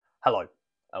Hello,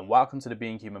 and welcome to the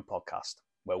Being Human podcast,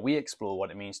 where we explore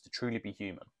what it means to truly be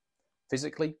human,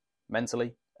 physically,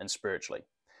 mentally, and spiritually.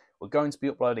 We're going to be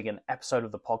uploading an episode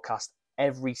of the podcast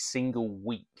every single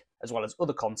week, as well as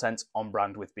other content on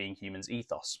brand with Being Human's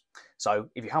ethos. So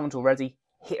if you haven't already,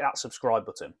 hit that subscribe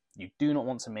button. You do not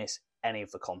want to miss any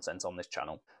of the content on this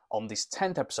channel. On this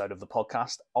 10th episode of the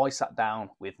podcast, I sat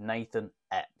down with Nathan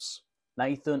Epps.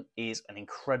 Nathan is an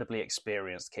incredibly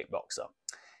experienced kickboxer.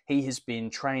 He has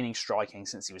been training striking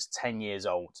since he was 10 years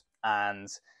old, and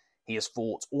he has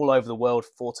fought all over the world,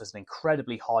 fought at an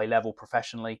incredibly high level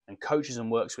professionally, and coaches and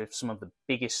works with some of the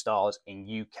biggest stars in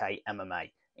UK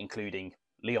MMA, including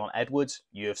Leon Edwards,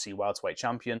 UFC welterweight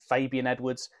champion, Fabian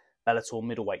Edwards, Bellator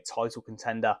middleweight title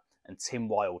contender, and Tim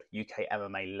Wilde, UK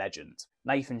MMA legend.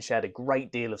 Nathan shared a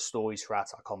great deal of stories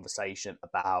throughout our conversation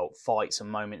about fights and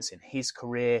moments in his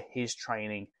career, his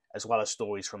training, as well as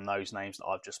stories from those names that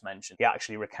I've just mentioned. He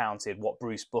actually recounted what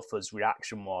Bruce Buffer's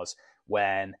reaction was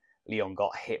when Leon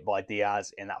got hit by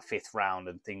Diaz in that 5th round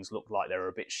and things looked like they were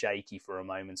a bit shaky for a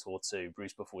moment or two.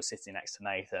 Bruce Buffer was sitting next to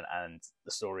Nathan and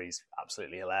the story's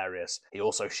absolutely hilarious. He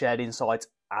also shared insights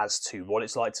as to what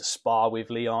it's like to spar with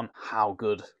Leon, how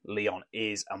good Leon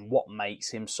is and what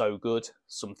makes him so good,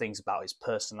 some things about his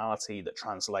personality that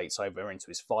translates over into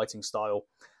his fighting style.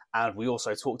 And we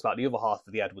also talked about the other half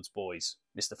of the Edwards boys,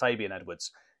 Mr. Fabian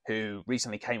Edwards, who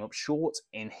recently came up short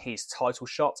in his title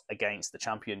shot against the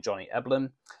champion Johnny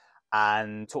Eblen,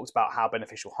 and talked about how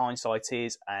beneficial hindsight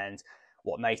is and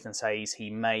what Nathan says he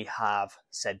may have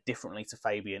said differently to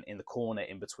Fabian in the corner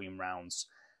in between rounds,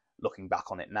 looking back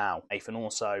on it now. Nathan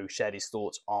also shared his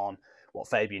thoughts on what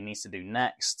Fabian needs to do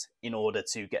next in order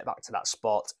to get back to that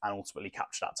spot and ultimately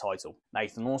capture that title.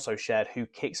 Nathan also shared who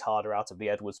kicks harder out of the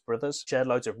Edwards brothers, shared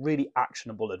loads of really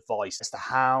actionable advice as to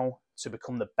how to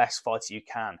become the best fighter you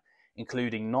can,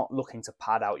 including not looking to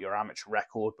pad out your amateur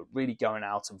record, but really going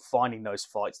out and finding those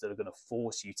fights that are going to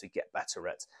force you to get better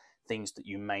at things that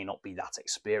you may not be that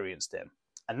experienced in.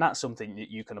 And that's something that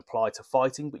you can apply to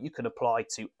fighting, but you can apply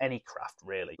to any craft,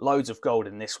 really. Loads of gold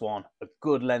in this one. A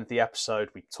good lengthy episode.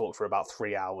 We talked for about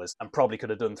 3 hours and probably could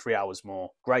have done 3 hours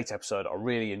more. Great episode. I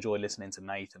really enjoyed listening to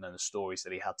Nathan and the stories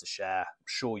that he had to share. I'm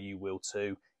sure you will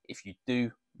too. If you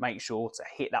do, make sure to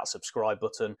hit that subscribe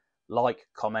button. Like,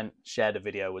 comment, share the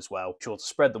video as well. Be sure to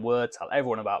spread the word, tell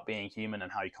everyone about Being Human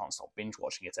and how you can't stop binge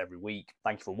watching it every week.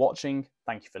 Thank you for watching,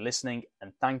 thank you for listening,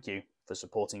 and thank you for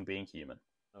supporting Being Human.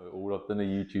 All I've done a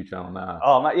YouTube channel now.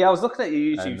 Oh, mate, yeah, I was looking at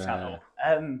your YouTube channel.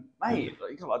 Mate,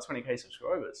 you got like 20k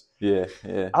subscribers. Yeah.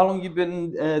 How long have you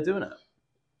been doing it?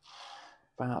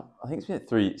 About, I think it's been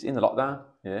 3. It's in the lockdown.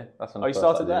 Yeah, that's when you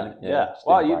started then? Yeah.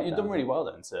 Wow, you've done really well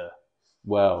then.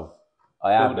 Well,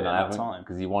 I haven't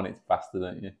because you want it faster,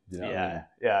 don't you? You know what I mean?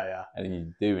 Yeah. And then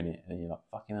you're doing it, and you're like,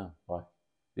 fucking hell, like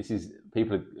this is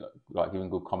people are like giving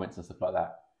good comments and stuff like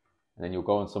that. And then you'll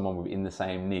go on someone within the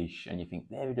same niche and you think,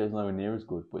 their video's nowhere near as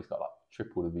good, but it's got like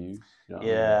triple the views. You know what I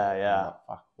mean? Yeah.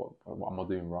 Like, fuck, what am I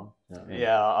doing wrong? You know what I mean?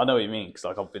 Yeah, I know what you mean, because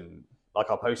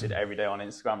I posted every day on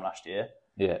Instagram last year.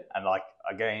 Yeah. And I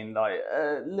gained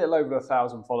a little over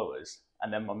 1,000 followers.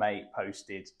 And then my mate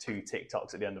posted 2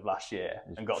 TikToks at the end of last year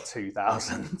and got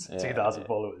 2,000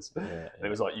 followers. Yeah. And it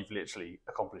was like, you've literally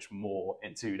accomplished more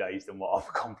in 2 days than what I've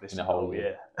accomplished in a whole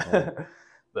year. Yeah.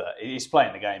 But it's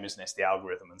playing the game, isn't it? It's the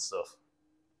algorithm and stuff.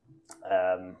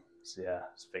 So yeah,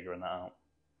 just figuring that out.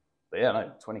 But yeah,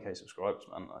 no, 20k subscribers,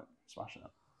 man, like smashing it.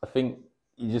 I think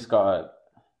you just gotta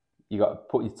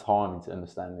put your time into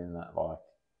understanding that, like,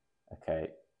 okay,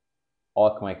 I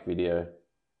can make a video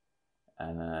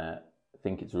and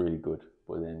think it's really good,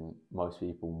 but then most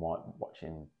people might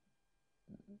watching.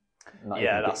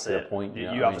 That's it. Point,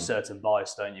 you have a certain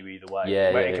bias, don't you? Either way,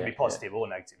 it can be positive or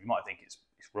negative. You might think it's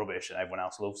rubbish and everyone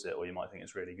else loves it, or you might think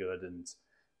it's really good and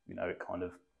it kind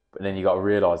of. But then you got to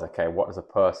realise, okay, what does a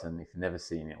person, if you've never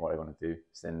seen it, what are they going to do?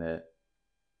 So then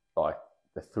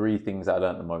the 3 things that I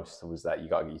learned the most was that you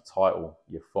got to get your title,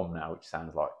 your thumbnail, which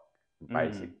sounds like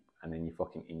basic, and then your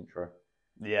fucking intro.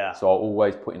 Yeah. So I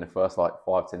always put in the first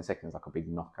 5-10 seconds like a big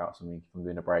knockout or something. If I'm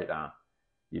doing a breakdown,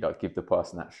 you give the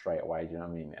person that straight away. Do you know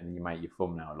what I mean? And then you make your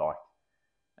thumbnail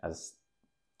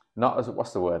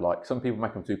what's the word? Like, some people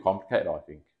make them too complicated, I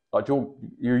think. Like, you're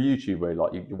a YouTuber,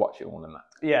 like you watch it all and that.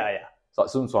 Yeah. It's like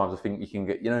sometimes I think you can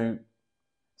get,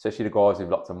 especially the guys with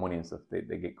lots of money and stuff,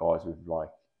 they get guys with like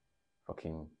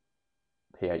fucking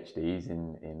PhDs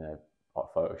in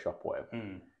Photoshop or whatever.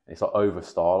 And it's like over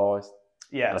stylized.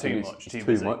 Yeah, too much. It's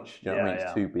too much. Do you know what I mean?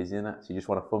 It's too busy in that. So you just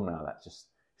want a thumbnail that just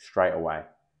straight away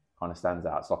kind of stands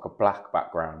out. It's like a black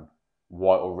background,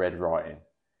 white or red writing,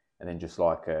 and then just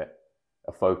like a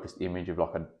focused image of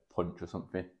like a punch or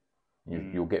something.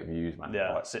 You'll get views, man.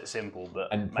 Yeah, like, simple, but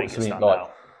and make it stand like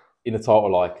out. in a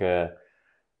title like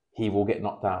he will get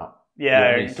knocked out.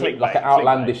 Yeah, you know what I mean? Like an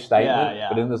outlandish statement. Yeah.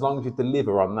 But then as long as you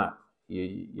deliver on that,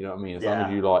 you know what I mean. As long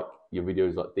as you like your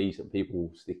videos like decent, people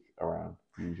will stick around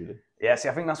usually. Yeah, see,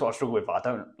 I think that's what I struggle with. I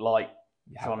don't like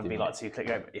trying to be like too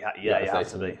clickbait. But you have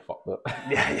to be. Fuck that.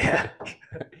 Yeah.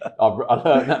 I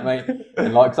learned that, mate.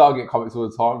 And like, so I get comments all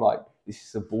the time like, "This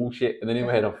is some bullshit," and then in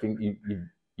my head I think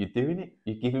you're doing it.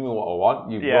 You're giving me what I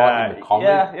want. You're writing the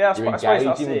comment. You're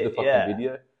engaging with the fucking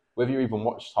video. Whether you even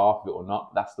watched half of it or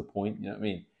not, that's the point. You know what I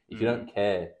mean? If you don't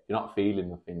care, if you're not feeling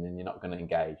nothing, then you're not going to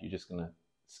engage. You're just going to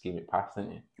skim it past,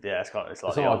 aren't you? Yeah, it's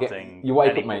like the old thing. You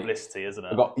wake up, mate. Publicity, isn't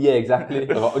it? Exactly. I've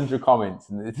got 100 comments,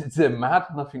 and it's mad.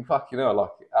 Nothing, fuck, you know. Like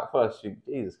at first, you think,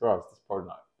 Jesus Christ, that's probably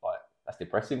not like that's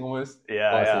depressing almost.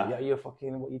 Yeah. You're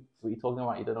fucking. What you talking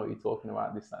about? You don't know what you're talking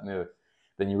about. This, that, and the other.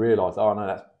 Then you realise, oh no,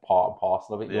 that's part and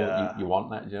parcel of it. You want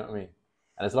that. Do you know what I mean?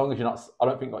 And as long as you're not, I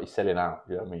don't think like you're selling out.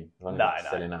 Do you know what I mean? As long as you're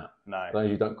not selling out. No. As long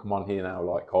as you don't come on here now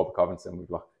like Colby Covington with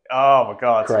like. Oh my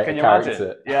God! Can you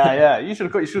imagine? Yeah. You should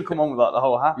come on with like the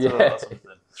whole hat or something.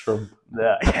 Trump.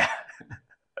 Yeah.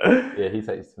 Yeah, he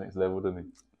takes it to the next level, doesn't he?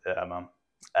 Yeah, man.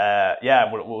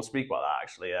 We'll speak about that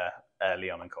actually.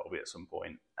 Leon and Colby at some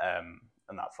point, and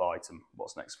that fight and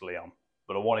what's next for Leon.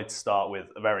 But I wanted to start with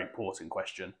a very important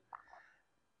question: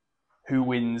 who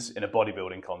wins in a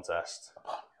bodybuilding contest?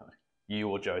 You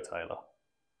or Joe Taylor?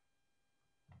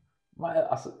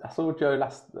 I saw Joe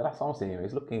last time I seen him.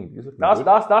 He's looking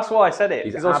that's why I said it,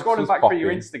 because I was scrolling back through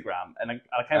your Instagram and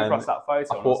I came across that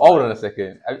photo. I thought, hold on a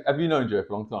second. Have you known Joe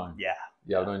for a long time?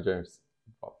 Yeah. I've known Joe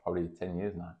for probably 10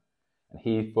 years now. And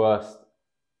it was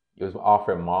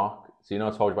Arthur and Mark. So I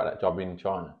told you about that job in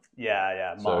China.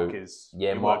 Yeah.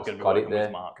 Mark's got it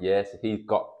there. Mark. Yeah, so he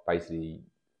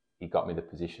got me the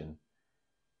position.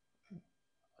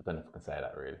 I don't know if I can say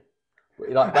that really.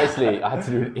 Like basically, I had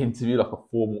to do an interview, like a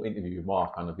formal interview with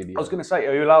Mark on a video. I was going to say,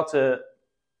 are you allowed to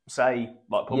say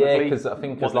like publicly? Yeah, because I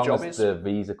think as long as the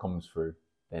visa comes through,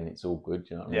 then it's all good.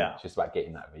 You know what I mean? Yeah. It's just about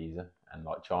getting that visa, and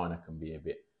like China can be a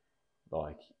bit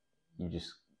like you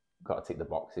just got to tick the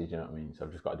boxes. You know what I mean? So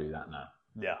I've just got to do that now.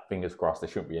 Yeah. Fingers crossed. There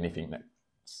shouldn't be anything that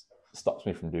stops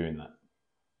me from doing that.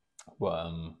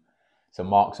 But so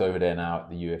Mark's over there now at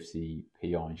the UFC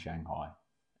PI in Shanghai.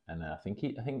 And I think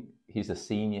he's a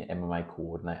senior MMA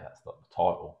coordinator. That's the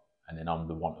title, and then I'm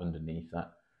the one underneath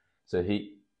that. So I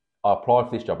applied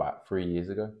for this job about 3 years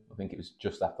ago. I think it was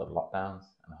just after the lockdowns,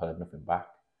 and I heard nothing back.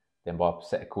 Then by a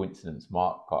set of coincidence,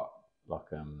 Mark got like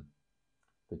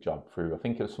the job through. I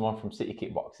think it was someone from City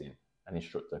Kickboxing, an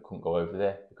instructor, couldn't go over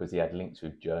there because he had links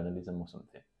with journalism or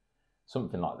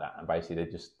something like that. And basically,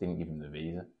 they just didn't give him the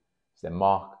visa. So then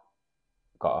Mark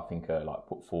got, I think,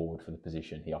 put forward for the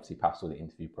position. He obviously passed all the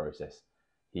interview process.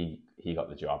 He got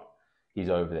the job. He's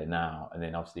over there now, and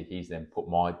then obviously he's then put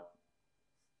my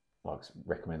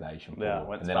recommendation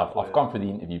forward. And then I've gone through the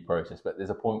interview process, but there's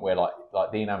a point where like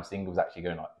Dean Amsingh was actually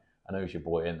going like, I know he's your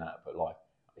boy in that, but like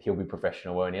he'll be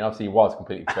professional, won't he? And obviously he was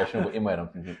completely professional, but in my head I'm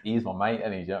thinking he's my mate,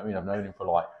 and you know what I mean? I've known him for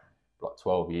like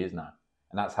 12 years now,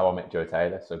 and that's how I met Joe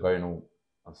Taylor. So going all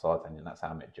on side tangent, that's how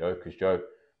I met Joe, because Joe,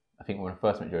 I think when I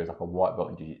first met Joe, he was like a white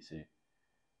belt in jiu-jitsu.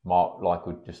 Mark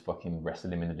would just fucking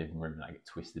wrestle him in the living room and I get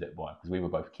twisted at by him, because we were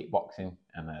both kickboxing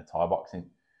and Thai boxing.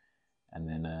 And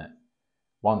then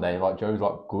one day, like Joe's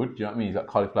like good, do you know what I mean? He's got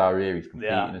cauliflower ear, he's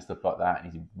competing and stuff like that,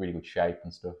 and he's in really good shape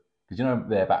and stuff. Because you know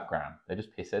their background, they're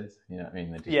just pissheads, you know what I mean?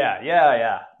 They're just,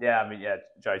 I mean,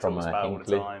 Joe talks about all the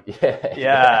time.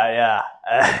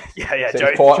 So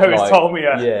Joe's told me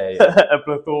a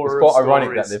plethora it's quite of ironic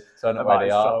stories that they've turned up where they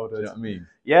are. Do you know what I mean?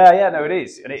 No, it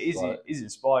is, and it is like, is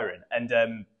inspiring. And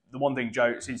the one thing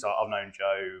Joe, since I've known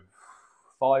Joe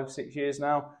 5-6 years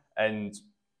now, and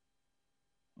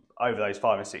over those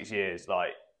 5 and 6 years,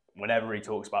 like whenever he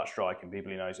talks about striking,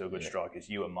 people he knows who are good strikers,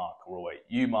 Mark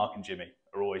and Jimmy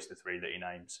are always the three that he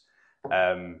names.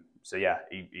 So yeah,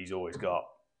 he's always got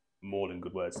more than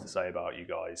good words to say about you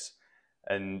guys.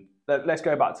 And let's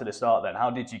go back to the start then. How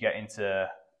did you get into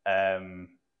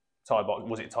Thai boxing?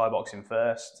 Was it Thai boxing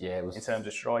first? Yeah, it was. In terms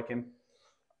of striking?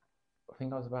 I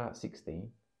think I was about 16,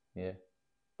 yeah.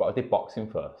 But I did boxing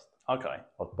first. Okay. I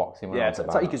was boxing when I was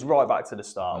about... take us right back to the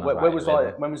start. When was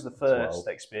the first 12.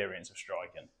 Experience of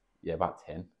striking? Yeah, about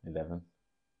 10, 11.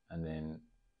 And then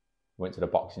went to the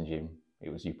boxing gym.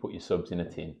 It was you put your subs in a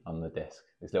tin on the desk.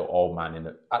 This little old man in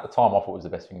it. At the time, I thought it was the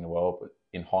best thing in the world, but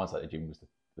in hindsight, the gym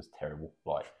was terrible.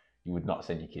 Like, you would not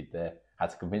send your kid there.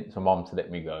 Had to convince my mum to let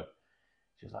me go.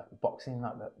 She was like, boxing,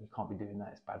 like that, you can't be doing that.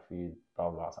 It's bad for you. Blah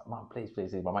blah. I was like, man,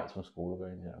 please. My mates from school are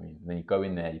going. You know what I mean? And then you go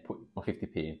in there, you put my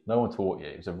 50p in. No one taught you.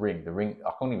 It was a ring. The ring, I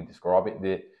can't even describe it.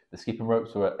 The skipping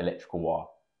ropes were electrical wire,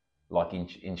 like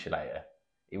insulator.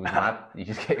 It was mad.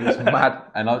 It was mad.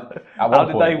 And how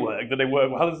did they work? Did they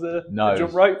work well as the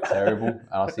jump rope? Terrible. And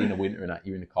I was in the winter and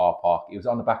you in the car park. It was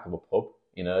on the back of a pub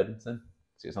in Erdington.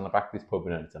 So it was on the back of this pub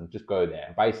in Erdington. I'd just go there.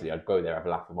 And basically, I'd go there, have a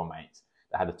laugh with my mates.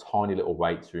 They had a tiny little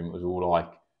weights room. It was all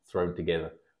like thrown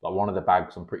together. Like one of the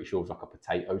bags, I'm pretty sure, was like a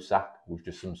potato sack with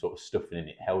just some sort of stuffing in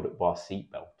it, held up by a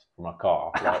seatbelt from my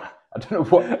car. Like, I don't know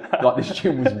what. Like this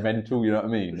gym was mental. You know what I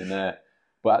mean? And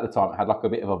but at the time, it had like a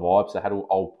bit of a vibe. So it had all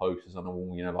old posters on the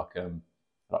wall. You know,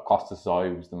 like Costa Sai,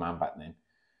 who was the man back then.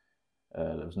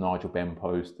 There was Nigel Benn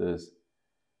posters.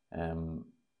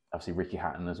 Obviously Ricky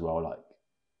Hatton as well. Like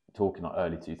talking like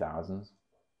early 2000s.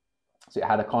 So it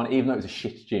had a kind of, even though it was a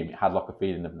shit gym, it had like a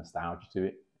feeling of nostalgia to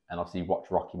it. And obviously you watch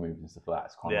Rocky movies and stuff like that.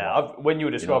 It's kind of like, when you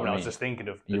were describing it, I was just thinking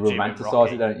of the you gym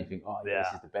romanticise it, don't you? You think, oh, yeah,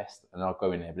 this is the best. And then I'll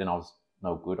go in there, but then I was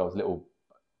no good. I was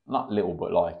not little,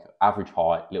 but like average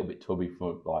height, a little bit tubby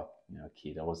for like, you know, a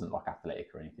kid. I wasn't like athletic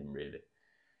or anything really.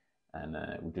 And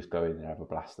we'd just go in there, have a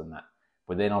blast and that.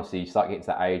 But then obviously you start getting to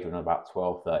that age when I'm about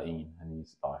 12, 13, and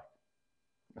he's like,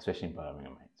 especially in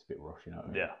Birmingham, mate, it's a bit rough, you know what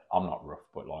I mean? Yeah. I'm not rough,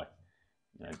 but like,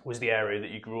 you know, was the area that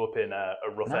you grew up in a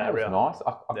rough area? It was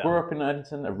nice. I grew up in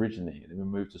Erdington originally, and then we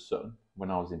moved to Sutton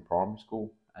when I was in primary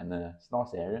school. And it's a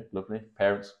nice area, lovely.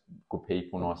 Parents, good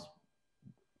people, nice,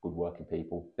 good working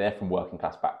people. They're from working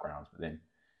class backgrounds, but then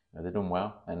they've done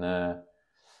well. And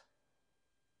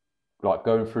like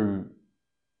going through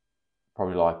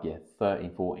probably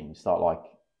 13, 14, you start like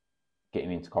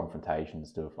getting into confrontations and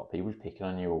stuff. Like people just picking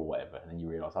on you or whatever, and then you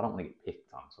realise I don't want to get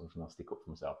picked on, so I'm just going to stick up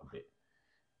for myself a bit.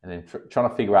 And then trying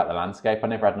to figure out the landscape. I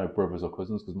never had no brothers or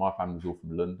cousins because my family was all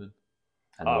from London.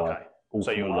 And like, all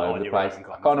so from all over the place.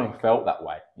 I kind of felt that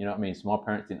way. You know what I mean? So my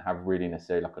parents didn't have really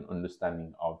necessarily like an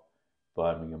understanding of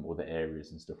Birmingham or the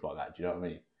areas and stuff like that. Do you know what I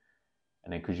mean?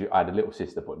 And then because I had a little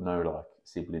sister, but no like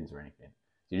siblings or anything.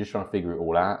 So you're just trying to figure it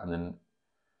all out. And then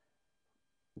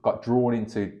got drawn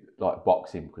into like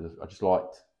boxing because I just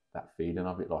liked that feeling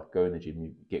of it. Like go in the gym,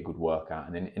 you get a good workout.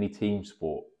 And then any team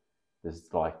sport, there's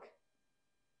like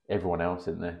everyone else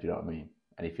in there, do you know what I mean?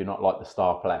 And if you're not like the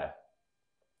star player,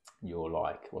 you're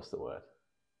like, what's the word?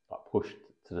 Like pushed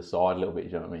to the side a little bit, do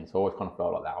you know what I mean? So I always kind of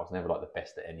felt like that. I was never like the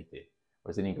best at anything.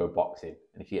 Whereas then you go boxing,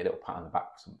 and if you get a little pat on the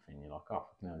back for something, you're like, oh,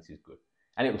 this is good.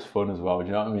 And it was fun as well, do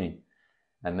you know what I mean?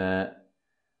 And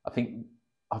I think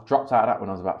I dropped out of that when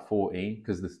I was about 14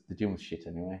 because the gym was shit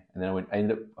anyway. And then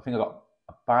I think I got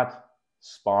a bad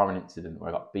sparring incident where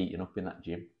I got beaten up in that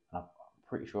gym. And I'm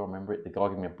pretty sure I remember it. The guy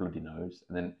gave me a bloody nose.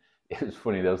 And then it was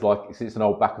funny. There was like, it's an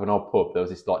old back of an old pub. There was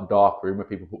this like dark room where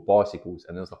people put bicycles,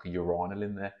 and there was like a urinal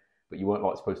in there. But you weren't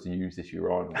like supposed to use this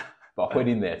urinal. But I went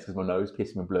in there because my nose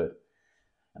pissed me blood.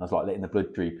 And I was like letting the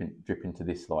blood drip into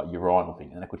this like urinal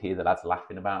thing. And I could hear the lads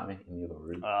laughing about me in the other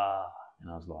room.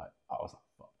 And I was like,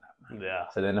 fuck that, man. Yeah.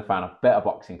 So then I found a better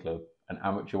boxing club, an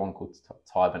amateur one called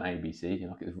Tyburn ABC. You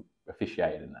know, it was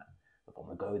officiated in that. I'm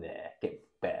going to go there, get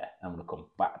better, and I'm going to come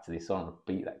back to this one and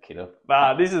beat that kid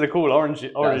up. This is a cool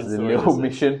origin story. A little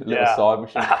mission, side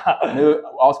mission. I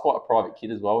was quite a private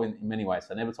kid as well in many ways.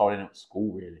 So I never told anyone at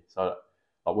school really. So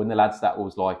like when the lads that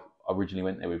was like originally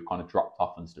went there, we've kind of dropped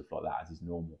off and stuff like that as is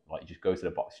normal. Like you just go to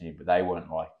the boxing gym, but they weren't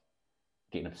like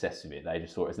getting obsessed with it. They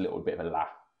just thought it was a little bit of a laugh.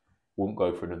 Wouldn't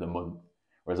go for another month.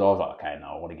 Whereas I was like, okay, no,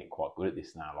 I want to get quite good at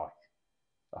this now. Like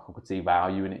I could see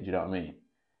value in it. Do you know what I mean?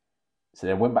 So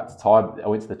then I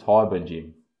went to the Tyburn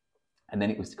gym, and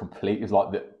then it was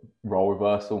like the role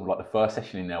reversal. Like the first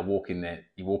session in there, I walk in there,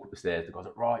 you walk up the stairs, the guy's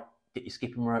like, right, get your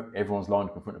skipping rope. Everyone's lined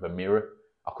up in front of a mirror.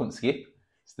 I couldn't skip.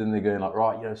 So then they're going like,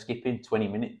 right, skipping 20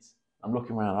 minutes. I'm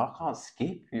looking around, I can't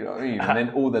skip, you know what I mean? And then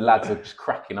all the lads are just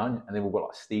cracking on, and they've all got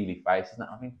like steely faces. And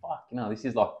I mean, fuck, this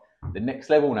is like the next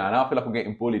level now. Now I feel like I'm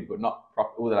getting bullied, but not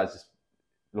proper. All the lads just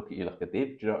look at you like a div,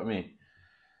 do you know what I mean?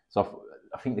 So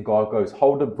I think the guy goes,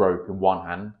 hold the rope in one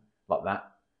hand like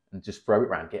that and just throw it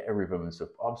around, get a rhythm and stuff.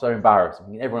 I'm so embarrassed. I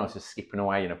mean, everyone else is skipping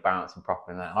away, bouncing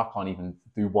properly and that. And I can't even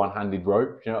do one-handed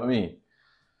rope. Do you know what I mean?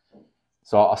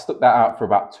 So I stuck that out for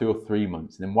about 2 or 3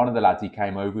 months. And then one of the lads, he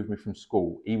came over with me from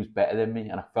school. He was better than me.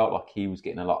 And I felt like he was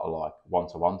getting a lot of like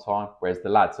one-to-one time. Whereas the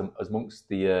lads, amongst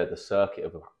the circuit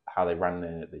of how they ran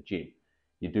the gym,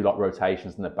 you do like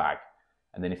rotations in the bag.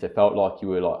 And then if they felt like you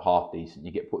were like half decent,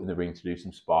 you get put in the ring to do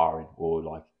some sparring or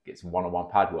like get some one-on-one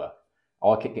pad work.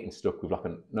 I kept getting stuck with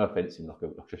no offense him, like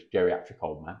a just geriatric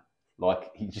old man.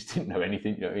 Like he just didn't know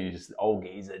anything. He was just old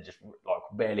geezer, just like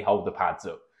barely hold the pads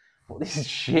up. thought, this is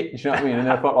shit, do you know what I mean? And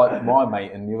then I felt like my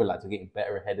mate and the other lads were getting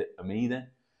better ahead of me then.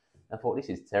 And I thought, this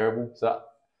is terrible. So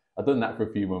I'd done that for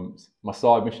a few months. My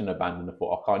side mission abandoned. I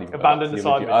thought, I can't even abandon the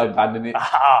side mission. I abandoned it.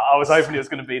 I was hoping it was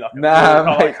going to be like a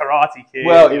Karate Kid.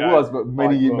 Well, it was, but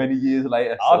many years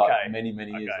later. So okay. Like many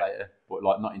years later, but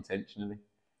like not intentionally.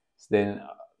 So then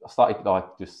I started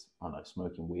like just, I don't know,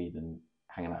 smoking weed and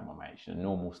hanging out with my mates and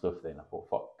normal stuff. Then I thought,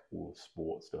 fuck all the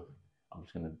sports stuff. I'm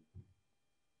just going to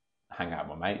hang out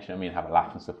with my mates, you know what I mean, have a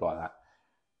laugh and stuff like that.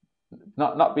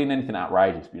 Not being anything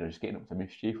outrageous, but just getting up to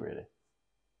mischief really.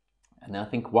 And then I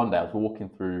think one day I was walking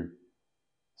through,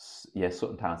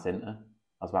 Sutton Town Centre.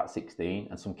 I was about 16,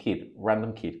 and some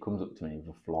random kid, comes up to me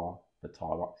with a fly for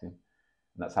Thai boxing,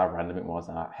 and that's how random it was.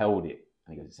 And I held it,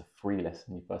 and he goes, "It's a free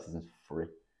lesson. Your first lesson's free."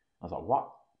 I was like,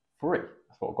 "What? Free?"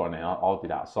 I thought, "Go on then. I'll do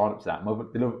that. I'll sign up to that."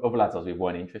 The other lads I was with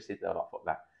weren't interested. They were like, "Fuck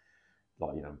that.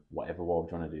 Like, whatever. Why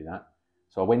would you want to do that?"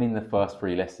 So I went in the first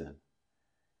free lesson,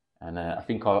 and I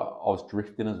think I was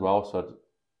drifting as well. So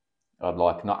I'd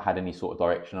like not had any sort of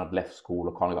direction. I'd left school.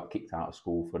 I kind of got kicked out of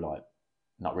school for like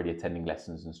not really attending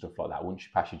lessons and stuff like that. Once you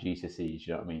pass your GCSEs,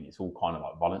 you know what I mean? It's all kind of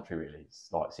like voluntary really. It's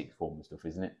like sixth form and stuff,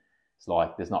 isn't it? It's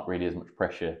like there's not really as much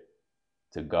pressure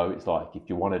to go. It's like if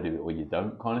you want to do it or you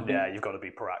don't kind of thing. Yeah, you've got to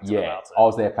be proactive about it. I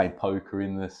was there playing poker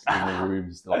in the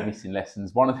rooms, like missing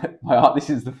lessons. This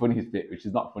is the funniest bit, which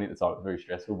is not funny at the time, it's very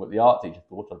stressful, but the art teacher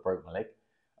thought I broke my leg.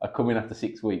 I'd come in after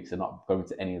 6 weeks and not going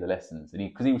to any of the lessons. And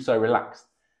because he was so relaxed,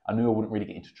 I knew I wouldn't really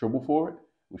get into trouble for it,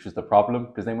 which was the problem.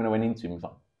 Because then when I went into him, he was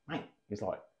like, "Mate," he's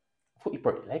like, "I thought you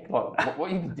broke your leg. Like,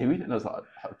 what have you been doing?" And I was like,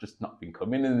 "I've just not been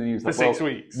coming." And then he was like, for 6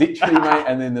 weeks. Literally, mate.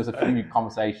 And then there's a few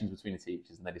conversations between the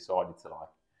teachers, and they decided to like,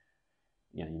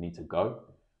 you need to go.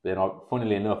 Then,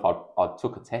 funnily enough, I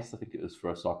took a test. I think it was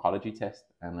for a psychology test,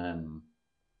 and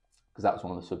because that was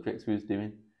one of the subjects we was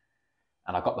doing,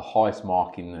 and I got the highest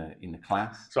mark in the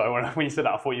class. So when you said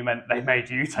that, I thought you meant they made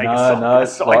you take a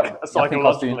psychological I think I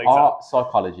was doing exam. art,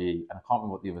 psychology, and I can't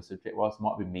remember what the other subject was. It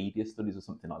might have been media studies or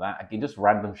something like that. Again, just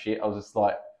random shit. I was just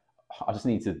like, I just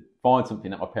need to find something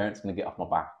that my parents are going to get off my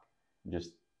back and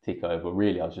just tick over.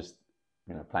 Really, I was just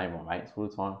playing with my mates all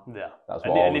the time. Yeah. That's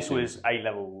what and this was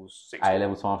A-levels,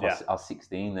 A-level time. Yeah. I was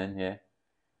 16 then, yeah.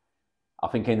 I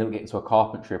think I ended up getting to a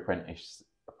carpentry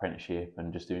apprenticeship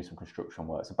and just doing some construction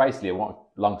work. So basically,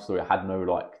 long story, I had no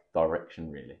like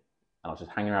direction really. And I was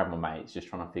just hanging around with my mates, just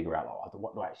trying to figure out like,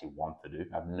 what do I actually want to do?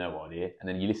 I have no idea. And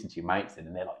then you listen to your mates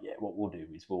and they're like, yeah, what we'll do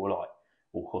is we'll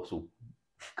hustle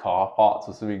car parts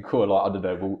or something cool. Like, I don't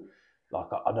know,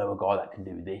 I know a guy that can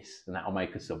do this and that'll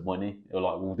make us some money. Or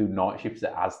like, we'll do night shifts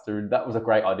at Asda. And that was a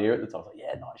great idea at the time. I was like,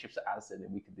 yeah, night shifts at Asda, and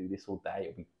then we can do this all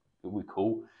day. It'll be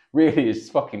cool. Really, it's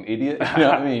fucking idiot. You know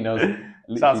what I mean?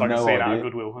 Sounds like a scene out of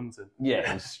Good Will Hunting. Yeah,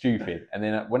 it was stupid. And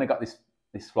then when I got this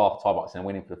fly for Thai boxing, I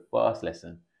went in for the first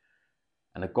lesson.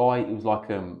 And the guy, it was like,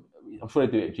 I'm sure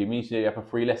they do it at gym. You have a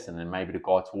free lesson and maybe the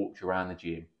guy talks you around the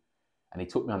gym. And he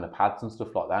took me on the pads and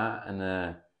stuff like that.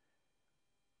 And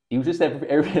he was just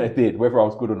everything I did, whether I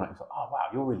was good or not. He was like, "Oh wow,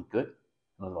 you're really good."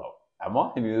 And I was like, "Am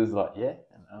I?" And he was like, "Yeah."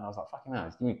 And I was like, "Fucking hell!"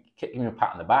 Kept giving me a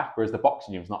pat on the back. Whereas the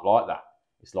boxing gym's not like that.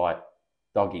 It's like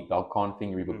dog eat dog kind of thing.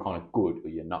 You're either kind of good or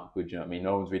you're not good. You know what I mean?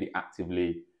 No one's really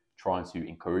actively trying to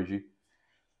encourage you.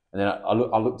 And then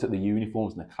I looked at the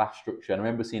uniforms and the class structure, and I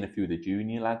remember seeing a few of the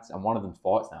junior lads, and one of them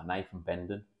fights now, Nathan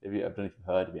Bendon. I don't know if you've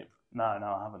heard of him. No,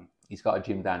 I haven't. He's got a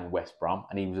gym down in West Brom,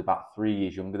 and he was about 3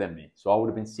 years younger than me. So I would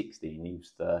have been 16, he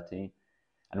was 13. And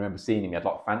I remember seeing him, he had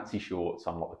like fancy shorts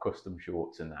on, like the custom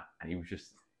shorts and that. And he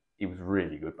was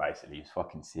really good, basically. He was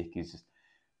fucking sick. He was just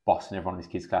bossing everyone in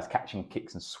his kids' class, catching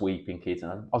kicks and sweeping kids.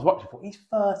 And I was watching, I thought, he's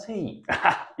 13.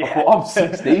 I thought, I'm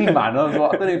 16, man. I was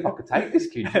like, I don't know if I could take this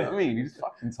kid. You know what I mean? He's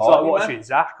fucking tight. It's like watching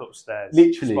Zach upstairs.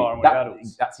 Literally,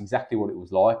 that's exactly what it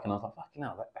was like. And I was like, fucking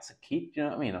hell, that's a kid. Do you know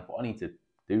what I mean? I thought, I need to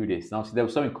do this. And obviously, they were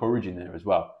so encouraging there as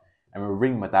well. And we were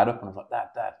ringing my dad up, and I was like,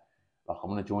 Dad, like, I'm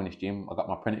going to join this gym. I got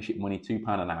my apprenticeship money, £2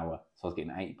 an hour. So I was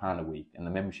getting £80 a week. And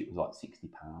the membership was like £60.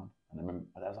 And I remember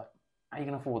my dad was like, how are you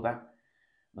going to afford that?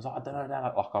 I was like, I don't know, Dad.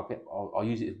 Like, I'll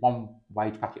use it as one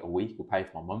wage packet a week. Will pay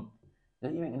for my month. You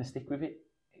ain't going to stick with it.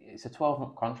 It's a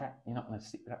 12-month contract. You're not going to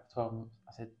stick with that for 12 months.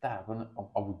 I said, Dad,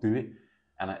 I will do it.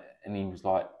 And he was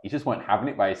like, he just weren't having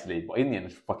it basically. But in the end, I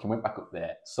just fucking went back up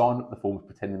there, signed up the forms,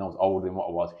 pretending I was older than what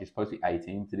I was. Because you're supposed to be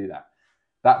 18 to do that.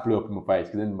 That blew up in my face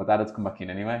because then my dad had to come back in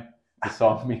anyway to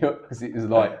sign me up because it was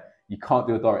like, you can't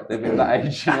do a direct debit at that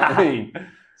age, you know what I mean?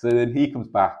 So then he comes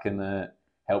back and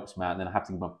helps me out, and then I have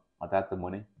to give my dad the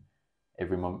money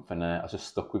every month, and I was just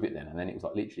stuck with it then. And then it was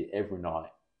like literally every night,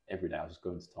 every day I was just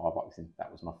going to Thai boxing.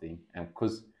 That was my thing. And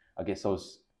because I guess I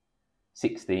was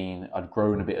 16, I'd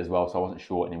grown a bit as well, so I wasn't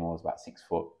short anymore. I was about 6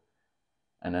 foot.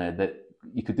 and that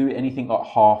you could do anything like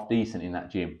half decent in that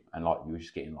gym, and like you were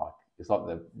just getting like, it's like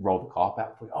they roll the carpet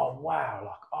out for you. Oh wow,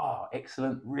 like, oh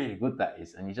excellent, really good that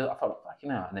is. And I felt like fucking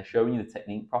hell, and they're showing you the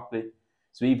technique properly.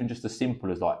 So even just as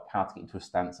simple as like how to get into a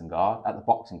stance and guard at the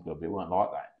boxing club, it weren't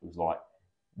like that. It was like,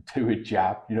 do a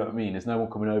jab, you know what I mean? There's no one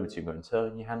coming over to you and going,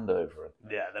 turn your hand over.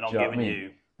 And, yeah, they're not giving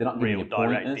you they're not giving real you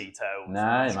direct pointers. details. No,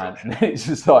 man. It's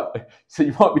just like, so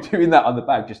you might be doing that on the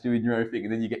bag, just doing your own thing,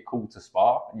 and then you get called to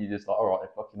spar, and you're just like, all right,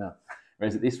 fucking hell.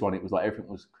 Whereas at this one, it was like everything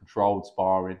was controlled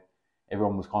sparring.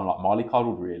 Everyone was kind of like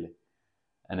mollycoddled, really.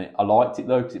 And I liked it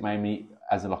though, because it made me,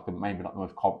 as maybe not the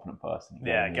most confident person.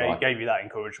 Yeah, gave you that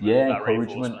encouragement. Yeah, that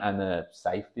encouragement and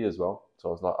safety as well. So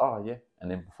I was like, oh yeah.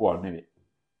 And then before I knew it,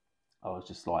 I was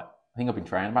just like, I think I've been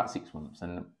training about 6 months,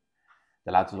 and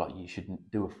the lads were like, you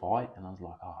shouldn't do a fight. And I was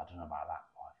like, oh, I don't know about that.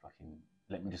 Like, fucking,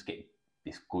 let me just get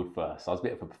this good first. So I was a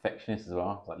bit of a perfectionist as well.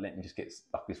 I was like, let me just get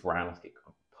like this round, let's get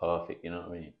perfect, you know what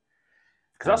I mean?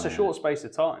 Because that's a short space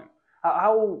of time.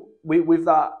 How with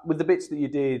the bits that you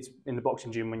did in the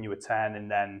boxing gym when you were 10,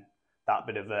 and then that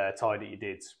bit of Thai that you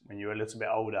did when you were a little bit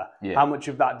older, how much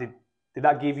of that did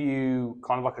that give you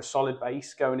kind of like a solid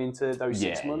base going into those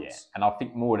 6 months? Yeah. And I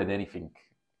think more than anything,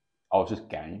 I was just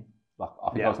game. Like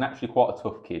I think I was naturally quite a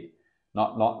tough kid,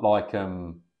 not like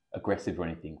aggressive or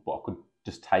anything, but I could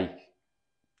just take.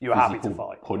 You were happy to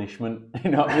fight. Punishment,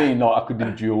 you know what I mean? Like I could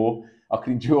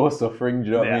endure suffering. Do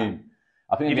you know what I mean?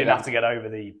 I think you didn't have to get over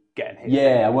the getting hit.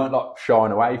 Yeah, I weren't like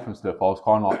shying away from stuff. I was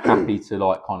kind of like happy to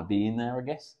like kind of be in there, I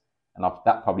guess. And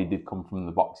that probably did come from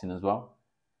the boxing as well.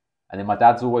 And then my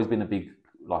dad's always been a big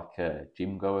like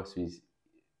gym goer, so he's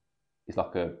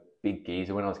like a big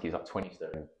geezer. When I was a kid, he's like 20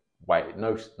 stone, weight,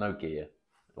 no gear,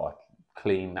 like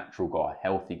clean, natural guy,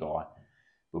 healthy guy.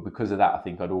 But because of that, I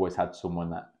think I'd always had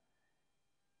someone that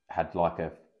had like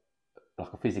a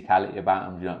physicality about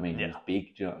him, do you know what I mean? Yeah. He was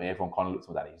big, do you know what I mean? Everyone kind of looked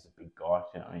at that, he's a big guy, do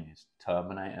you know what I mean? He's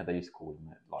Terminator, they used to call him,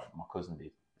 like my cousin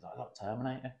did. He's like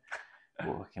Terminator?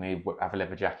 Well, can he have a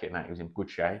leather jacket and that? He was in good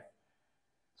shape.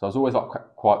 So I was always like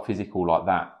quite physical like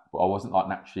that, but I wasn't like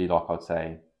naturally, like I'd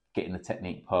say, getting the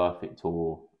technique perfect,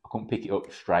 or I couldn't pick it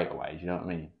up straight away, do you know what I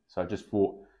mean? So I just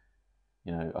thought,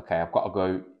 you know, okay, I've got to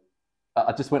go.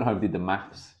 I just went home and did the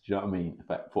maths, do you know what I mean?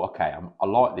 I thought, okay, I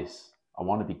like this. I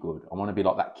want to be good. I want to be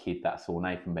like that kid that saw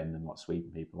Nathan Bendon like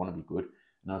sweeping people. I want to be good.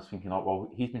 And I was thinking like,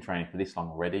 well, he's been training for this long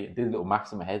already. I did a little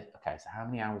maths in my head. Okay, so how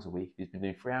many hours a week? He's been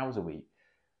doing 3 hours a week.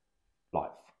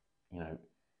 Like, you know,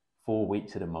 4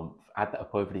 weeks of the month. Add that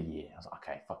up over the year. I was like,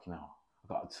 okay, fucking hell. I've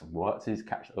got some work to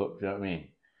catch up. Do you know what I mean?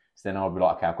 So then I'll be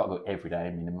like, okay, I've got to go every day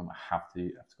minimum. I have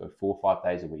to go 4 or 5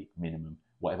 days a week minimum.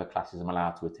 Whatever classes I'm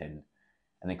allowed to attend.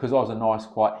 And then because I was a nice,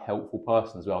 quite helpful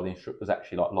person as well, the instructors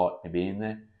actually liked me being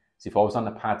there. So if I was on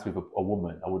the pads with a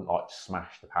woman, I wouldn't like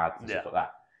smash the pads and stuff like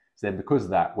that. So then because of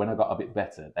that, when I got a bit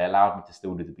better, they allowed me to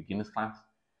still do the beginners class.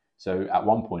 So at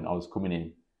one point I was coming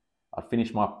in, I'd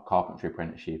finish my carpentry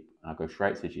apprenticeship and I'd go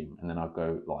straight to the gym, and then I'd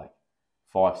go like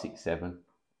 5, 6, 7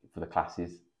 for the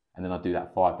classes. And then I'd do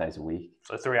that 5 days a week.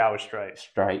 So 3 hours straight.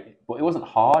 But it wasn't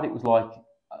hard. It was like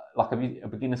a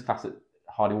beginner's class at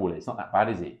Hardy Wall. It's not that bad,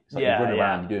 is it? It's like you run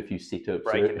around, you do a few sit-ups,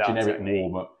 a generic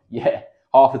warm-up. Yeah.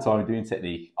 Half the time I'm doing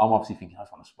technique, I'm obviously thinking I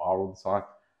just want to spar all the time.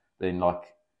 But then like,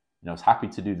 you know, I was happy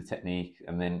to do the technique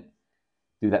and then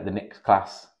do that the next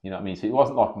class, you know what I mean? So it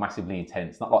wasn't like massively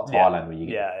intense, not like Thailand where you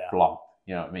get flogged,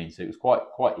 you know what I mean? So it was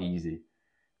quite easy.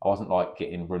 I wasn't like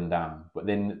getting run down. But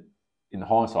then in the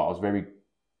hindsight, I was very,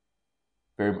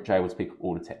 very much able to pick up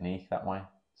all the technique that way.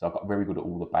 So I got very good at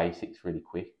all the basics really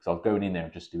quick. So I was going in there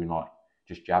and just doing like,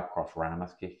 just jab, cross,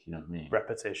 roundhouse kick, you know what I mean?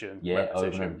 Repetition. Over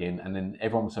and over again. And then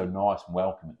everyone was so nice and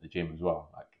welcome at the gym as well.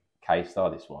 Like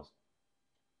K-Star this was.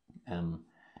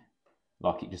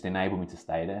 Like it just enabled me to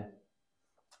stay there.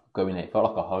 Go in there, it felt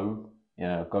like a home. You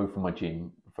know, go from my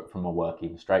gym, from my work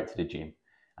even, straight to the gym.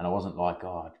 And I wasn't like,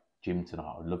 oh, gym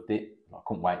tonight. I loved it. I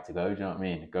couldn't wait to go, do you know what I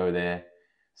mean? I'd go there,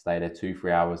 stay there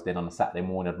 2-3 hours. Then on a Saturday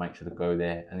morning, I'd make sure to go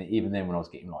there. And even then when I was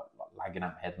getting like lagging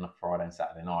out my head on a Friday and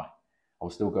Saturday night, I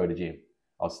would still go to the gym.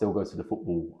 I'd still go to the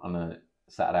football on a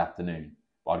Saturday afternoon,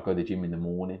 but I'd go to the gym in the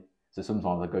morning. So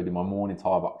sometimes I'd go do my morning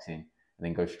Thai boxing and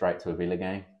then go straight to a Villa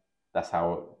game. That's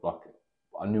how, like,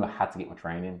 I knew I had to get my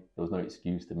training. There was no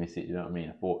excuse to miss it, you know what I mean?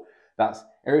 I thought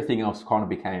everything else kind of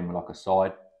became like a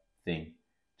side thing,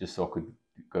 just so I could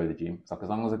go to the gym. It's like, as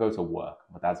long as I go to work,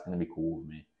 my dad's going to be cool with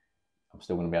me. I'm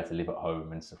still going to be able to live at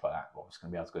home and stuff like that, but I'm just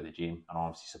going to be able to go to the gym. And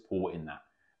obviously supporting that,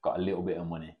 got a little bit of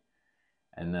money.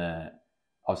 And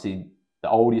obviously, the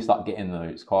older you start getting though,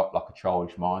 it's quite like a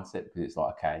childish mindset, because it's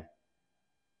like, okay,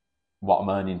 what I'm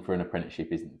earning for an apprenticeship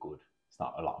isn't good. It's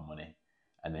not a lot of money.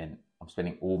 And then I'm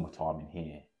spending all my time in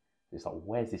here. It's like,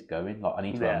 where's this going? Like, I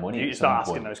need to earn money. You start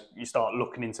asking those. You start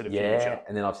looking into the future.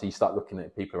 And then obviously you start looking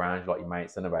at people around you, like your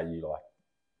mates. I don't know about you, like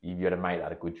you had a mate that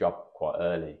had a good job quite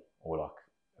early, or like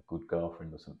a good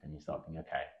girlfriend or something. You start thinking,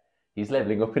 okay, he's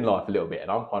leveling up in life a little bit,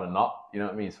 and I'm kind of not. You know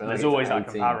what I mean? So there's always that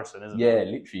comparison, isn't there? Yeah,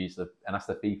 literally. And that's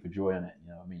the FIFA joy in it. You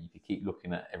know what I mean? If you keep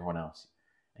looking at everyone else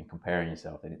and comparing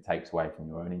yourself, then it takes away from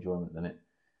your own enjoyment, doesn't it?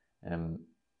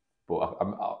 But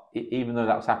even though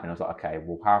that was happening, I was like, okay,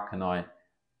 well, how can I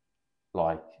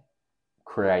like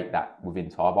create that within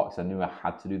Thai box? I knew I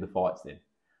had to do the fights then.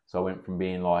 So I went from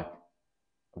being like,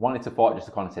 I wanted to fight just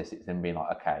to kind of test it, then being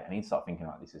like, okay, I need to start thinking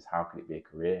like this is how could it be a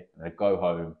career? And I'd go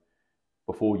home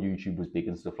before YouTube was big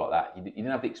and stuff like that. You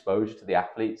didn't have the exposure to the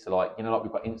athletes. So like, you know, like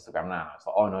we've got Instagram now. It's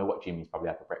like, oh, I know what Jimmy's probably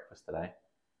had for breakfast today.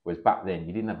 Whereas back then,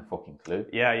 you didn't have a fucking clue.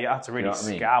 Yeah, you had to really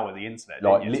scour the internet.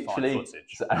 Like literally,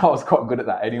 and I was quite good at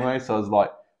that anyway. So I was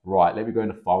like, right, let me go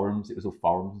into forums. It was all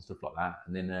forums and stuff like that.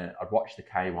 And then I'd watch the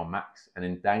K1 Max, and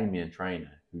then Damien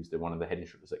Trainer, who's one of the head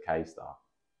instructors at K-Star,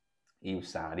 he was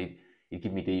sad. He'd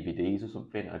give me DVDs or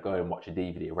something. I'd go and watch a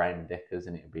DVD of Raymond Decker's,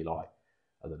 and it'd be like,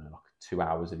 I don't know, like 2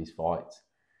 hours of his fights.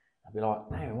 I'd be like,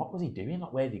 man, what was he doing?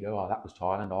 Like, where did he go? Oh, that was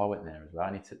Thailand. I went there as well.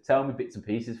 And he'd tell me bits and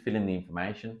pieces, fill in the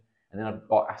information. And then I'd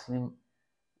like asking him,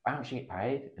 how much you get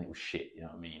paid? And it was shit, you know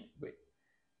what I mean? But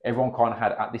everyone kind of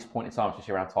had, at this point in time,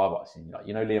 especially around Thai boxing, like,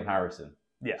 you know, Liam Harrison,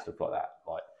 stuff like that.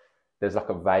 Like, there's like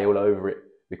a veil over it,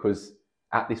 because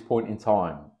at this point in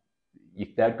time,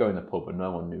 they'd go in the pub and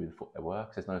no one knew who the fuck they were,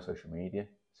 because there's no social media.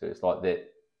 So it's like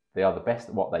they are the best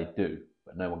at what they do,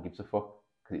 but no one gives a fuck,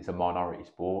 because it's a minority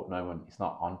sport. It's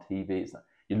not on TV.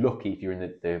 You're lucky if you're in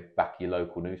the back of your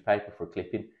local newspaper for a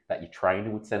clipping that your trainer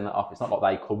would send that off. It's not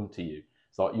like they come to you.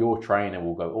 It's like your trainer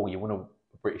will go, oh, you want a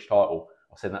British title?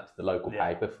 I'll send that to the local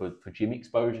paper for gym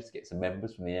exposure, to get some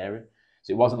members from the area.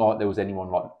 So it wasn't like there was anyone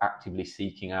like actively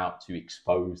seeking out to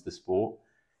expose the sport.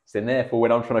 So then therefore,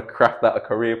 when I'm trying to craft out a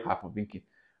career path, I'm thinking,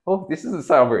 oh, this doesn't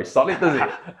sound very solid, does it?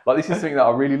 Like, this is something that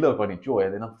I really love and enjoy.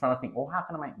 And then I'm trying to think, well, how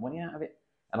can I make money out of it?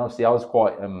 And obviously I was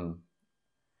quite,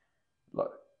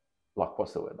 like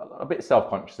what's the word? A bit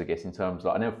self-conscious, I guess, in terms of,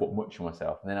 like, I never thought much of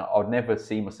myself. And then I'd never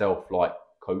see myself like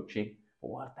coaching.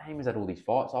 But well, Damon's had all these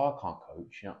fights. I can't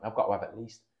coach. You know, I've got to have at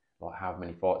least like how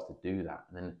many fights to do that.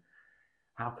 And then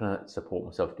how can I support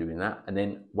myself doing that? And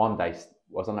then one day I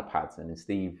was on the pads, and then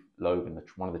Steve Logan,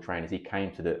 one of the trainers, he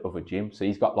came to the other gym. So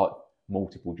he's got like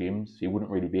multiple gyms. So he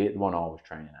wouldn't really be at the one I was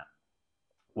training at.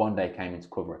 One day came in to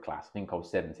cover a class. I think I was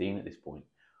 17 at this point,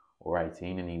 or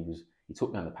 18, and he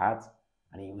took me on the pads.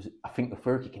 And he was, I think the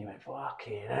third kick, and he went,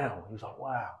 fucking hell. He was like,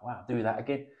 wow, do that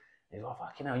again. He was like,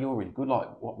 fucking hell, you're really good.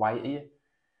 Like, what weight are you?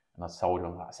 And I told him,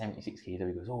 I'm like 76 kilo.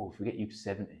 He goes, oh, if we get you to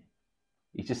 70.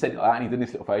 He just said it like that, and he done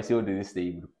this little face. He'll do this,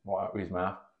 Steve, right out with his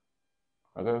mouth.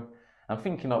 I go, I'm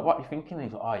thinking, like, what are you thinking? And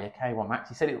he's like, oh, yeah, K1 Max.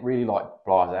 He said it really like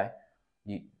blasé.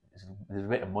 There's a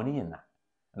bit of money in that.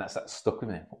 And that stuck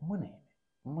with me. What money?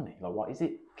 Like, what is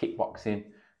it? Kickboxing.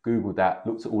 Googled that,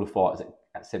 looked at all the fighters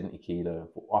at 70 kilo.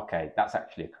 Thought, okay, that's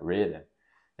actually a career then.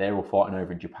 They're all fighting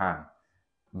over in Japan.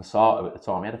 Masato at the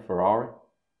time, he had a Ferrari.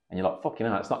 And you're like, fucking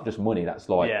hell, that's not just money, that's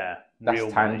like,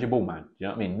 that's tangible, money. Man. Do you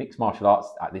know what I mean? Mixed martial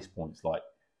arts at this point, it's like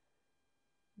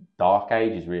dark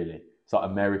ages, really. It's like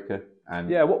America. And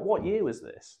yeah, what year was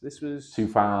this? This was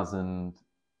 2010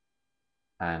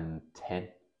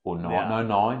 or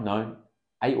 9,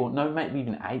 8 or no, maybe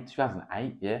even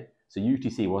 2008, yeah. So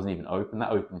UTC wasn't even open.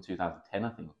 That opened in 2010, I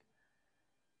think.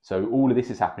 So all of this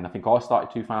is happening. I think I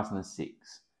started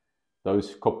 2006.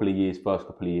 Those first couple of years,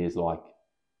 like,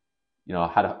 you know, I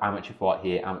had an amateur fight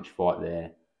here, amateur fight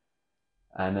there.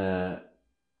 And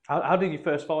how did your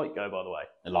first fight go, by the way?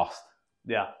 I lost.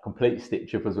 Yeah. Complete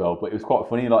stitch up as well. But it was quite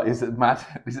funny. Like,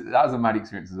 that was a mad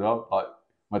experience as well. Like,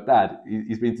 my dad,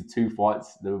 he's been to 2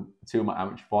 fights, two of my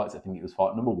amateur fights. I think it was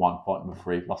fight number 1, fight number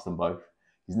 3, lost them both.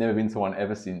 He's never been to one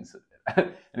ever since.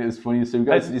 And it was funny. So we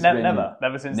go to this venue.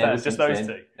 Never since then, just those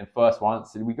two. And first one,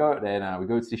 so we go out there now. We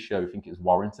go to this show. I think it was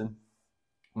Warrington.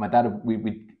 My dad,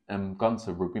 we'd gone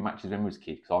to rugby matches when we was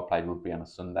kids, because I played rugby on a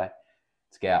Sunday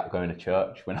to get out going to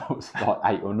church when I was like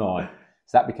 8 or 9.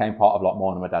 So that became part of like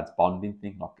mine and my dad's bonding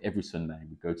thing. Like every Sunday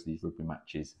we'd go to these rugby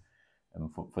matches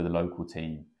for the local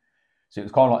team. So it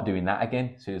was kind of like doing that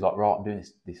again. So he was like, right, I'm doing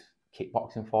this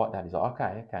kickboxing fight. Dad, he's like,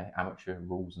 okay, amateur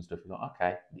rules and stuff. He's like,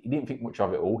 okay. He didn't think much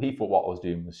of it all. He thought what I was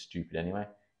doing was stupid anyway.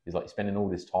 He's like, you're spending all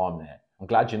this time there. I'm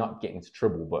glad you're not getting into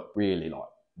trouble, but really, like,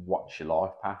 what's your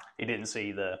life path? He didn't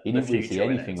see He didn't really see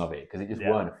anything of it, because it just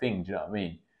weren't a thing. Do you know what I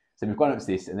mean? So we've gone up to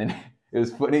this, and then it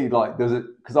was funny. Like,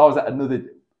 because I was at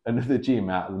another gym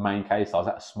out of the main K-Star. I was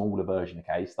at a smaller version of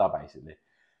K-Star, basically.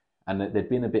 And there'd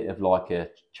been a bit of like a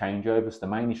changeover. So the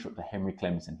main instructor, Henry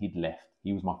Clemson, he'd left.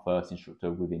 He was my first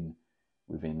instructor within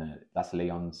that's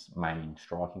Leon's main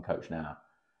striking coach now.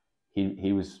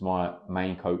 He was my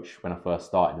main coach when I first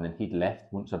started, and then he'd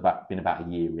left once I'd been about a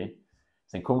year in.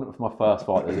 So then coming up for my first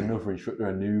fight, there's another instructor,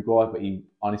 a new guy, but he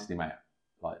honestly, mate,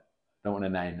 like, don't want to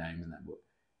name names and that, but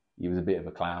he was a bit of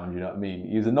a clown, you know what I mean?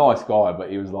 He was a nice guy, but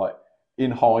he was like, in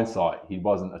hindsight, he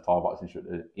wasn't a Thai boxing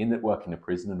instructor. He ended up working in a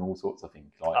prison and all sorts of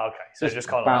things. Like, okay, so just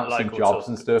kind of like local jobs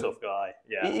and stuff. Tough guy.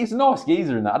 Yeah, he's a nice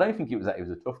geezer in that. I don't think it was that he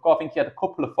was a tough guy. I think he had a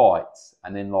couple of fights,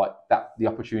 and then like that, the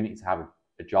opportunity to have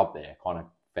a job there kind of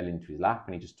fell into his lap,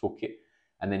 and he just took it.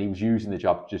 And then he was using the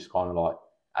job just kind of like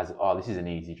as, oh, this is an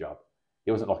easy job.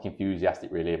 He wasn't like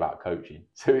enthusiastic really about coaching.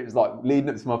 So it was like leading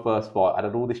up to my first fight, I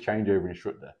had all this changeover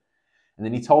instructor. And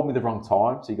then he told me the wrong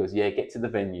time. So he goes, yeah, get to the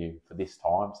venue for this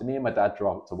time. So me and my dad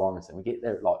drive up to Warrington. We get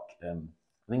there at like, I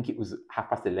think it was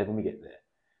 11:30 we get there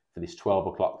for this 12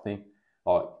 o'clock thing,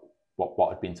 like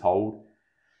what I'd been told.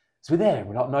 So we're there, and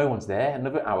we're like, no one's there.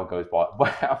 Another hour goes by. But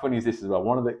how funny is this as well?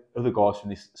 One of the other guys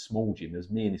from this small gym, there's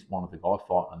me and this one of the guys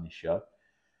fighting on this show.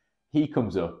 He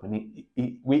comes up, and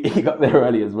he got there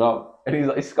early as well. And he's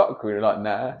like, is Scott coming? We're like,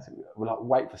 nah. So we're like,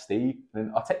 wait for Steve. And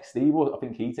then I text Steve, or I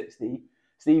think he texts Steve.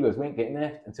 Steve goes, we ain't getting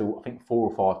there until I think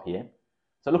 4 or 5 p.m.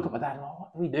 So I look at my dad, and I'm like,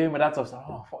 what do we do? My dad's like,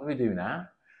 oh, what do we do now?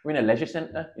 We're in a leisure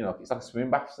centre, you know, it's like a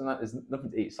swimming baths and that. There's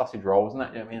nothing to eat, sausage rolls and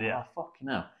that, you know what I mean? Yeah. Oh, fucking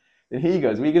hell. Then he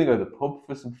goes, we're going to go to the pub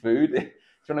for some food. Do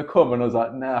you want to come? And I was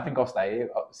like, nah, I think I'll stay here.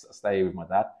 I'll stay here with my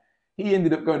dad. He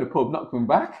ended up going to the pub, not coming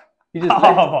back. He just left.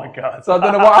 Oh my God. So I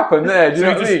don't know what happened there. Do you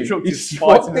know what I mean? Chucked his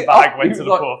spikes in the bag, went to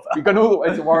the pub. We've gone all the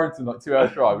way to Warrington, like 2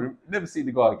 hours drive. We'll never see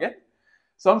the guy again.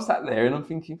 So I'm sat there and I'm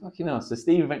thinking, fucking hell. So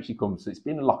Steve eventually comes. So it's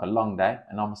been like a long day,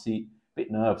 and I'm obviously a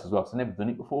bit nervous as well, because I've never done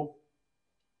it before.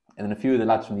 And then a few of the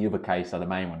lads from the other case, so the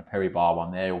main one, the Perry Bar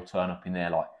one, they all turn up in their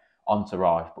like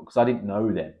entourage. But because I didn't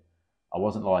know them,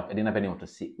 I didn't have anyone to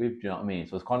sit with, do you know what I mean?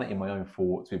 So I was kind of in my own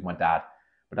thoughts with my dad.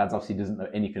 But Dad obviously doesn't know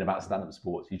anything about stand-up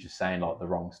sports. He's just saying like the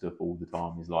wrong stuff all the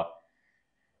time. He's like,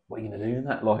 what are you going to do in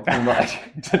that? Like, I'm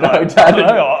like, no, Dad.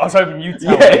 I was hoping you'd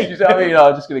tell me. You know what I mean? I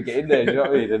was just going to get in there, do you know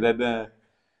what I mean? And then,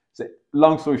 so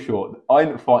long story short, I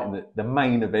ended up fighting the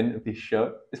main event of this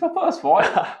show. It's my first fight.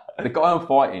 The guy I'm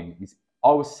fighting,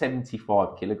 I was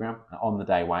 75 kilogram on the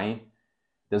day weighing.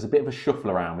 There was a bit of a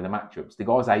shuffle around with the matchups. The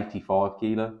guy was 85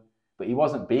 kilo, but he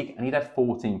wasn't big, and he'd had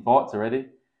 14 fights already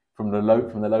from the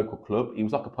local club. He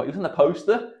was like he was on the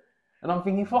poster, and I'm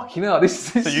thinking, fucking hell,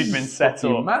 this so you've been set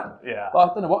up, mad. Yeah.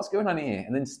 Like, I don't know what's going on here.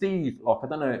 And then Steve, like, I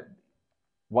don't know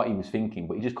what he was thinking,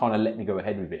 but he just kind of let me go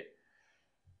ahead with it.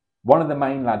 One of the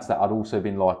main lads that I'd also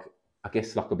been like, I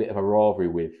guess like a bit of a rivalry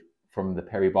with from the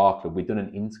Perry Bar Club, we'd done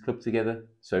an inter club together.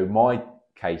 So my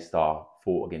K-Star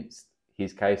fought against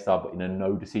his K-Star, but in a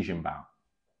no decision bout,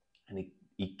 and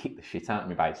he kicked the shit out of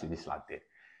me basically. This lad did.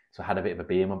 So I had a bit of a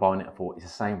beer in my bonnet. I thought, it's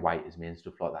the same weight as me and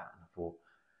stuff like that. And I thought,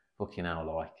 fucking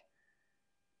hell, like,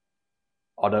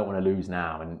 I don't want to lose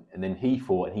now. And then he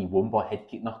fought, and he won by head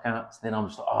kick knockouts. Then I'm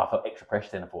just like, I felt extra pressure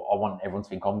then. I thought, I want everyone to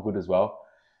think I'm good as well.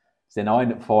 So then I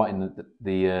ended up fighting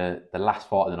the last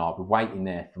fight of the night. We're waiting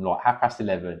there from like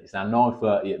 11:30. It's now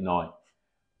 9:30 at night.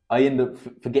 I end up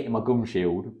forgetting my gum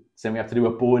shield. So then we have to do a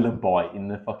boil and bite in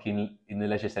the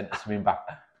leisure centre swimming bath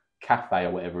cafe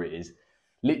or whatever it is.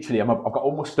 Literally, I've got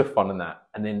all my stuff on and that.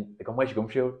 And then they go, where's your gum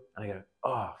shield? And I go,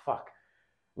 oh, fuck.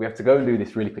 We have to go and do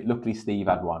this really quick. Luckily, Steve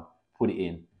had one. Put it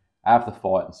in. After the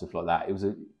fight and stuff like that. It was I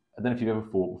don't know if you've ever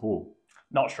fought before.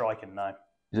 Not striking, no.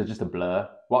 Is it just a blur?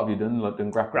 What have you done? Like, done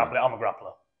grappling? Grappling. I'm a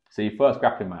grappler. So your first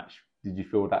grappling match, did you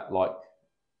feel that like,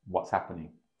 what's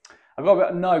happening?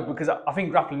 No, because I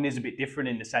think grappling is a bit different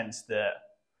in the sense that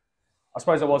I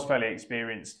suppose I was fairly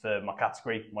experienced for my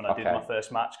category when I did my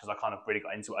first match, because I kind of really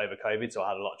got into it over COVID, so I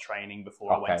had a lot of training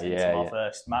before I went into my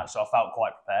first match, so I felt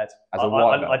quite prepared. As a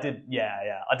white belt? I did,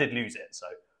 I did lose it, so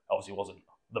obviously wasn't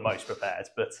the most prepared,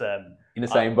 but in the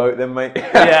same boat then, mate.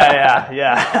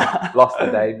 yeah. Lost the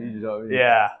day, you know what I mean?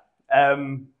 Yeah,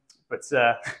 but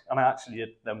and I actually did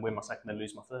then win my second and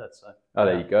lose my third. So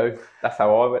there you go. That's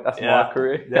how I went. That's my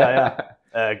career.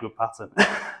 Good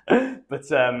pattern.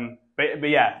 But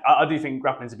yeah, I do think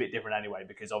grappling is a bit different anyway,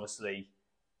 because obviously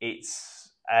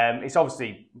it's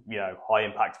obviously, you know, high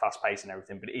impact, fast paced and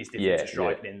everything, but it is different to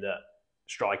striking in that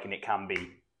striking it can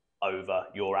be over,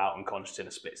 you're out unconscious in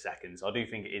a split second. So I do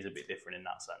think it is a bit different in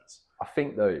that sense. I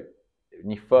think though,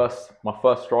 my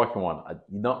first striking one,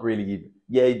 you're not really,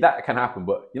 that can happen,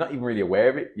 but you're not even really aware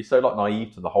of it. You're so like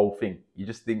naive to the whole thing. You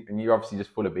just think, and you're obviously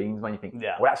just full of beans when you think,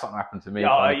 well, that's not going to happen to me.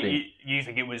 You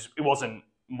think it wasn't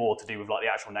more to do with like the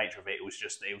actual nature of it. It was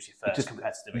just your first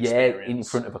competitive experience. In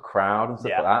front of a crowd and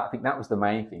stuff like that. I think that was the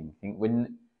main thing. I think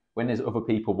when there's other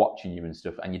people watching you and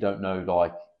stuff, and you don't know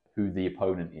like who the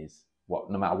opponent is,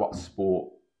 no matter what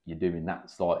sport you're doing,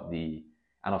 that's like and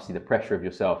obviously the pressure of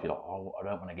yourself. You're like, oh, I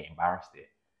don't want to get embarrassed here.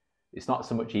 It's not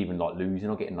so much even like losing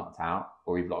or getting knocked out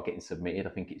or even like getting submitted. I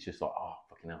think it's just like, oh,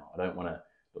 fucking hell, I don't want to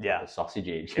look like a sausage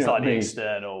edge. It's like the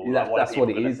external. That's what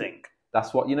it is. Think.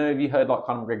 That's what, have you heard like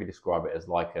Conor McGregor describe it as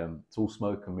like, it's all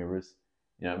smoke and mirrors.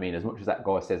 You know what I mean? As much as that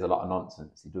guy says a lot of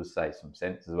nonsense, he does say some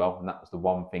sense as well. And that was the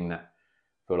one thing that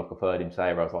I feel like I've heard him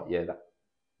say where I was like, yeah, that's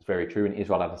very true. And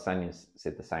Israel Adesanya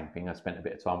said the same thing. I spent a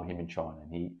bit of time with him in China,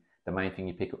 and the main thing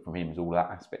you pick up from him is all that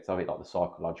aspects of it, like the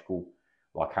psychological,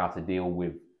 like how to deal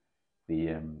with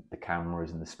the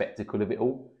cameras and the spectacle of it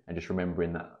all, and just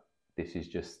remembering that this is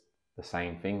just the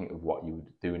same thing of what you would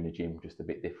do in the gym, just a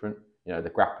bit different.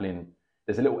 The grappling,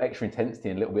 there's a little extra intensity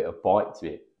and a little bit of bite to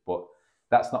it, but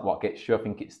that's not what gets you. I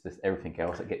think it's everything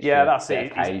else that gets you. Yeah, that's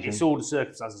it. It's all the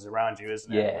circumstances around you,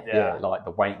 isn't it? Yeah, like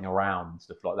the waiting around and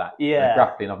stuff like that. Yeah. And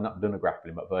grappling, I've not done a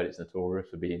grappling, but I've heard it's notorious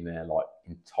for being there like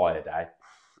entire day.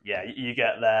 Yeah, you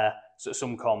get there. So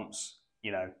some comps,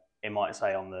 it might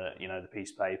say on the the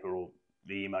piece of paper or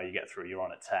the email you get through, you're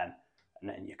on at 10, and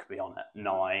then you could be on at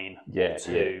 9, 2.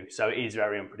 Yeah. So it is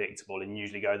very unpredictable, and you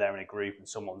usually go there in a group, and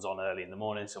someone's on early in the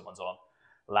morning, someone's on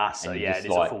last. So yeah, it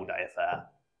is a full day affair.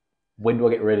 When do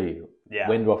I get ready? Yeah.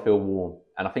 When do I feel warm?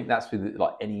 And I think that's with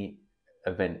like any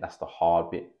event, that's the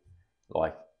hard bit.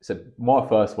 Like, so my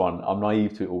first one, I'm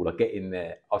naive to it all. I get in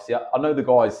there. Obviously, I know the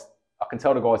guys. I can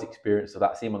tell the guys' experience of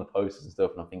that. I see them on the posters and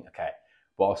stuff, and I think, okay.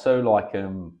 But I was so like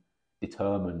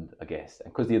determined, I guess.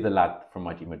 And because the other lad from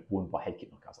my gym had won by head kick,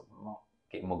 I was like, I'm not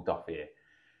getting mugged off here.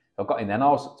 So I got in there,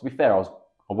 and to be fair, I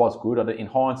was good. In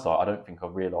hindsight, I don't think I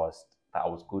realised that I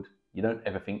was good. You don't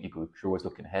ever think you're good because you're always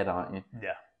looking ahead, aren't you?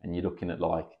 Yeah. And you're looking at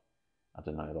like, I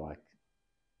don't know, like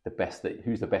the best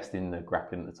who's the best in the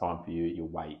grappling at the time for you at your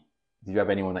weight? Did you have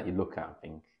anyone that you look at and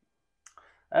think?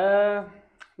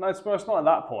 No, it's not at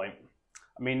that point.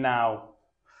 I mean, now,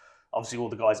 obviously all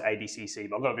the guys at ADCC,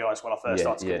 but I've got to be honest, when I first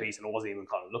started competing, I wasn't even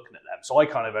kind of looking at them. So I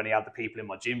kind of only had the people in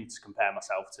my gym to compare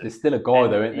myself to. There's still a guy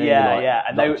though, isn't there? Yeah.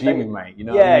 And like gymming, mate. You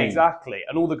know what I mean? Exactly.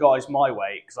 And all the guys my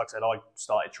weight, because like I said, I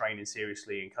started training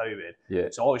seriously in COVID. Yeah.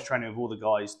 So I was training with all the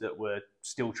guys that were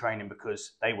still training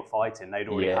because they were fighting. They'd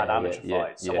already had amateur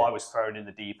fights. So I was thrown in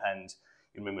the deep end.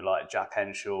 You remember like Jack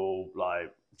Henshaw,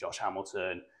 like Josh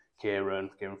Hamilton, Kieran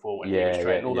Ford when he was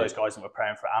training, all those guys that were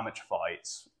preparing for amateur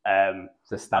fights.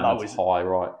 The standard was high,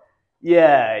 right?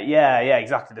 Yeah,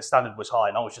 exactly. The standard was high,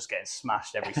 and I was just getting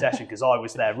smashed every session because I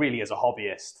was there really as a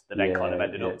hobbyist that then kind of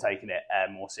ended up taking it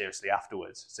more seriously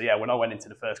afterwards. So yeah, when I went into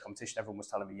the first competition, everyone was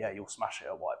telling me, "Yeah, you'll smash it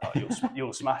at white belt.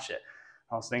 You'll smash it."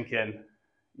 I was thinking,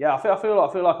 yeah, I feel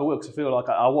like I will, because I feel like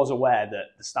I was aware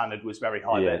that the standard was very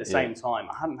high, but at the same time,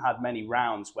 I hadn't had many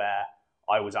rounds where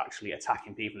I was actually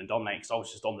attacking people and dominating because I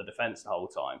was just on the defense the whole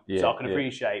time. So I can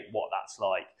appreciate what that's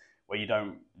like, where you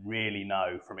don't really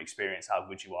know from experience how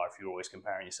good you are if you're always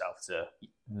comparing yourself to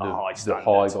a high standard. The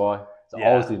high guy. So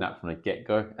I was doing that from the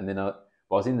get-go. And then I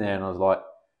was in there and I was like,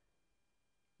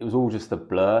 it was all just a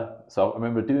blur. So I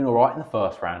remember doing all right in the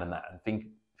first round and that, and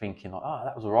thinking like, oh,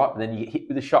 that was all right. But then you get hit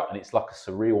with a shot and it's like a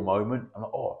surreal moment. I'm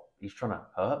like, oh, he's trying to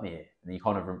hurt me here. And then you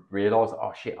kind of realise,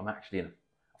 oh shit, I'm actually in a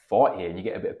fight here. And you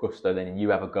get a bit of gusto, then you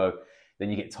have a go.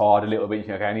 Then you get tired a little bit. You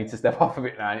think, okay, I need to step off a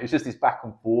bit now. And it's just this back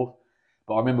and forth.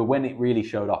 But I remember when it really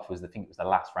showed off was, I think it was the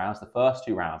last rounds. The first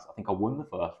 2 rounds, I think I won the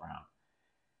first round.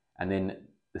 And then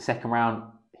the second round,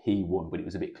 he won, but it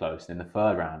was a bit close. And then the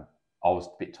third round, I was a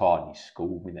bit tired and he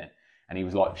schooled me then. And he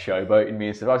was like showboating me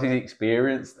and stuff. I was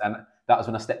experienced. And that was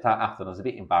when I stepped out after and I was a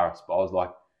bit embarrassed, but I was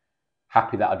like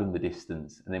happy that I'd done the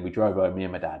distance. And then we drove home, me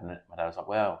and my dad. And my dad was like,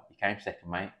 well, you came second,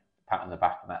 mate. Pat on the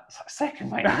back and that. It's like,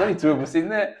 second, mate. There's only 2 of us in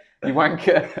there. You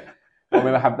wanker. I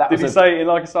remember that. Did he say it in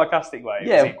like a sarcastic way?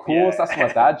 Yeah, of course. That's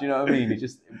my dad. You know what I mean?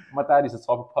 My dad is the type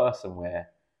of person where,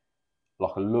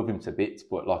 like, I love him to bits,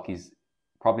 but like he's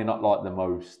probably not like the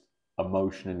most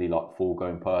emotionally like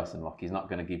foregoing person. Like he's not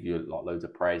going to give you like loads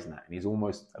of praise and that. And he's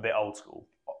almost a bit old school.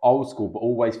 Old school, but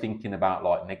always thinking about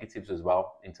like negatives as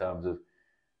well. In terms of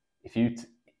if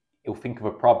he'll think of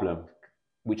a problem,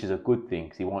 which is a good thing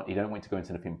because he don't want to go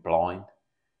into anything blind.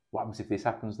 What happens if this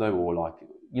happens though? Or like,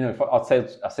 you know, if I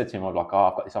said to him, I'd like, oh,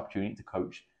 I've got this opportunity to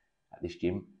coach at this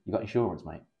gym. You got insurance,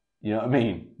 mate. You know what I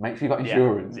mean? Make sure you got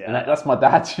insurance. Yeah. And that's my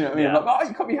dad. You know what I mean? I'm like, oh,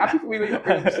 you can't be happy for me. You're not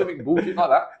bringing something bullshit like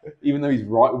that. Even though he's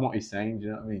right with what he's saying. Do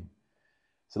you know what I mean?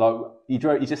 So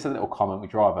like, he just said a little comment. We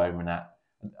drive home and that.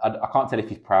 I can't tell if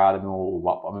he's proud of me or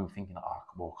what, but I remember thinking, oh,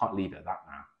 well, I can't leave it at that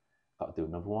now. got to do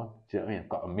another one. Do you know what I mean? I've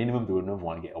got a minimum do another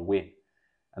one and get a win.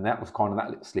 And that was kind of that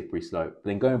little slippery slope. But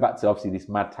then going back to obviously this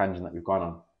mad tangent that we've gone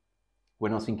on,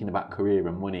 when I was thinking about career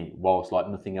and money, whilst like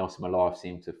nothing else in my life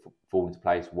seemed to fall into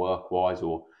place work-wise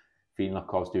or feeling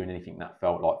like I was doing anything that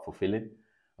felt like fulfilling,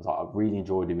 I was like, I really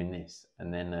enjoy doing this.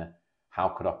 And then how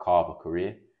could I carve a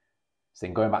career? So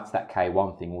then going back to that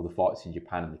K1 thing, all the fights in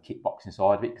Japan and the kickboxing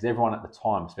side of it, because everyone at the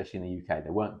time, especially in the UK, they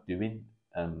weren't doing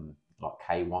like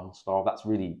K1 style. That's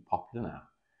really popular now.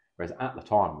 Whereas at the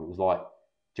time, it was like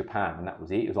Japan and that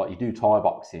was it. It was like you do Thai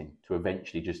boxing to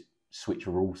eventually just switch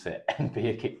a rule set and be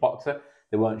a kickboxer.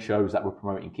 There weren't shows that were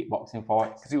promoting kickboxing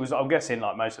fights. Because it was, I'm guessing,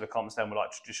 like most of the comps then were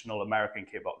like traditional American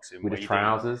kickboxing. With the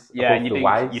trousers. Yeah, and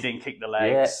you didn't kick the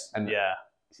legs. Yeah, and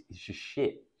it's just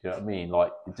shit. Do you know what I mean?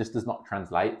 Like, it just does not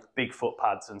translate. Big foot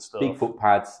pads and stuff. Big foot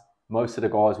pads. Most of the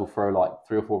guys will throw like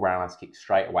 3 or 4 roundhouse kicks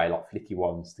straight away, like flicky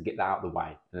ones, to get that out of the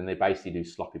way. And then they basically do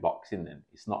sloppy boxing then.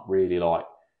 It's not really like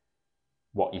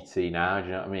what you'd see now, do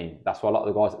you know what I mean? That's why a lot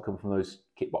of the guys that come from those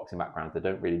kickboxing backgrounds, they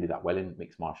don't really do that well in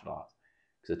mixed martial arts.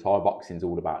 Because the Thai boxing is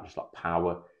all about just like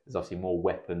power. There's obviously more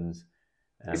weapons.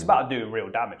 It's about doing real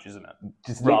damage, isn't it?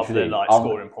 Just rather than like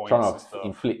scoring points trying and to stuff.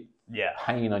 inflict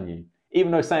pain on you.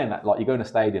 Even though saying that, like you go into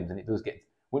stadiums and it does get,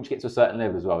 once you get to a certain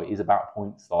level as well, it is about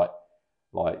points. Like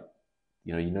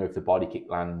you know if the body kick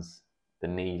lands, the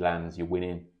knee lands, you're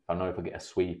winning. If I know if I get a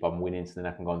sweep, I'm winning, so then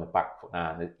I can go on the back foot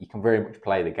now. You can very much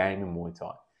play the game in Muay Thai. Do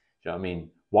you know what I mean?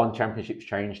 One Championship's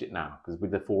changed it now because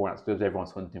with the 4-ounce gloves,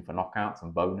 everyone's hunting for knockouts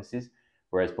and bonuses.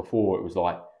 Whereas before it was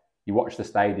like you watch the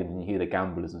stadium and you hear the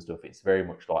gamblers and stuff. It's very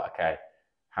much like, okay,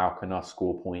 how can I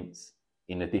score points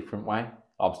in a different way?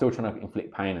 I'm still trying to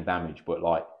inflict pain and damage, but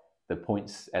like the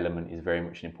points element is very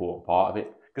much an important part of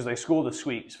it. Because they score the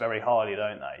sweeps very highly,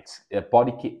 don't they?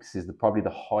 Body kicks is probably the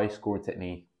highest scoring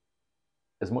technique.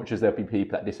 As much as there'll be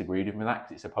people that disagree with me with that,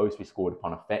 because it's supposed to be scored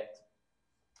upon effect.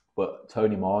 But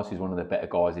Tony Mars, who's one of the better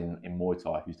guys in Muay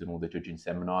Thai, who's done all the judging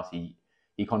seminars,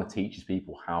 he kind of teaches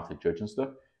people how to judge and stuff,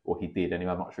 or he did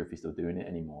anyway. I'm not sure if he's still doing it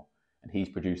anymore. And he's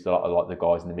produced a lot of like the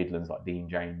guys in the Midlands, like Dean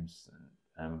James,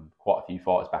 and quite a few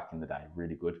fighters back in the day,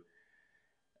 really good.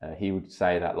 He would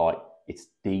say that like it's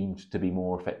deemed to be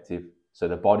more effective. So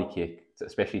the body kick,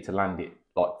 especially to land it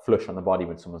like flush on the body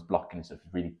when someone's blocking and stuff,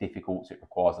 is really difficult. So it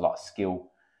requires a lot of skill.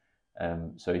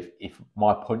 So if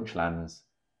my punch lands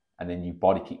and then you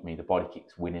body kick me, the body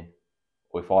kick's winning.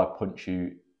 Or if I punch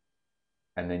you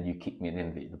and then you kick me and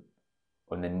then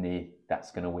on the knee,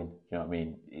 that's going to win. You know what I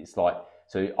mean? It's like,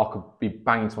 so I could be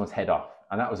banging someone's head off.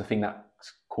 And that was the thing that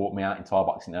caught me out in Thai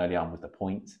boxing early on, was the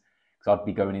points. Because I'd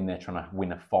be going in there trying to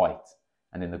win a fight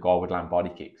and then the guy would land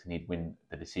body kicks and he'd win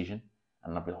the decision.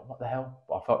 And I'd be like, what the hell?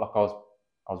 But I felt like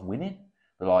I was winning.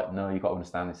 But like, no, you've got to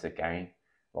understand this is a game.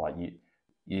 Like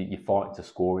you fight to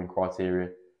scoring criteria.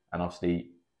 And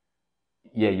obviously,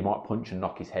 yeah, you might punch and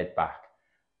knock his head back.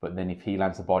 But then if he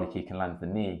lands the body kick and lands the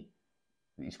knee,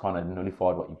 he's kind of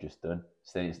nullified what you've just done.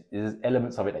 So there's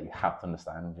elements of it that you have to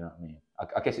understand, you know what I mean?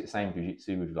 I guess it's the same with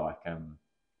jiu-jitsu with like...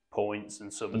 points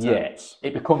and sub attempts. Yeah,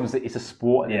 it's a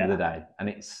sport at the end of the day. And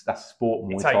that's sport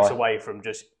Muay Thai. It takes away from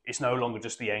it's no longer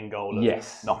just the end goal of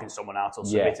knocking someone out or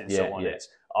submitting someone. It's,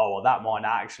 well, that might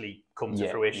actually come to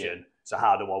fruition. Yeah. So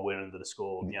how do I win under the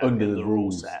score? Under the rule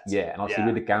rules. set. Yeah, and obviously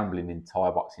with the gambling in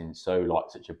Thai boxing, so like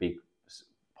such a big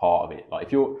part of it. Like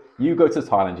if you go to the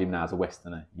Thailand gym now as a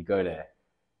Westerner, you go there,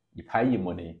 you pay your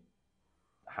money,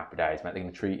 happy days, mate. They're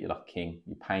going to treat you like a king.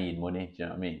 You pay your money. Do you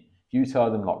know what I mean? If you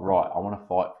tell them like, right, I want to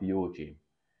fight for your gym,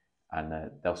 and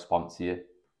they'll sponsor you,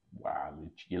 wow,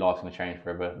 your life's going to change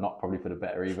forever. Not probably for the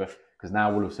better either, because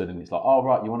now all of a sudden it's like, oh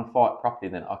right, you want to fight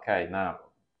properly? Then okay, now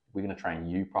we're going to train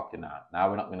you properly. Now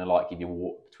we're not going to like give you a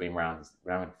walk between rounds.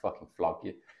 We're not going to fucking flog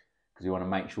you, because we want to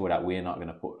make sure that we're not going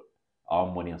to put our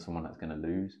money on someone that's going to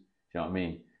lose. Do you know what I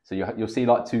mean? So you'll see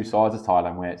like two sides of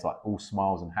Thailand where it's like all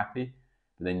smiles and happy,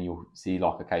 but then you'll see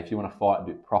like, okay, if you want to fight and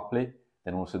do it properly,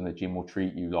 then all of a sudden the gym will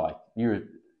treat you like you're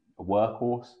a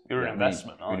workhorse. You're an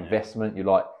investment, aren't you? You're an investment. You're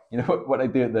like, you know what they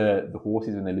do at the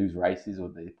horses when they lose races or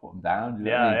they put them down? Do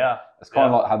you know what I mean? Yeah. It's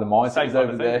kind of like how the mindset is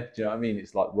over there. Do you know what I mean?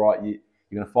 It's like, right, you're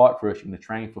going to fight for us, you're going to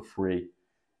train for free,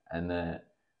 and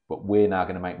but we're now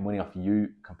going to make money off you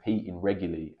competing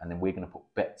regularly, and then we're going to put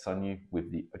bets on you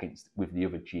with the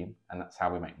other gym, and that's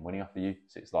how we make money off of you.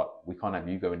 So it's like, we can't have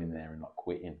you going in there and like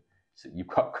quitting. So you've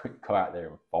got to go out there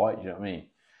and fight. You know what I mean?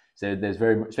 So there's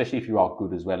very much, especially if you are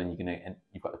good as well, and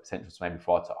you've got the potential to maybe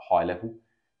fight at a high level,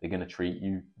 they're going to treat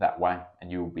you that way,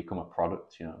 and you'll become a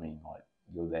product. You know what I mean? Like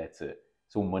you're there to.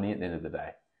 It's all money at the end of the day.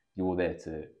 You're there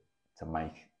to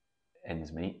make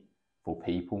ends meet for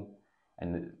people.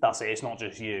 And that's it. It's not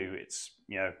just you. It's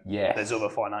there's other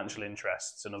financial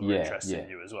interests and other interests in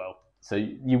you as well. So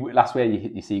that's where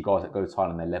you see guys that go to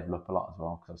Thailand, they level up a lot as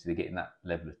well, because obviously they're getting that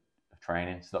level of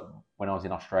training. So when I was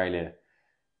in Australia,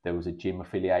 there was a gym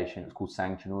affiliation. It was called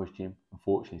Sanctuary's gym.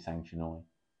 Unfortunately, Sanctuary,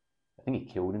 I think he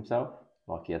killed himself.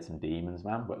 Like, he had some demons,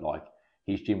 man. But like,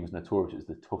 his gym was notorious. It was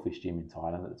the toughest gym in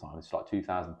Thailand at the time. It's like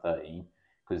 2013,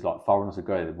 because like foreigners would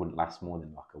go, they wouldn't last more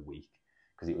than like a week,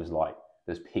 because it was like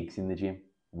there's pigs in the gym.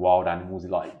 Wild animals,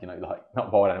 like, you know, like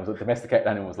not wild animals, but domesticated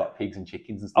animals like pigs and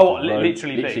chickens and stuff. Oh,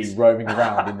 literally roaming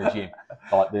around in the gym.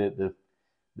 Like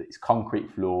it's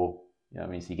concrete floor, you know what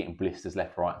I mean? So you're getting blisters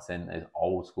left, right, and centre. It's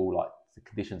old school, like the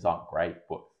conditions aren't great,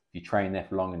 but if you train there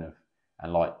for long enough,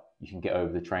 and like you can get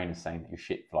over the trainers saying that you're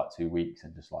shit for like 2 weeks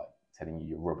and just like telling you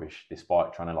you're rubbish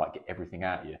despite trying to like get everything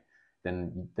out of you,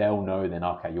 then they'll know then,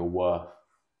 okay, you're worth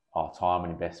our time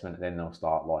and investment, and then they'll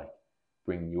start like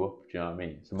bring you up. Do you know what I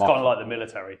mean? So it's kind of like the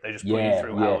military. They just put you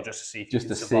through hell just to see if you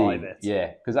can survive it.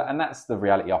 Yeah, and that's the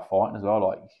reality of fighting as well.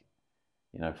 Like,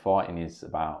 you know, fighting is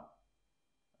about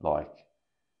like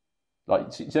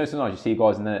you know, sometimes you see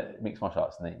guys in the mixed martial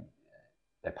arts and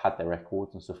they've had their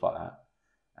records and stuff like that,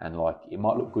 and like it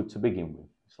might look good to begin with.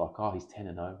 It's like, oh, he's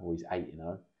 10-0 or he's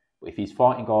 8-0, but if he's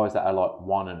fighting guys that are like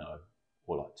 1-0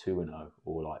 or like 2-0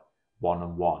 or like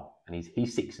 1-1, and he's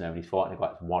 6-0 and he's fighting a guy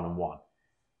that's 1-1.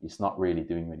 It's not really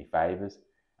doing you any favours.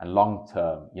 And long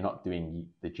term, you're not doing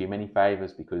the gym any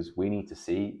favours, because we need to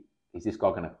see, is this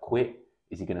guy going to quit?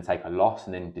 Is he going to take a loss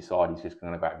and then decide he's just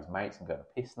going to grab his mates and go to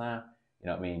piss now? You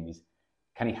know what I mean?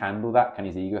 Can he handle that? Can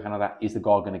his ego handle that? Is the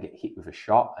guy going to get hit with a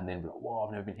shot and then be like, whoa,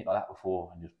 I've never been hit like that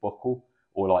before, and just buckle?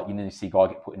 Or like, you know, you see a guy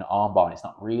get put in an arm bar and it's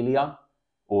not really on?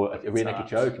 Or a rear naked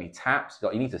choke and he taps.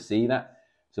 Like, you need to see that.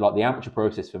 So like the amateur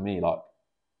process for me, like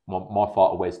my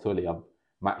fighter Wes Tully, I've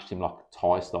matched him like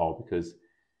Thai style, because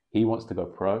he wants to go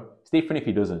pro. It's different if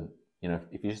he doesn't. You know,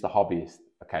 if you're just a hobbyist,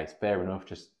 okay, it's fair enough.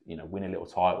 Just, you know, win a little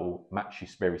title, match you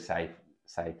very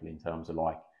safely in terms of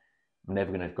like, I'm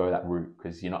never going to go that route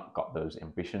because you're not got those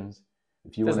ambitions.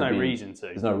 If you there's no reason to.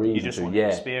 There's no reason to. You just want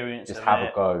experience. Just have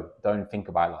a go. Don't think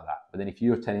about it like that. But then if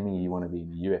you're telling me you want to be in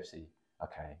the UFC,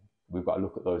 okay, we've got to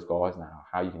look at those guys now.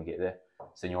 How are you going to get there?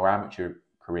 So your amateur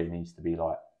career needs to be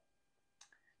like,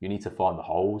 you need to find the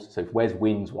holes. So if Wes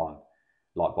wins one,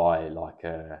 like by like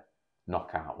a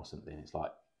knockout or something, it's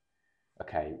like,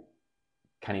 okay,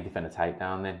 can he defend a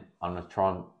takedown then? I'm going to try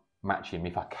and match him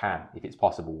if I can, if it's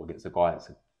possible, against a guy that's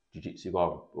a jiu-jitsu guy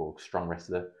or strong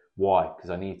wrestler. Why? Because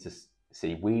we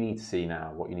need to see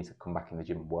now what you need to come back in the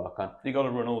gym and work on. You've got to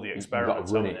run all the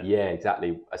experiments. You've got to run it, yeah,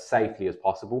 exactly, as safely as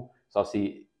possible. So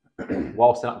obviously,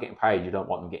 whilst they're not getting paid, you don't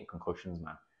want them getting concussions,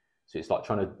 man. So it's like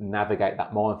trying to navigate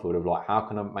that minefield of like, how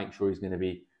can I make sure he's going to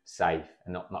be safe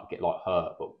and not get like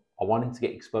hurt? But I want him to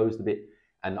get exposed a bit,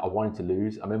 and I want him to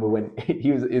lose. I remember when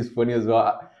it was funny as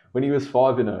well. When he was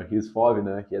 5-0, he's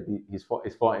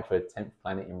fighting for 10th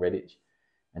planet in Redditch,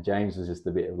 and James was just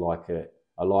a bit of like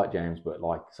I like James, but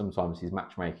like sometimes his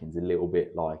matchmaking's a little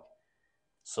bit like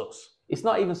sus. It's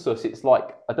not even sus. It's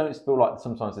like, I don't feel like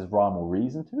sometimes there's rhyme or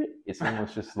reason to it. It's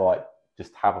almost just like,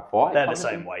 just have a fight. They're the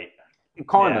same weight.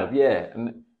 Kind of, yeah.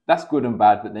 And that's good and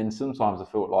bad, but then sometimes I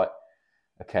felt like,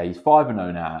 okay, he's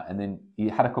 5-0 now, and then he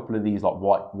had a couple of these like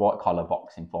white collar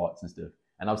boxing fights and stuff.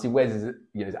 And obviously, Wes is,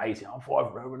 you know, he's 18. I'm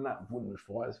 5-0 and that wouldn't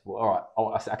fight. All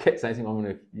right, I kept saying to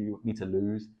him, you need to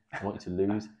lose. I want you to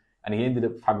lose. And he ended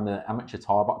up having an amateur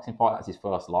Thai boxing fight. That's his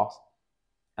first loss.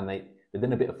 And they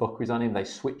did a bit of fuckeries on him. They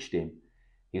switched him.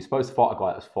 He was supposed to fight a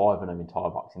guy that was 5-0 in Thai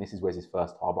boxing. This is Wes's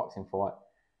first Thai boxing fight.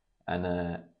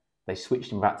 And they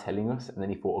switched him without telling us, and then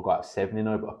he fought a guy at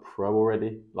 7-0, but a pro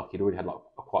already. Like, he'd already had like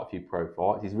quite a few pro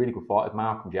fights. He's a really good fighter.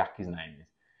 Malcolm Jack, his name is.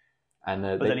 And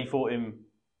but then he fought him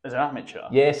as an amateur.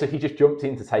 Yeah, so he just jumped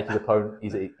in to take his opponent,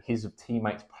 his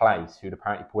teammate's place, who'd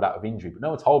apparently pulled out of injury. But no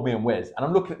one told me and Wes. And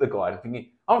I'm looking at the guy and I'm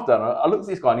thinking, I don't know. I looked at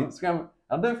this guy on Instagram.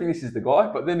 I don't think this is the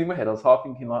guy. But then in my head, I was half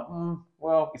thinking like,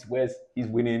 well, it's Wes. He's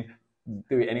winning.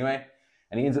 Do it anyway.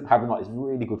 And he ends up having like this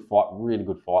really good fight,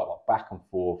 like back and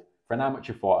forth. For an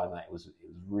amateur fighter, mate, it was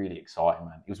really exciting,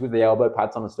 man. He was with the elbow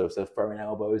pads on and stuff, so throwing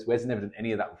elbows. Wes never done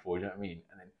any of that before, you know what I mean?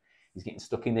 And then he's getting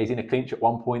stuck in there. He's in a clinch at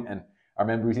one point, and I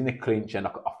remember he was in the clinch, and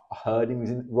I heard him, he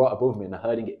was right above me, and I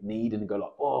heard him get kneed and go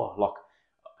like, oh, like,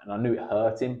 and I knew it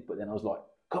hurt him, but then I was like,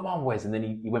 come on, Wes. And then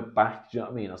he went back, do you know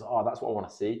what I mean? I was like, oh, that's what I want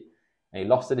to see. And he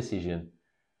lost the decision.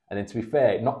 And then, to be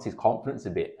fair, it knocked his confidence a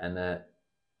bit. And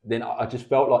then I just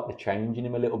felt like the change in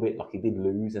him a little bit. Like, he did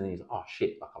lose, and he's like, oh,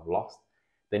 shit, like, I've lost.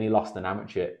 Then he lost an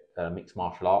amateur mixed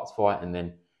martial arts fight, and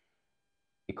then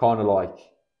it kind of like,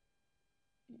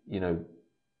 you know, it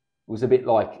was a bit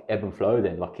like ebb and flow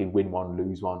then, like he'd win one,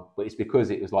 lose one. But it's because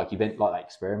it was like, like that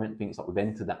experiment thing. It's like, we've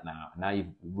entered that now, and now you've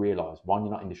realised, one,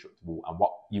 you're not indestructible, and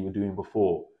what you were doing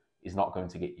before, is not going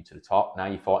to get you to the top. Now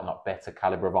you're fighting like better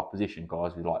caliber of opposition,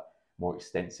 guys with like more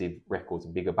extensive records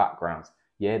and bigger backgrounds.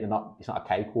 Yeah, it's not a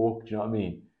cakewalk. Do you know what I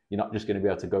mean? You're not just going to be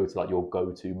able to go to like your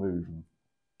go-to move and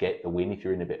get the win if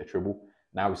you're in a bit of trouble.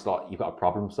 Now it's like you've got to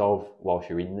problem solve whilst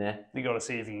you're in there. You got to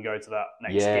see if you can go to that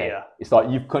next gear. It's like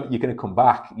you're going to come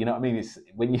back. You know what I mean? It's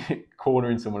when you're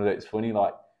cornering someone, it's funny.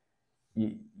 Like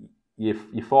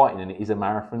you're fighting, and it is a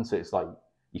marathon, so it's like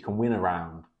you can win a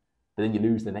round, but then you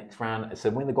lose the next round. So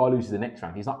when the guy loses the next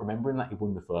round, he's not remembering that he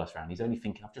won the first round. He's only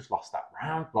thinking, I've just lost that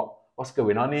round. Like, what's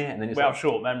going on here? And then it's we have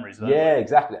short memories, though. Yeah,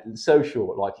 exactly. It's so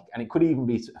short. Like, and it could even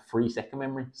be a 3-second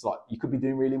memory. It's like you could be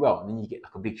doing really well, and then you get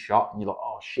like a big shot, and you're like,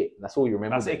 oh shit, and that's all you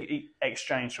remember. That's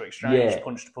exchange to exchange,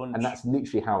 punch to punch. And that's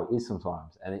literally how it is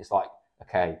sometimes. And it's like,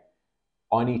 okay,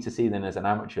 I need to see then as an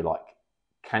amateur, like,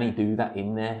 can he do that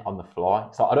in there on the fly?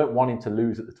 So I don't want him to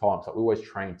lose at the time. So we always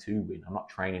train to win. I'm not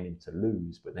training him to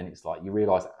lose. But then it's like you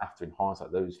realise that after in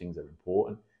hindsight, those things are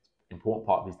important. Important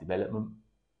part of his development.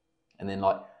 And then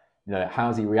like, you know,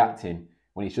 how's he reacting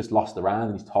when he's just lost the round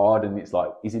and he's tired? And it's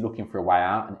like, is he looking for a way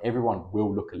out? And everyone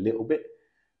will look a little bit.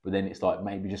 But then it's like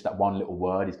maybe just that one little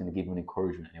word is going to give him an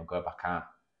encouragement, and he'll go back out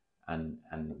and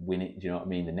win it. Do you know what I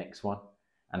mean? The next one.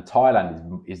 And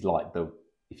Thailand is like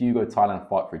if you go to Thailand and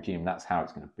fight for a gym, that's how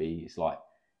it's going to be. It's like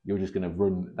you're just going to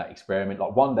run that experiment.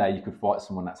 Like one day you could fight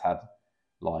someone that's had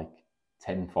like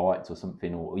 10 fights or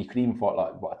something, or you could even fight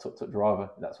like a tuk-tuk driver.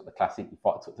 That's what the classic, you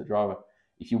fight a tuk-tuk driver.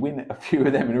 If you win a few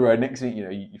of them in a row, next thing you know,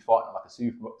 you fight like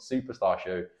a superstar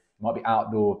show. It might be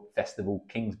outdoor festival,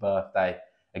 King's birthday,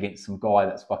 against some guy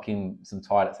that's some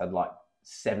Thai that's had like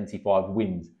 75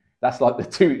 wins. That's like the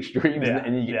two extremes,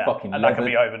 and you get fucking. And that can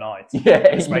be overnight. Yeah,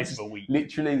 in the space of a week.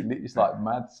 Literally, it's like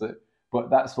mad. So, but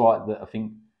that's why I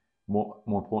think more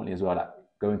importantly as well, that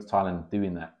going to Thailand and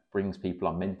doing that brings people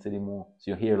on mentally more. So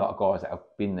you'll hear a lot of guys that have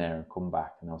been there and come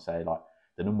back, and they'll say like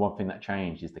the number one thing that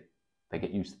changed is they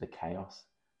get used to the chaos.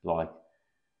 Like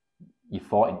you're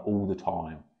fighting all the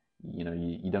time. You know,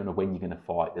 you don't know when you're going to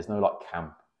fight. There's no like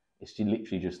camp. It's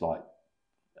literally just like.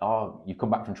 Oh, you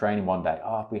come back from training one day.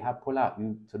 Oh, we have pull out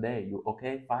you today. You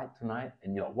okay? Fight tonight?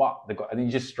 And you're like, what? And then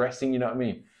you're just stressing. You know what I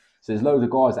mean? So there's loads of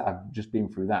guys that have just been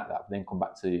through that have then come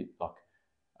back to like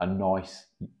a nice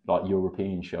like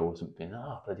European show or something.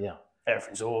 Oh, bloody hell.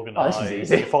 Everything's organised. Oh, this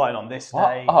is easy. You're fighting on this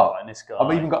day. Fighting this guy.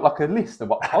 I've even got like a list of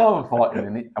what time I'm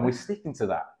fighting, and we're sticking to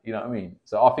that. You know what I mean?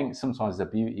 So I think sometimes there's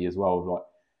a beauty as well of like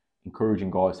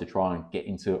encouraging guys to try and get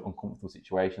into uncomfortable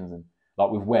situations. And like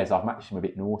with Wes, I've matched him a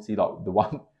bit naughty. Like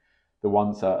the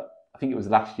ones I think it was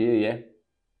last year, yeah.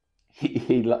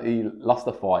 He lost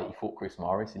a fight. He fought Chris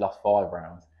Morris. He lost 5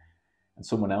 rounds, and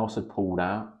someone else had pulled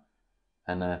out.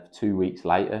 And 2 weeks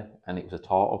later, and it was a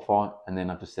title fight. And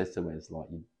then I just said to Wes, like,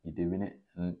 you're doing it.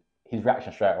 And his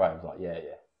reaction straight away was like, yeah.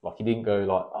 Like he didn't go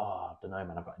like, oh, I don't know,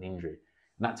 man, I've got an injury.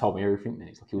 And that told me everything. Then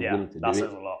it's like he was willing to do it. That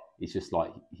says a lot. It's just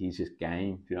like he's just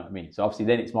game. Do you know what I mean? So obviously,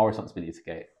 then it's my responsibility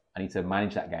to I need to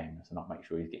manage that game, so not make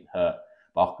sure he's getting hurt.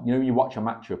 But you know, when you watch a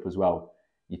matchup as well,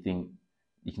 you think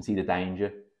you can see the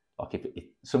danger. Like if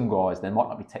some guys, they might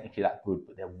not be technically that good,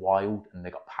 but they're wild and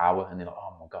they've got power, and they're like,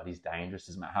 oh my god, he's dangerous.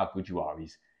 Doesn't matter how good you are,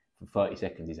 he's for 30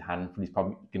 seconds, he's a handful. He's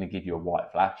probably going to give you a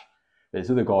white flash. But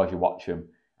there's other guys you watch them,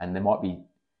 and they might be,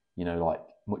 you know, like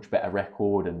much better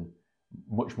record and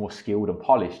much more skilled and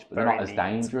polished, but they're not as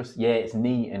dangerous. Yeah, it's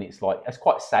neat and it's like it's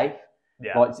quite safe.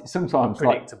 Yeah, like sometimes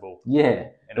predictable. Like, yeah,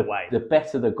 in a way. The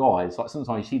better the guys, like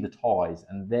sometimes you see the Thais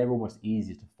and they're almost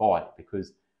easier to fight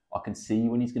because I can see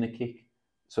when he's going to kick,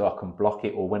 so I can block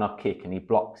it. Or when I kick and he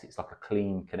blocks, it's like a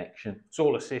clean connection. It's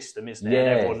all a system, isn't it? Yeah, and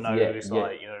everyone knows,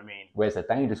 like you know what I mean. Whereas the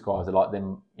dangerous guys are like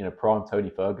them, you know, prime Tony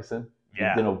Ferguson.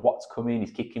 Yeah, you don't know what's coming.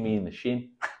 He's kicking me in the shin,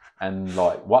 and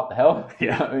like what the hell?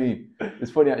 You know what I mean, it's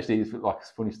funny actually. It's like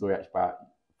a funny story actually about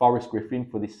Forrest Griffin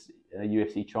for this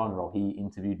UFC China role. He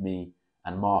interviewed me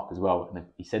and Mark as well, and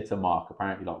he said to Mark,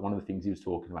 apparently, like one of the things he was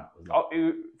talking about was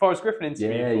like, Forrest Griffin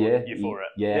interviewed you for it.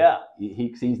 Yeah.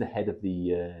 He's the head of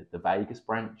the Vegas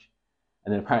branch,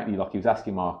 and then apparently, like he was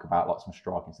asking Mark about like some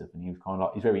striking stuff, and he was kind of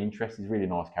like, he's very interested. He's a really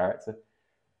nice character,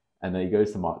 and then he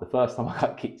goes to Mark. The first time I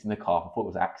got kicked in the car, I thought it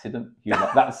was an accident. He was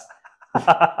like, "That's,"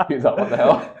 he was like, "What the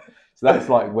hell?" So that's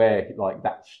like where like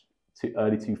that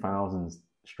early 2000s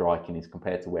striking is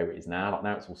compared to where it is now. Like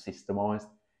now it's all systemized. It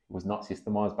was not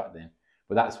systemized back then.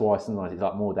 But that's why sometimes it's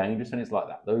like more dangerous, and it's like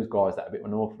that. Those guys that are a bit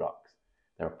unorthodox,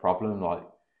 they're a problem. Like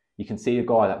you can see a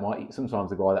guy that might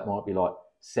be like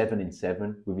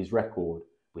 7-7 with his record,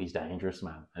 but he's dangerous,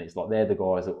 man. And it's like they're the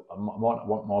guys that I might not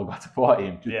want my guy to fight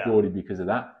him just purely because of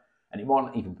that, and it might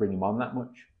not even bring him on that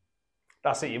much.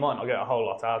 That's it. You might not get a whole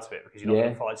lot out of it because you're not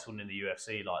going to fight someone in the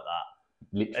UFC like that.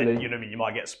 Literally. You know what I mean? You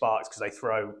might get sparks because they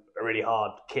throw a really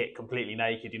hard kick completely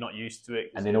naked. You're not used to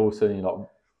it. And then all of a sudden you're like,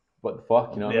 what the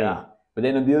fuck? You know what I mean? Yeah. But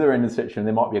then on the other end of the spectrum,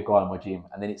 there might be a guy in my gym,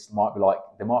 and then it might be like,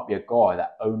 there might be a guy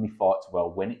that only fights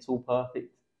well when it's all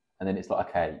perfect. And then it's like,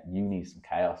 okay, you need some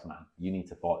chaos, man. You need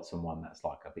to fight someone that's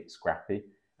like a bit scrappy,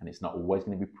 and it's not always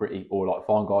going to be pretty. Or like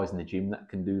find guys in the gym that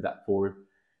can do that for him.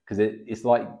 Because it's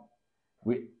like,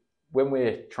 when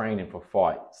we're training for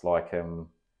fights, like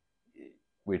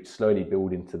we're slowly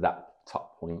building to that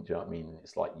top point. Do you know what I mean?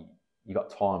 It's like you got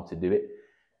time to do it.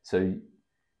 So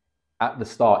at the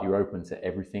start, you're open to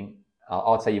everything.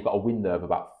 I'd say you've got a window of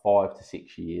about 5 to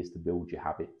 6 years to build your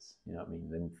habits. You know what I mean?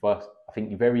 Then first, I think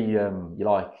you're very, you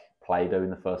like Play-Doh in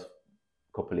the first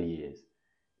couple of years.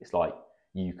 It's like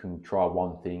you can try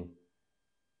one thing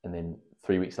and then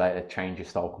 3 weeks later, change your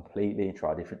style completely and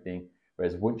try a different thing.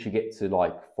 Whereas once you get to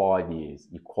like 5 years,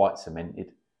 you're quite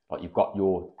cemented. Like you've got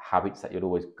your habits that you'd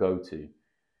always go to.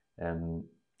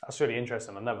 That's really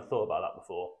interesting. I've never thought about that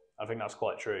before. I think that's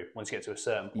quite true. Once you get to a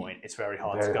certain point, it's very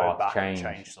hard to go back and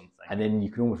change something. And then you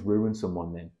can almost ruin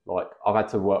someone then. Like I've had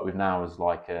to work with now as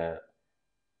like a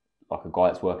guy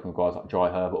that's working with guys like Jai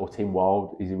Herbert or Tim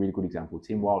Wild is a really good example.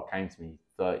 Tim Wild came to me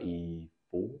 34.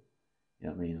 You know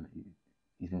what I mean?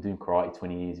 He's been doing karate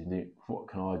 20 years. What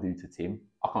can I do to Tim?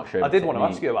 I can't show him. I did want to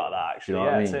ask you about that actually. You know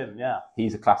I mean? Tim, yeah.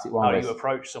 He's a classic one. How do you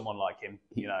approach someone like him,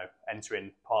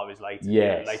 entering part of his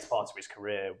later parts of his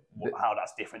career, how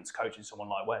that's different to coaching someone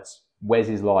like Wes? Wes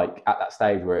is like at that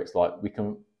stage where it's like we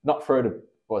can not throw the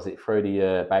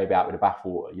baby out with the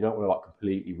bathwater. You don't want to like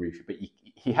completely roof it, but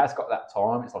he has got that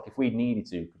time. It's like if we needed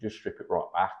to, we could just strip it right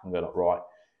back and go like, right,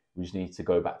 we just need to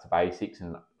go back to basics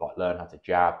and like learn how to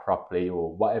jab properly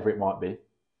or whatever it might be.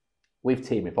 With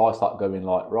Tim, if I start going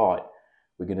like, right,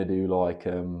 we're going to do like,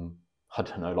 I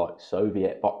don't know, like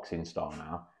Soviet boxing style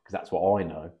now, because that's what I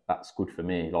know. That's good for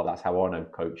me. Like, that's how I know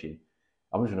coaching.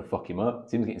 I'm just going to fuck him up.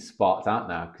 Tim's getting sparked out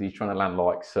now because he's trying to land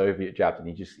like Soviet jabs and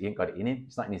he ain't got it in him.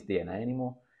 It's not in his DNA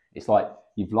anymore. It's like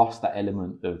you've lost that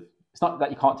element of, it's not that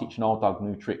you can't teach an old dog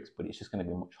new tricks, but it's just going to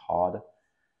be much harder.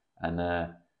 And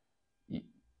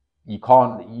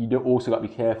you do also got to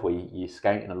be careful. You're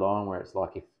skating a line where it's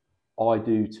like, if I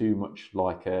do too much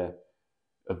like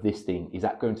of this thing, is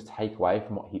that going to take away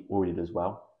from what he already does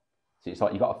well? So it's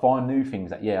like you got to find new things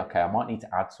that, I might need to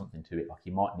add something to it. Like he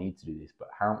might need to do this, but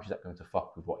how much is that going to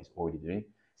fuck with what he's already doing?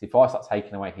 So if I start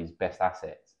taking away his best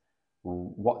assets,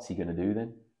 well, what's he going to do then?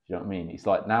 Do you know what I mean? It's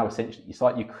like now essentially, it's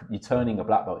like you're turning a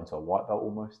black belt into a white belt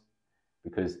almost,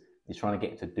 because he's trying to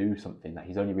get him to do something that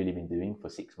he's only really been doing for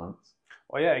 6 months.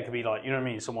 Well, yeah, it could be like, you know what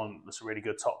I mean? Someone that's a really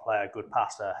good top player, good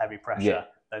passer, heavy pressure,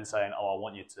 then saying, I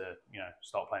want you to,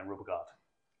 start playing rubber guard.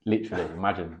 Literally,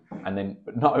 imagine. And then,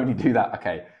 but not only do that,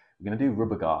 okay, we're going to do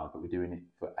rubber guard, but we're doing it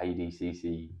for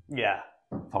ADCC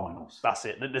finals. That's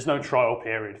it. There's no trial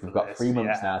period for We've got 3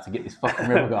 months now to get this fucking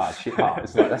rubber guard shit out.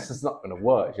 It's like, that's just not going to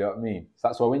work, do you know what I mean? So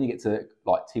that's why when you get to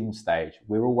like Tim's stage,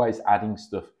 we're always adding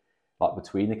stuff like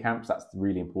between the camps. That's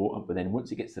really important. But then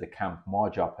once it gets to the camp, my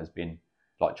job has been,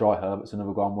 like Jai Herbert's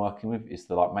another guy I'm working with, is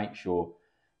to like make sure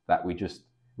that we've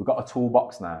got a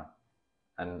toolbox now.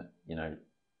 And,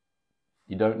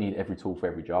 you don't need every tool for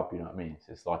every job, you know what I mean?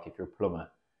 So it's like if you're a plumber,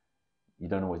 you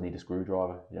don't always need a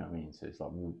screwdriver, you know what I mean? So it's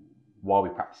like, why are we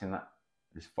practicing that?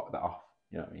 Just fuck that off,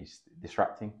 you know what I mean? It's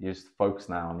distracting. You just focus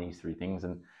now on these 3 things.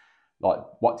 And like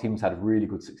what Tim's had really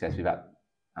good success with at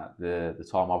the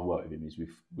time I've worked with him is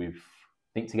we've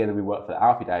I think together we worked for the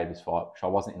Alfie Davis fight, which I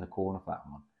wasn't in the corner for that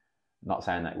one. Not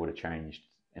saying that it would have changed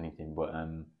anything, but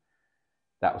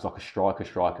that was like a striker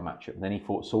matchup. And then he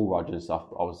fought Saul Rogers. I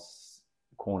was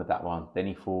cornered that one. Then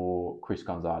he fought Chris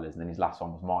Gonzalez, and then his last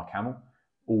one was Mark Hamill.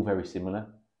 All very similar.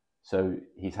 So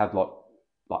he's had like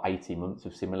 18 months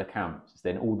of similar camps.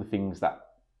 Then all the things that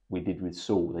we did with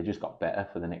Saul, they just got better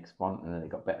for the next one, and then they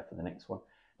got better for the next one.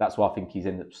 That's why I think he's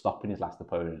ended up stopping his last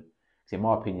opponent. Because in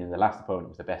my opinion, the last opponent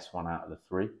was the best one out of the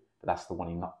 3, but that's the one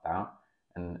he knocked out.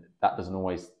 And that doesn't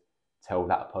always tell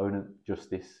that opponent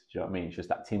justice. Do you know what I mean? It's just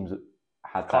that Tim's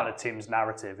had kind of Tim's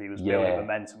narrative. He was building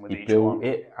momentum with each one. He built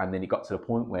it, and then it got to the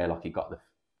point where like he got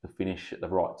the finish at the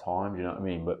right time. Do you know what I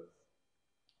mean? But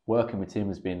working with Tim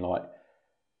has been like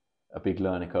a big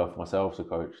learning curve for myself as a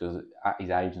coach. Because at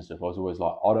his age and stuff, I was always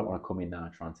like, I don't want to come in now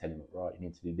and try and tell him, right, you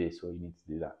need to do this or you need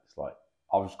to do that. It's like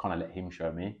I'll just kind of let him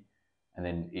show me, and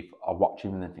then if I watch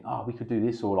him and then think, we could do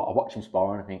this, or like I watch him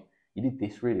sparring and think, you did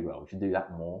this really well, we should do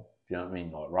that more. Do you know what I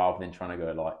mean? Like rather than trying to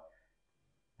go like,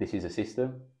 this is a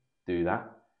system, do that. Do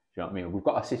you know what I mean? We've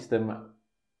got a system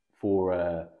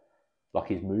for like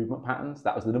his movement patterns.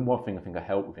 That was the number one thing I think I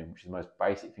helped with him, which is the most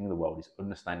basic thing in the world, is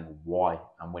understanding why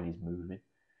and when he's moving.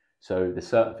 So there's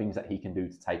certain things that he can do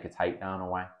to take a takedown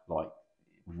away, like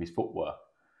with his footwork.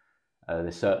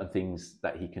 There's certain things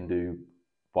that he can do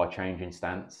by changing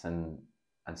stance and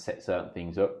set certain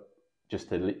things up just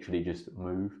to literally just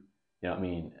move. You know what I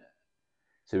mean?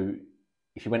 So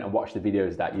if you went and watched the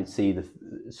videos, that you'd see the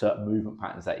certain movement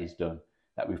patterns that he's done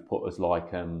that we've put as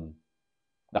like an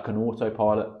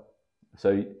autopilot.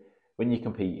 So when you're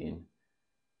competing,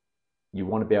 you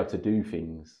want to be able to do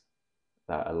things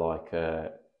that are like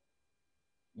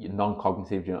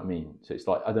non-cognitive. Do you know what I mean? So it's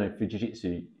like, I don't know, for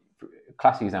jiu-jitsu,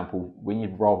 classic example, when you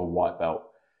roll a white belt,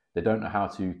 they don't know how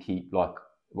to keep like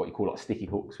what you call like sticky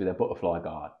hooks with their butterfly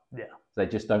guard. Yeah. They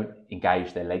just don't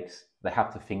engage their legs. They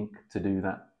have to think to do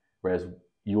that. Whereas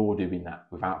you're doing that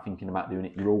without thinking about doing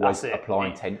it. You're always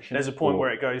applying tension. There's a point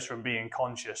where it goes from being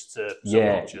conscious to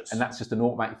subconscious. And that's just an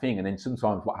automatic thing. And then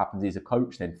sometimes what happens is a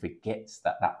coach then forgets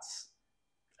that that's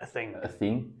a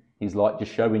thing. He's like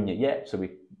just showing you, so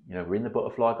we're in the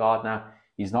butterfly guard now.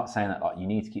 He's not saying that like you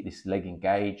need to keep this leg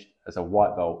engaged as a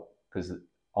white belt because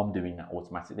I'm doing that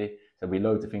automatically. So there'll be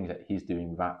loads of things that he's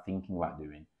doing without thinking about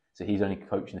doing. So he's only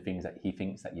coaching the things that he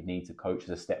thinks that you need to coach as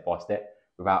a step by step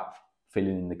without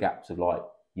filling in the gaps of like,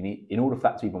 you need, in order for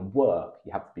that to even work,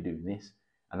 you have to be doing this.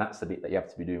 And that's the bit that you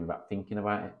have to be doing without thinking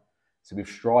about it. So with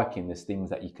striking, there's things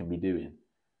that you can be doing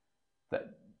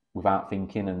that without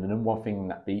thinking. And the number one thing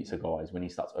that beats a guy is when he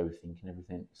starts overthinking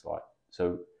everything. It's like,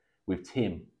 so with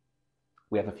Tim,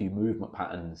 we have a few movement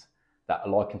patterns that I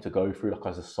like him to go through like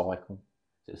as a cycle.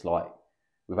 So it's like,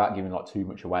 without giving like too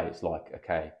much away, it's like,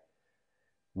 okay,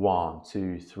 1,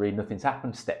 2, 3, nothing's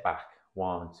happened, step back.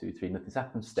 1, 2, 3, nothing's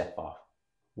happened, step off.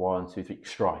 1, 2, 3,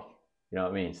 strike. You know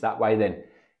what I mean? So that way then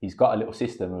he's got a little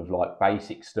system of like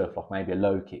basic stuff, like maybe a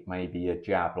low kick, maybe a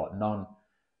jab, like non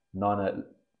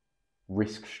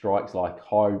risk strikes, like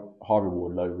high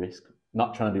reward, low risk.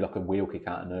 Not trying to do like a wheel kick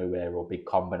out of nowhere or a big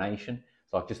combination.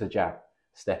 It's like just a jab,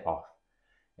 step off.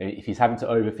 If he's having to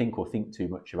overthink or think too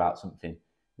much about something,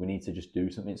 we need to just do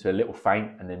something. So a little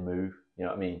feint and then move. You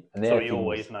know what I mean? And so he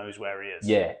always knows where he is.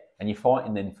 Yeah. And you're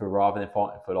fighting then for, rather than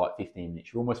fighting for like 15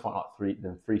 minutes, you're almost fighting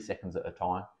like 3 seconds at a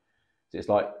time. So it's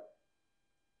like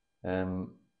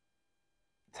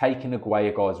taking away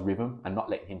a guy's rhythm and not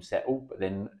letting him settle, but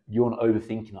then you're not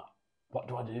overthinking like, what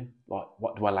do I do? Like,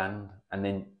 what do I land? And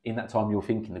then in that time, you're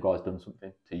thinking the guy's done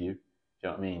something to you. Do you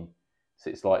know what I mean? So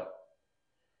it's like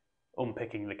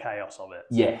unpicking the chaos of it.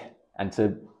 Yeah. And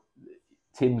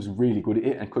Tim's really good at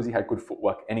it. And because he had good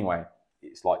footwork anyway,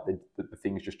 it's like the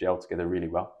things just gel together really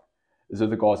well. There's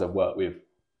other guys I've worked with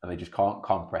and they just can't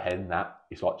comprehend that.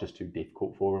 It's like just too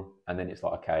difficult for them. And then it's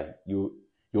like, okay,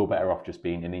 you're better off just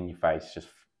being an in your face, just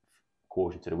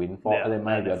caution to the wind fight. And then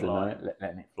maybe, I don't know,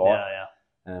 letting it fly.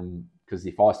 Because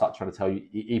if I start trying to tell you,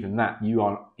 even that, you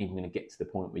aren't even going to get to the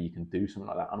point where you can do something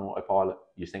like that on autopilot.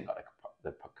 You just think like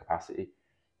the capacity,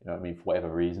 you know what I mean, for whatever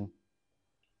reason.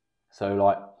 So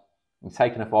like, you're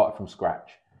taking a fighter from scratch,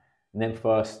 and then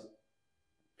first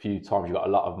few times you've got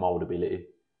a lot of moldability.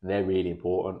 And they're really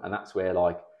important, and that's where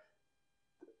like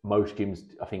most gyms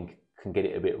I think can get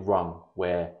it a bit wrong,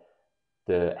 where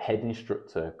the head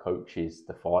instructor coaches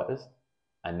the fighters,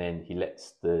 and then he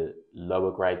lets the lower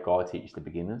grade guy teach the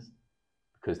beginners,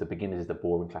 because the beginners is the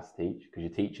boring class to teach, because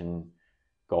you're teaching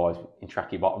guys in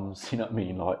tracky bottoms, you know what I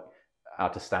mean, like how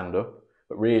to stand up.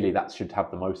 But really that should have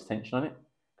the most attention on it,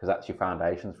 because that's your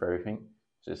foundations for everything.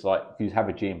 So it's like, if you have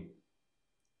a gym,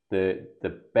 the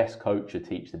best coach should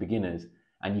teach the beginners,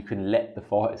 and you can let the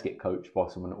fighters get coached by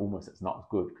someone almost that's not as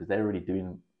good, because they're already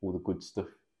doing all the good stuff.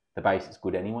 The basics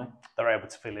good anyway. They're able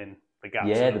to fill in the gaps.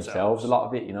 Yeah, themselves a lot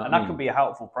of it, you know. And that can be a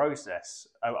helpful process.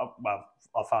 Well,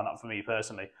 I found that for me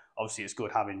personally. Obviously, it's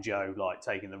good having Joe like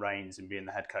taking the reins and being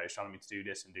the head coach, telling me to do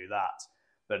this and do that.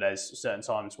 But there's certain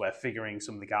times where figuring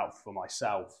something out for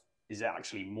myself is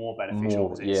actually more beneficial,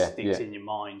 because it sticks in your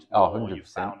mind more, or you've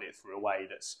found it through a way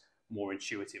that's more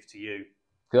intuitive to you.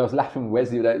 Because I was laughing with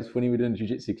Wesley, it was funny, we were doing a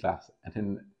jiu-jitsu class, and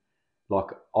then like,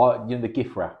 the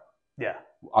gift wrap. Yeah.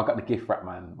 I got the gift wrap,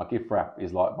 man. My gift wrap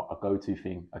is like my go-to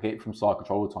thing. I get it from Side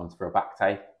Control all the time for a back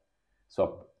take.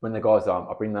 So when the guy's on,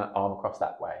 I bring that arm across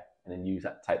that way and then use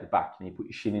that to take the back, and you put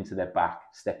your shin into their back,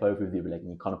 step over with the other leg,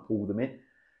 and you kind of pull them in.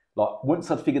 Like, once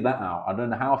I'd figured that out, I don't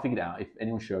know how I figured it out, if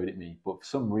anyone showed it me, but for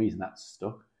some reason that's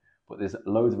stuck. But there's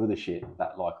loads of other shit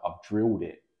that like I've drilled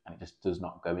it and it just does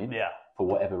not go in for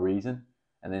whatever reason.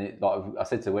 And then it, like I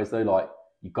said to Wesley, like,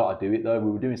 you got to do it though. We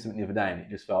were doing something the other day and it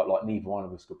just felt like neither one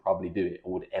of us could probably do it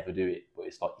or would ever do it. But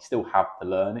it's like, you still have to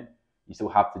learn it. You still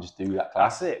have to just do that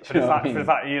class. That's it. For the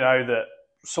fact, you know, that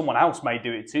someone else may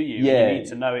do it to you. Yeah. You need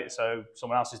to know it, so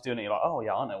someone else is doing it. You're like, oh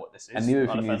yeah, I know what this is. And the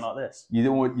other thing is, like this. You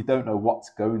don't know what's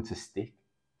going to stick.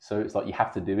 So it's like you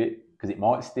have to do it because it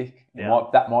might stick. Yeah.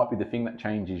 That might be the thing that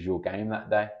changes your game that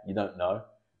day. You don't know.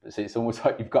 So it's almost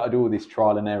like you've got to do all this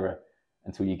trial and error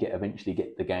until you eventually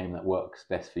get the game that works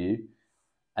best for you.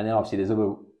 And then obviously there's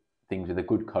other things with a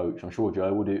good coach. I'm sure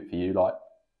Joe will do it for you. Like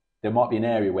there might be an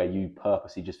area where you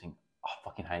purposely just think, oh, I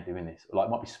fucking hate doing this. Or like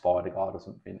it might be spider guard or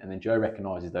something. And then Joe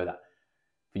recognises though that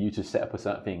for you to set up a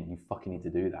certain thing, you fucking need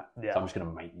to do that. Yeah. So I'm just going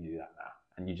to make you do that now.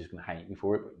 And you're just going to hate me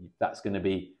for it. But that's going to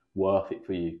be worth it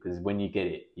for you because when you get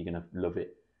it, you're going to love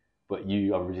it. But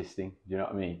you are resisting. Do you know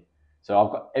what I mean? So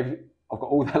I've got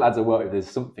all the lads I work with. There's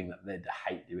something that they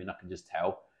hate doing. I can just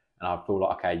tell, and I feel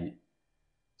like okay,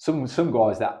 some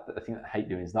guys that I think that hate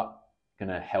doing is not going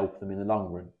to help them in the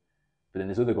long run. But then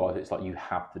there's other guys. It's like you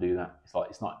have to do that.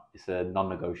 It's a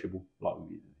non-negotiable. Like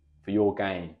for your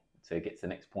game to get to the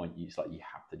next point, it's like you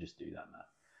have to just do that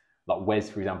now. Like Wes,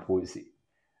 for example,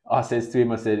 I said to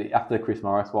him, I said after the Chris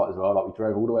Morris fight as well. Like we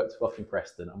drove all the way up to fucking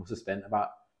Preston. I must have spent about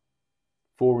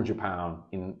 £400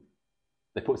 in.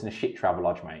 They put us in a shit travel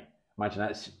lodge, mate. Imagine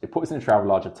that. They put us in a travel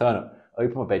lodge. I turn up,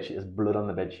 open my bedsheet, there's blood on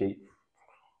the bedsheet.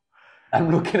 I'm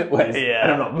looking at Wes,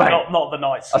 and I'm like, mate, not the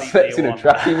night sleep. I slept in a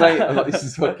trackie, mate. I'm like, this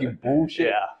is fucking bullshit.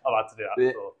 Yeah, I've had to do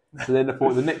that before. So then I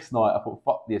thought the next night, I thought,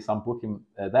 fuck this, I'm booking.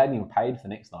 They hadn't even paid for the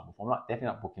next night before. I'm like, definitely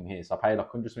not booking here. So I paid like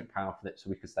 £100 for that so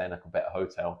we could stay in like a better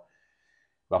hotel.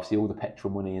 But obviously all the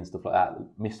petrol money and stuff like that,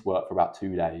 missed work for about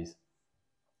 2 days.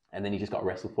 And then he just got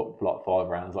wrestled for like 5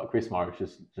 rounds. Like Chris Morris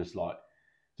just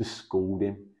schooled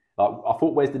him. Like I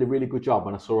thought Wes did a really good job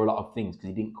when I saw a lot of things because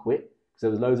he didn't quit. Because there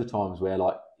was loads of times where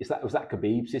like it was that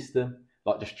Khabib system,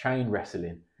 like just chain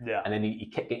wrestling. Yeah. And then he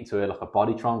kept getting to like a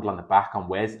body triangle on the back on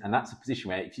Wes, and that's a position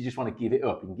where if you just want to give it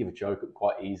up, you can give a joke up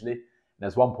quite easily. And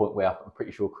there's one point where I'm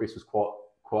pretty sure Chris was quite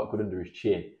good under his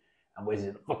chin, and Wes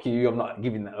is fuck you, I'm not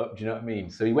giving that up. Do you know what I mean?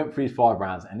 So he went through his 5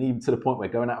 rounds, and even to the point where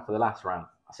going out for the last round,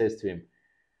 I says to him,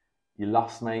 "You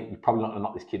lost, mate. You're probably not going to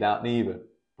knock this kid out neither,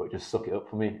 but just suck it up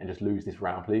for me and just lose this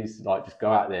round, please. Like just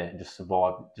go out there and just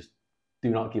survive. Just do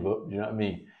not give up." Do you know what I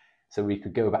mean? So we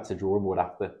could go back to the drawing board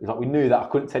after. It was like we knew that I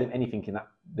couldn't tell him anything in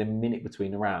the minute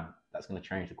between the round that's going to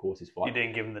change the course of his fight. You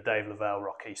didn't give him the Dave Lavelle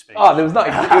Rocky speech. Oh, there was not.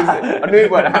 I knew it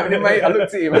wasn't happening, mate. I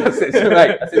looked at him and I said to him,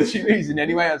 mate, I said, she's losing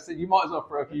anyway. I said, you might as well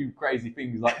throw a few crazy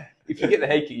things. Like, if you get the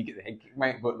head kick, you get the head kick,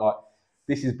 mate. But like,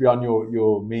 this is beyond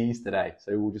your means today.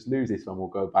 So we'll just lose this one. We'll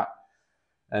go back.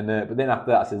 And but then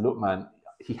after that, I said, look, man,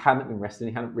 he hadn't been wrestling.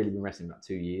 He hadn't really been wrestling for about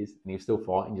 2 years, and he was still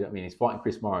fighting. You know what I mean? He's fighting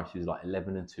Chris Morris, who's like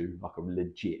 11-2, like a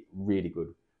legit, really good,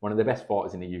 one of the best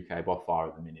fighters in the UK by far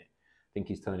at the minute. I think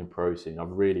he's turning pro soon. I've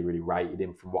really, really rated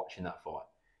him from watching that fight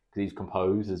because he's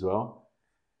composed as well.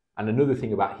 And another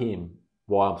thing about him,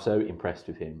 why I'm so impressed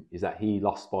with him, is that he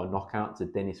lost by knockout to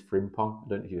Dennis Frimpong. I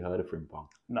don't know if you heard of Frimpong.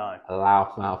 No. A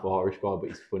loudmouth Irish guy, but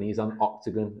he's funny. He's on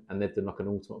Octagon, and they've done like an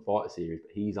Ultimate Fighter series,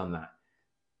 but he's on that.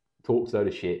 Talks a load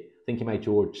of shit. I think he made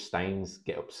George Staines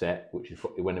get upset, which is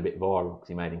it went a bit viral because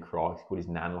he made him cry. He called his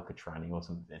nan like a tranny or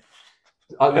something.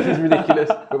 This is ridiculous.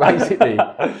 But basically,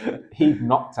 he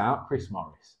knocked out Chris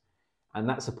Morris. And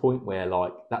that's a point where,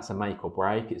 like, that's a make or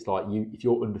break. It's like if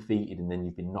you're undefeated and then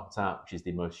you've been knocked out, which is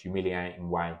the most humiliating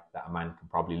way that a man can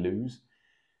probably lose.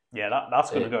 Yeah, that's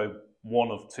going to go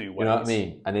one of 2 ways. You know what I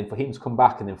mean? And then for him to come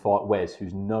back and then fight Wes,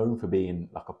 who's known for being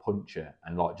like a puncher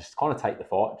and like just kind of take the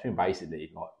fight to him,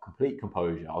 basically, like complete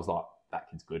composure. I was like, that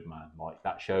kid's good, man. Like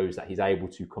that shows that he's able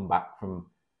to come back from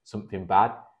something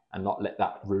bad and not let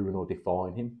that ruin or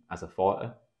define him as a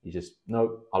fighter. He just,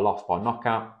 no, I lost by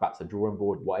knockout, back to the drawing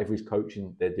board. Whatever he's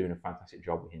coaching, they're doing a fantastic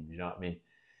job with him. You know what I mean?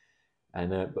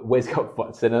 And but Wes got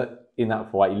fight. So in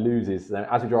that fight, he loses. So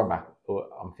as we drive back,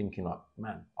 I'm thinking like,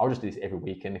 man, I'll just do this every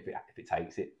weekend if it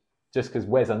takes it. Just because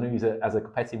Wes, I knew as a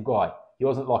competitive guy, he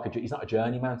wasn't like he's not a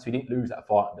journeyman, so he didn't lose that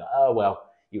fight. And be like, oh well,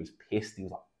 he was pissed. He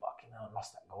was like, fucking hell, I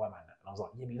lost that guy, man. And I was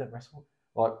like, yeah, but you don't wrestle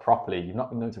like properly. You've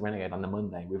not been going to Renegade on the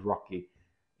Monday with Rocky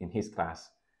in his class,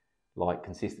 like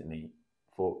consistently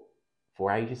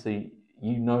for ages. So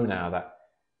you know now that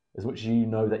as much as you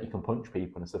know that you can punch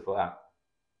people and stuff like that,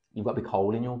 you've got a big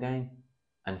hole in your game,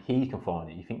 and he can find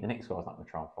it. You think the next guy's not going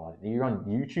to try and find it. You're on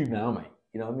YouTube now, mate.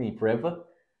 You know what I mean? Forever.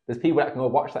 There's people that can go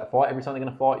watch that fight every time they're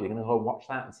going to fight. You're going to go watch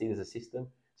that and see there's a system.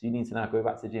 So you need to now go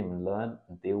back to the gym and learn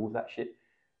and deal with that shit.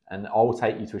 And I will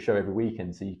take you to a show every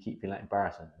weekend so you keep feeling that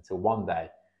embarrassment until one day,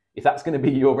 if that's going to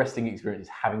be your wrestling experience,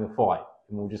 having a fight,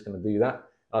 and we're just going to do that.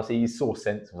 I see he saw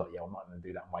sense and was like, yeah, I'm not going to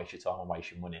do that and waste your time and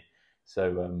waste your money.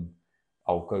 So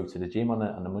I'll go to the gym on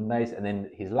the Mondays. And then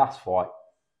his last fight,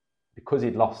 because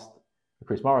he'd lost the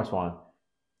Chris Morris one,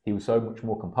 he was so much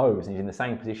more composed and he's in the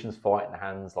same positions, fighting the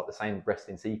hands, like the same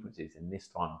wrestling sequences. And this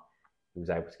time he was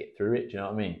able to get through it. Do you know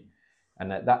what I mean?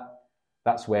 And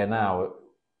that's where now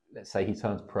let's say he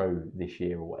turns pro this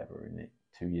year or whatever in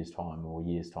 2 years' time or a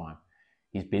year's time,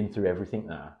 he's been through everything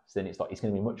now. So then it's like it's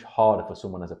going to be much harder for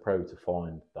someone as a pro to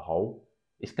find the hole.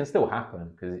 It can still happen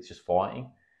because it's just fighting.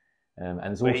 And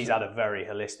also, he's had a very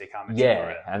holistic amateur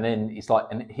career. And then it's like,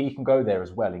 and he can go there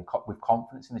as well with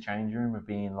confidence in the changing room of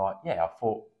being like, yeah, I've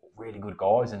fought really good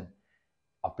guys and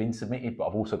I've been submitted, but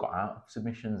I've also got out of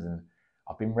submissions and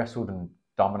I've been wrestled and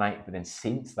dominated. But then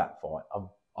since that fight,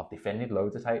 I've defended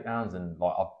loads of takedowns and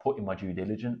like I've put in my due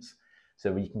diligence.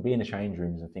 So you can be in the change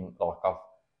rooms and think like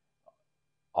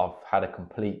I've had a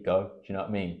complete go. Do you know what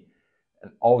I mean?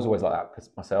 And I was always like that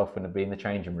myself when I'd be in the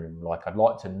changing room. Like I'd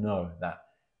like to know that,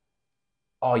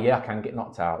 oh yeah, I can get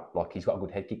knocked out. Like he's got a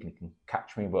good head kick and he can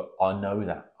catch me, but I know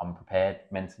that I'm prepared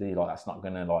mentally. Like that's not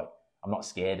gonna I'm not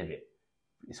scared of it.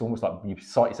 It's almost like you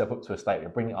psych yourself up to a state where you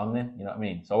bring it on then. You know what I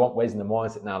mean? So I want Wes in the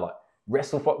mindset now, like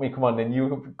wrestle, fuck me, come on, then you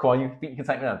think you can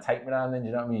take me down then. Do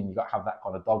you know what I mean? You got to have that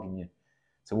kind of dog in you.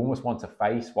 So almost want to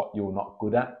face what you're not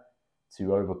good at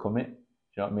to overcome it. Do you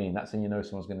know what I mean? That's when you know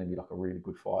someone's going to be like a really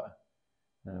good fighter.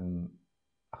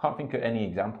 I can't think of any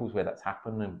examples where that's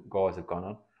happened and guys have gone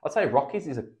on. I'd say Rockies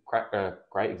is a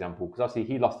great example because obviously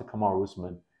he lost to Kamaru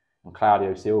Usman and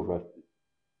Claudio Silva.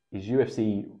 His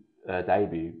UFC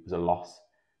debut was a loss.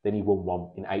 Then he won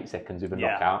one in 8 seconds with a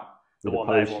knockout. The one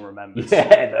that everyone remembers.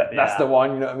 Yeah, that's the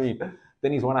one, you know what I mean?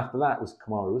 Then his one after that was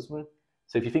Kamaru Usman.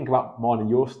 So if you think about mine and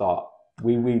your start,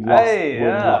 we lost,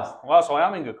 lost. Well, that's why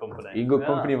I'm in good company. In good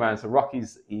company, man. So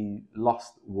Rockies, he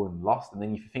lost. And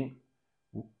then if you think,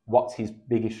 what's his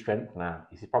biggest strength now?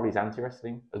 It's probably his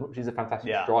anti-wrestling. As much as he's a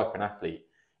fantastic striker and athlete,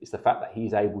 it's the fact that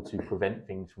he's able to prevent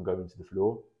things from going to the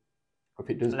floor. If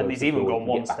it does, and he's even gone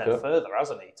one step further,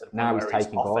 hasn't he? To the now point he's where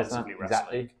taking guys now.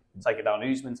 Exactly. Taking down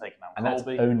Usman, taking down Colby. And that's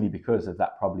only because of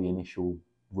that probably initial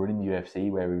run in the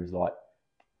UFC where he was like,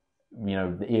 you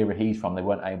know, the era he's from, they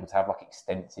weren't able to have like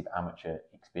extensive amateur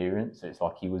experience. So it's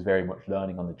like he was very much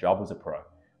learning on the job as a pro. I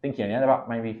think he only had about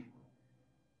maybe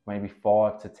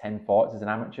 5 to 10 fights as an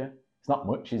amateur. It's not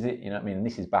much, is it? You know what I mean? And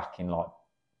this is back in like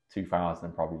 2000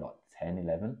 and probably like 10,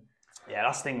 11. Yeah,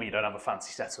 that's the thing when you don't have a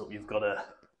fancy setup. You've got to...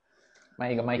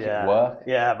 Mate, you got to make it work.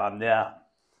 Yeah, man, yeah.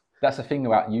 That's the thing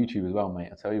about YouTube as well, mate.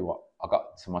 I tell you what, I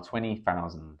got to my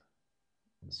 20,000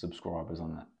 subscribers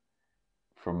on that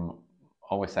from,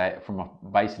 I always say it, from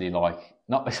basically like,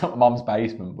 it's not my mum's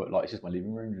basement, but like it's just my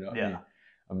living room, you know what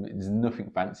I mean? There's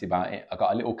nothing fancy about it. I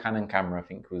got a little Canon camera, I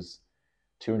think it was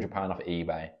 £200 off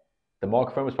eBay. The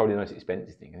microphone was probably the most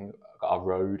expensive thing. I think I got a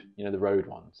Rode, you know, the Rode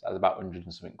ones. That was about 100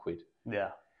 and something quid. Yeah.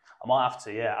 I might have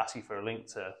to, ask you for a link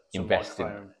to some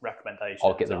microphone recommendations.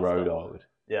 I'll get the Rode, I would.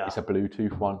 Yeah. It's a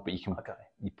Bluetooth one, but you can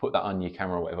you put that on your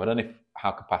camera or whatever. I don't know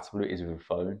how compatible it is with a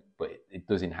phone, but it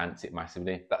does enhance it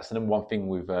massively. That's the number one thing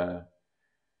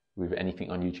with anything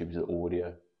on YouTube is the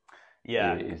audio.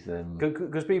 Yeah,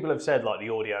 because people have said like the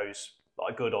audio's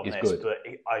like good on this, but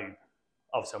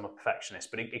obviously I'm a perfectionist,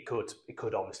 but it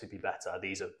could obviously be better.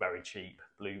 These are very cheap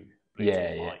Bluetooth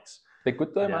mics. They're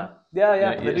good though, man.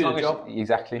 Yeah, they do the job.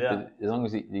 Exactly. Yeah. As long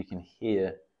as you can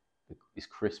hear it's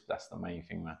crisp, that's the main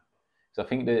thing, man. So I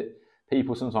think that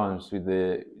people sometimes with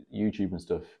the YouTube and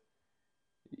stuff,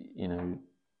 you know,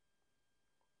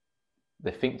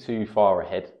 they think too far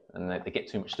ahead and they get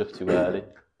too much stuff too early.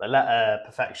 They let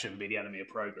perfection be the enemy of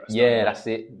progress. Yeah, that's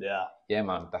it. Yeah,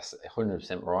 man, that's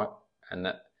 100% right. And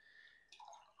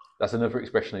that's another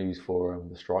expression I use for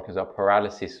the strikers are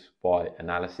paralysis by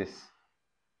analysis.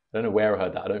 I don't know where I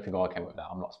heard that. I don't think I came up with that.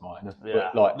 I'm not smart enough. Yeah,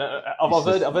 but like,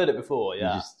 I've heard it before.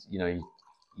 Yeah,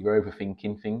 you're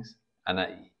overthinking things. And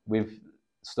with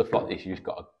stuff like this, you just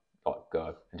got to like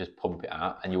go and just pump it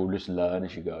out, and you'll just learn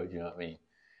as you go. Do you know what I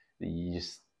mean?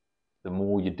 The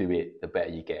more you do it, the better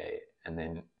you get it. And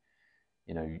then,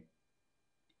 you know,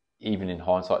 even in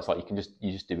hindsight, it's like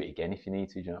you just do it again if you need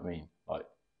to. Do you know what I mean? Like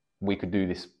we could do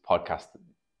this podcast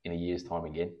in a year's time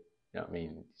again. You know what I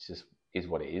mean? It's just is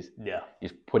what it is. Yeah. You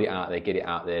just put it out there, get it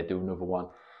out there, do another one.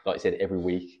 Like I said, every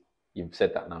week. You've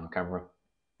said that now on camera.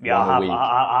 Yeah,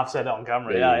 I've said it on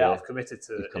camera. Yeah, I've committed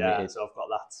to it. Yeah, so I've got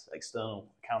that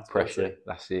external accountability. Pressure,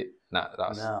 that's it.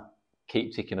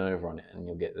 Keep ticking over on it and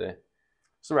you'll get there.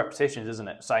 It's the repetitions, isn't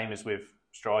it? Same as with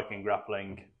striking,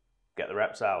 grappling, get the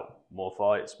reps out, more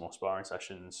fights, more sparring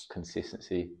sessions.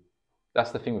 Consistency.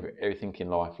 That's the thing with everything in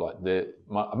life. Like I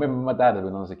remember my dad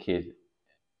when I was a kid.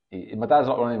 My dad's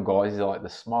like one of them guys, he's like the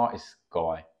smartest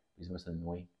guy. He's the most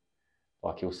annoying.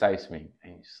 Like he'll say something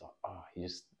and he's just like,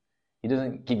 he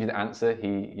doesn't give you the answer.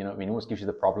 You know what I mean? He almost gives you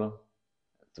the problem.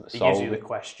 He gives you the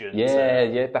question.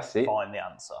 Yeah, that's it. Find the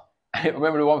answer. I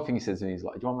remember the one thing he said to me, he's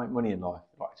like, do you want to make money in life?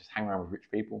 Like, just hang around with rich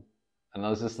people. And I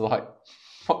was just like,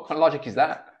 what kind of logic is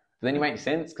that? But then it makes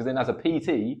sense because then as a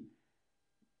PT,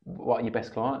 what are your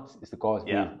best clients? It's the guys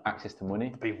with access to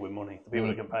money. The people with money, the people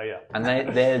who can pay you. And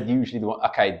they're usually the one.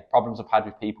 Okay, problems I've had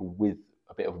with people with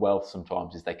a bit of wealth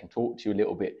sometimes is they can talk to you a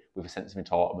little bit with a sense of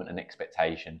entitlement and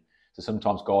expectation. So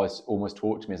sometimes guys almost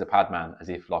talk to me as a pad man, as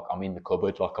if like I'm in the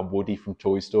cupboard, like I'm Woody from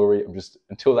Toy Story. I'm just,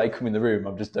 until they come in the room,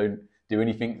 I just don't do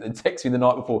anything. They text me the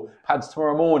night before, pads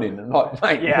tomorrow morning. And I'm like,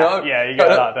 mate, you get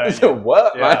that, don't you? It doesn't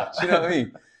work, man. Do you know what I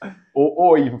mean?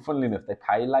 Or even, funnily enough, they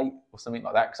pay late or something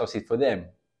like that. Because obviously for them,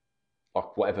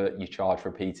 like whatever you charge for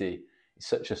a PT, it's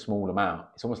such a small amount.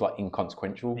 It's almost like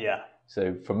inconsequential. Yeah.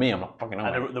 So for me, I'm like, fucking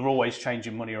hell. And they're always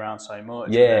changing money around so much.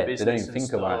 Yeah, they don't even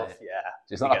think about it. Yeah.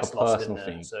 So it's not like a personal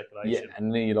thing. Yeah,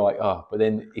 and then you're like, oh, but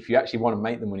then if you actually want to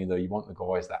make the money though, you want the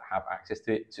guys that have access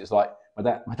to it. So it's like,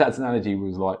 my dad's analogy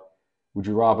was like, would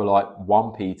you rather like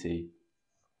one PT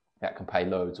that can pay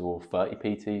loads or 30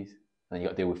 PTs? And then you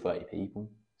got to deal with 30 people.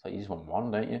 So you just want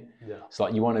one, don't you? Yeah. It's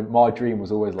like my dream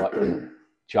was always like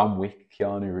John Wick,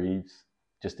 Keanu Reeves,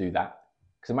 just do that.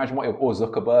 Because imagine or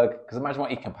Zuckerberg, because imagine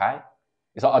what he can pay.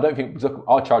 It's like, I don't think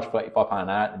I'll charge £35 an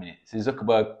hour at the minute. So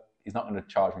Zuckerberg is not going to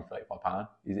charge me £35,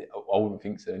 is it? I wouldn't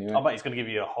think so anyway. I bet he's going to give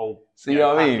you a whole. So you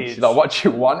know what I mean? She's like, what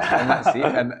you want, and that's it.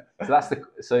 And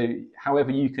so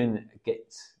however you can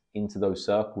get into those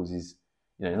circles is,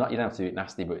 you know, not, you don't have to do it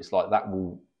nasty, but it's like that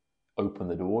will open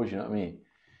the doors. You know what I mean?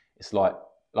 It's like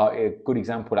a good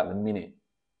example at the minute.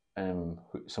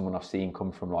 Someone I've seen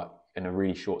come from like in a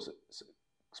really short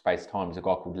space of time is a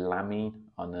guy called Lamine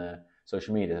on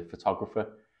social media, a photographer.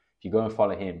 If you go and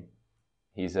follow him,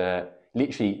 he's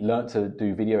literally learnt to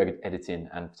do video editing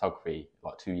and photography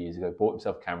like 2 years ago, bought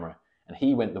himself a camera, and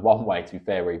he went the one way, to be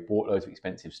fair, where he bought loads of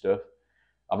expensive stuff.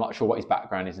 I'm not sure what his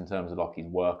background is in terms of like his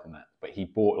work and that, but he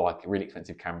bought like really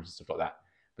expensive cameras and stuff like that,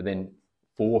 but then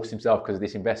forced himself because of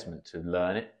this investment to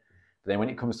learn it. But then when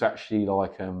it comes to actually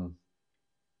like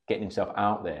getting himself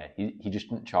out there, he just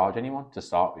didn't charge anyone to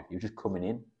start with. He was just coming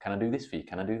in, can I do this for you?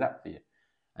 Can I do that for you?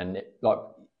 And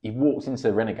he walks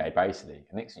into Renegade basically,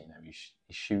 and next thing you know, he's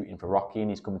shooting for Rocky, and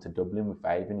he's coming to Dublin with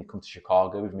Fabian, he comes to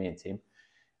Chicago with me and Tim.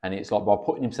 And it's like by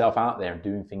putting himself out there and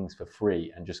doing things for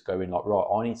free and just going like, right,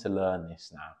 I need to learn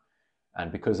this now.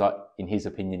 And because in his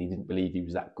opinion, he didn't believe he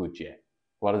was that good yet.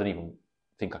 Well, I don't even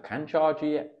think I can charge you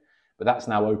yet. But that's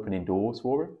now opening doors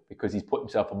for him because he's put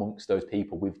himself amongst those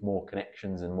people with more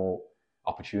connections and more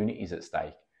opportunities at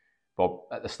stake. But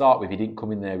at the start he didn't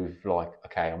come in there with like,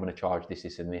 okay, I'm going to charge this,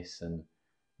 this and this and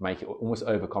make it almost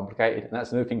overcomplicated. And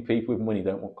that's another thing, people with money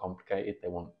don't want complicated, they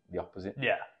want the opposite.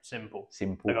 Yeah, simple.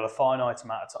 They've got a finite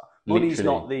amount of time. Money's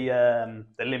not the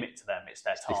limit to them, it's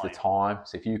their time. It's the time.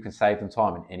 So if you can save them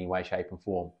time in any way, shape and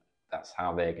form, that's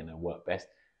how they're going to work best.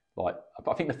 Like,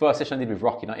 I think the first session I did with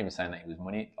Rocky, not even saying that it was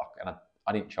money, like, and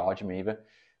I didn't charge him either,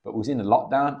 but it was in the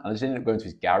lockdown, and I just ended up going to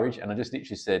his garage, and I just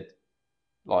literally said,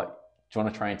 like, do you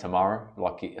want to train tomorrow?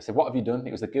 Like, I said, what have you done?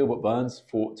 It was that Gilbert Burns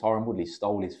fought Tyron Woodley,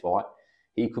 stole his fight.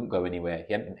 He couldn't go anywhere.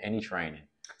 He hadn't done any training.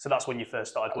 So that's when you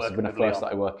first started working with him? When I first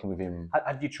started working with him.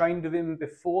 Had you trained with him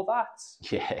before that?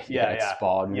 Yeah.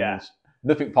 Sparred with him.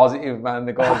 Nothing positive, man.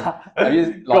 The guy.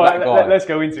 Let's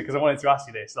go into it, because I wanted to ask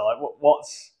you this. Like,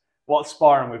 what's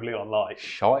sparring with Leon like?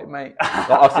 Shite, mate. Like,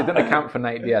 I've done a camp for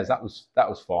Nate Diaz. That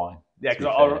was fine. Yeah,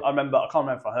 because I remember. I can't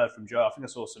remember if I heard from Joe. I think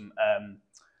I saw some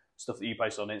stuff that you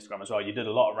posted on Instagram as well. You did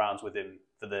a lot of rounds with him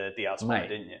for the Diaz fight,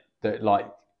 didn't you?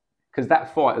 Because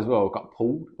that fight as well got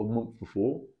pulled a month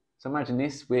before. So imagine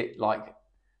this: we're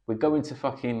going to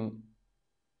fucking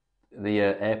the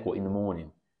airport in the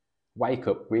morning. Wake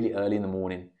up really early in the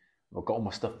morning. I've got all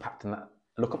my stuff packed and that.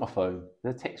 I look at my phone.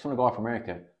 There's a text from a guy from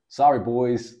America. Sorry,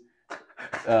 boys.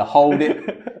 Hold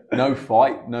it. No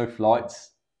fight. No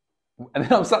flights. And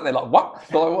then I'm sat there like, what?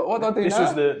 Like, what do I do This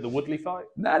now? was the Woodley fight?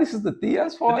 No, this is the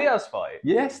Diaz fight. The Diaz fight?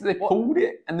 Yes, they pulled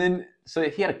it. And then, so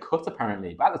he had a cut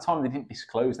apparently. But at the time, they didn't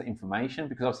disclose that information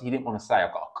because obviously he didn't want to say,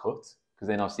 I've got a cut. Because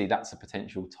then obviously that's a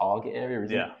potential target area,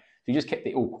 isn't it? So he just kept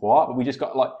it all quiet. But we just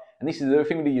got like, and this is the other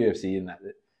thing with the UFC in that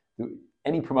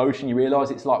any promotion, you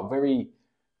realise it's like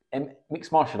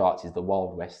mixed martial arts is the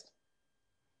Wild West.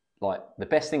 Like, the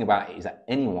best thing about it is that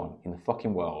anyone in the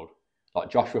fucking world,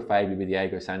 like Joshua Faber with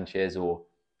Diego Sanchez, or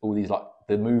all these, like,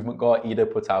 the movement guy, Ido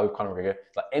Portal with Conor McGregor,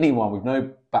 like anyone with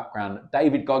no background,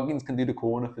 David Goggins can do the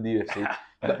corner for the UFC. You've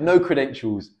got no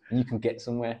credentials, and you can get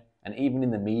somewhere. And even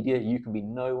in the media, you can be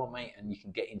no one, mate, and you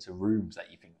can get into rooms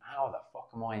that you think, how the fuck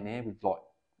am I in here with, like,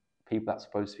 people that's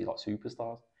supposed to be, like,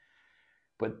 superstars?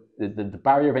 But the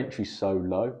barrier of entry is so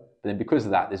low. But then because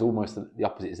of that, there's almost the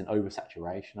opposite, is an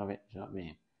oversaturation of it. Do you know what I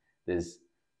mean? There's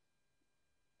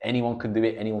anyone can do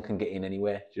it. Anyone can get in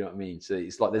anywhere. Do you know what I mean? So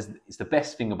it's like it's the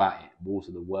best thing about it, but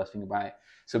also the worst thing about it.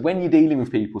 So when you're dealing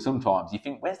with people, sometimes you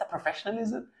think, where's the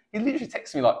professionalism? He literally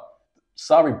texts me like,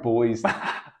 sorry, boys.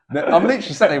 I'm literally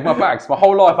sat there with my bags. My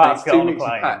whole life, About to get 2 on the weeks of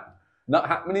plane. pack. Not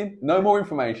happening. No more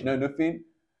information. No nothing.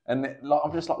 And like,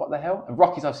 I'm just like, what the hell? And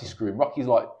Rocky's obviously screwing. Rocky's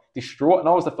like distraught. And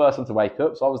I was the first one to wake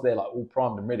up. So I was there like all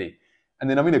primed and ready. And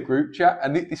then I'm in a group chat.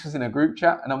 And this was in a group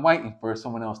chat. And I'm waiting for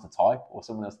someone else to type or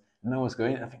someone else. No one's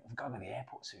going. And I think, we've got to go to the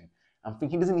airport soon. I'm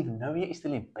thinking, he doesn't even know yet. He's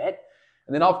still in bed.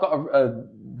 And then I've got to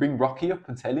ring Rocky up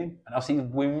and tell him. And I see he's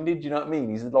wounded. Do you know what I mean?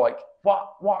 He's like,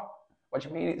 what? What do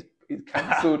you mean it's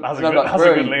cancelled? That's a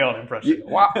good Leon impression.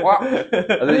 What?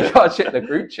 And then you got to check the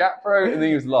group chat, bro. And then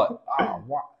he was like,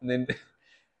 what? And then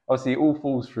obviously it all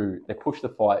falls through. They push the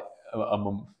fight a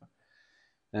month.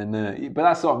 And but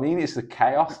that's what I mean. It's the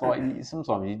chaos. Like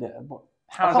sometimes you do.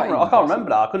 I can't remember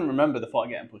that. I couldn't remember the fight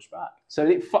getting pushed back. So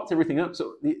it fucked everything up.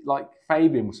 So like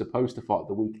Fabian was supposed to fight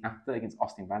the week after against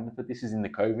Austin Vanderford. This is in the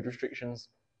COVID restrictions.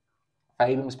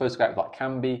 Fabian was supposed to go out with like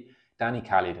Camby, Danny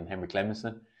Khalid, and Henry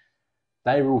Clemenson.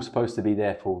 They were all supposed to be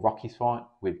there for Rocky's fight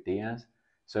with Diaz.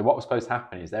 So what was supposed to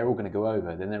happen is they're all going to go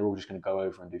over. Then they're all just going to go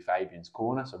over and do Fabian's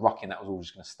corner. So Rocky and that was all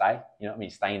just going to stay. You know what I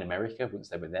mean? Stay in America once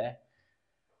they were there.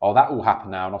 Oh, that all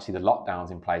happened now, and obviously the lockdown's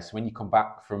in place. So when you come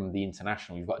back from the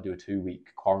international, you've got to do a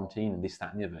 2-week quarantine and this,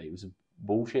 that, and the other. It was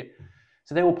bullshit.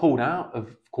 So they all pulled out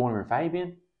of cornering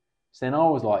Fabian. So then I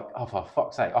was like, oh, for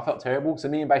fuck's sake. I felt terrible. So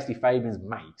me and basically Fabian's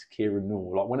mate, Kieran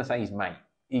Noor, like when I say his mate,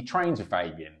 he trains with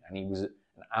Fabian, and he was an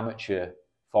amateur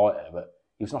fighter, but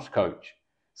he was not a coach.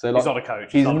 So like, he's not a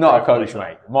coach. He's not a coach,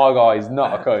 mate. My guy is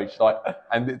not a coach. Like,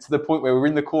 and to the point where we were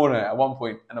in the corner at one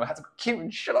point, and I had to go, Kieran,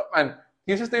 shut up, man.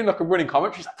 He was just doing like a running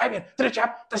commentary. He's like, Fabian, did a jab,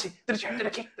 does he? Did a jab, did a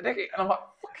kick, did a kick. And I'm like,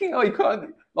 fucking hell, you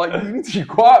can't, like, you need to be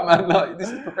quiet, man. Like,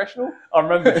 this is professional. I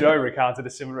remember Joe recounted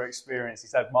a similar experience. He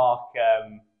said Mark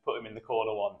put him in the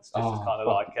corner once, just as kind of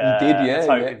like a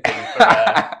token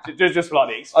thing for, just for like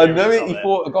the experience. I know it. He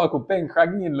fought a guy called Ben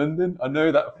Craggy in London. I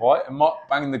know that fight. And Mark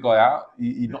banged the guy out.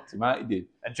 He knocked him out, he did.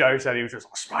 And Joe said he was just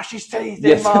like, smash his teeth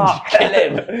in, Mark. Kill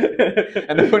him.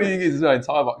 And the funny thing is, as well, in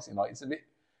Thai boxing, like, it's a bit,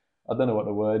 I don't know what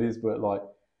the word is, but like,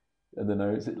 I don't know,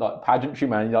 it's like pageantry,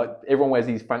 man. Like, everyone wears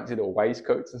these fancy little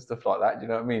waistcoats and stuff like that. Do you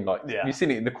know what I mean? Like, you've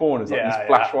seen it in the corners, like these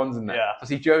flash ones and that. Yeah. I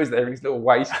see Joe's there in his little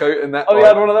waistcoat and that. Oh, he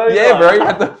had one of those? Yeah, bro, he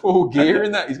had the full gear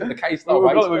in that. He's got the K-style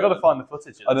waistcoat. We've got to find the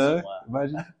footage. I know,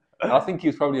 imagine. And I think he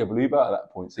was probably a blue belt at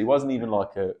that point, so he wasn't even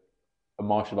like a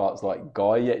martial arts like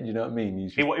guy yet. Do you know what I mean?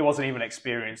 He wasn't even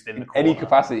experienced in the corner. Any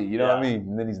capacity. You know what I mean?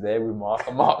 And then he's there with Mark.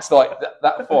 And Mark's like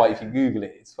that fight. If you Google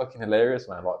it, it's fucking hilarious,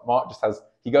 man. Like Mark just has.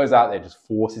 He goes out there, just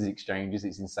forces exchanges.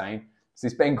 It's insane. So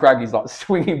this Ben Craggy's like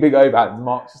swinging big overhands.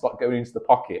 Mark's just like going into the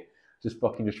pocket, just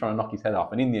trying to knock his head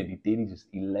off. And in the end, he did.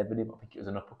 He levered him. I think it was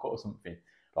an uppercut or something.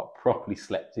 Like properly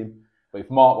slept him. But if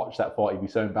Mark watched that fight, he'd be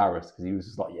so embarrassed because he was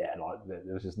just like, like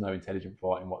there was just no intelligent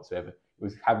fighting whatsoever.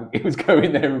 It was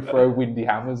going there and throw windy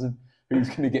hammers and who's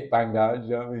going to get banged out? Do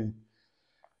you know what I mean?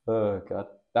 Oh God,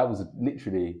 that was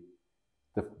literally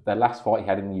the last fight he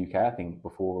had in the UK. I think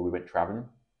before we went travelling,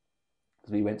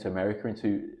 because we went to America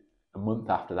a month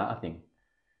after that. I think,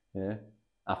 yeah.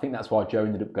 I think that's why Joe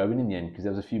ended up going in the end because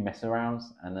there was a few mess arounds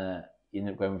and he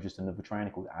ended up going with just another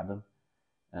trainer called Adam.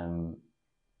 I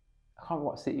can't remember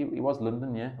what city it was.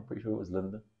 London, yeah. I'm pretty sure it was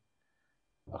London.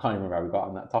 I can't even remember how we got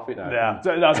on that topic now. Yeah,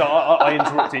 so I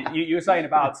interrupted. You were saying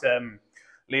about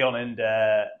Leon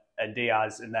and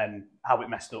Diaz, and then how it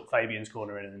messed up Fabian's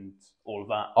corner and all of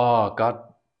that. Oh God,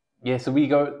 yeah. So we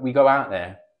go out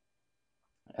there,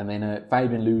 and then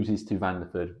Fabian loses to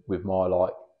Vanderford with my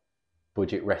like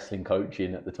budget wrestling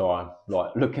coaching at the time,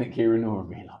 like looking at Kieran Noor and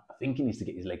being like, I think he needs to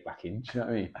get his leg back in. Do you know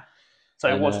what I mean?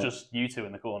 So it was just you two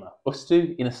in the corner. Us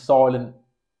two in a silent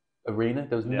arena.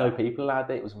 There was no people allowed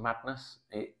there. It was madness.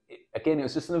 Again, it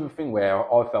was just another thing where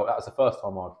I felt that was the first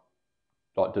time I'd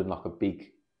like done like a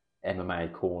big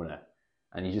MMA corner,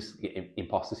 and you just get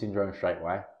imposter syndrome straight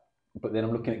away. But then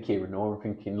I'm looking at Kieran Noor and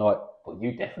thinking like, well,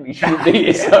 you definitely shouldn't be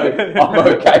here, so I'm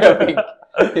okay.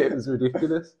 I think it was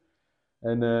ridiculous.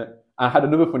 And I had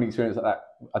another funny experience like that.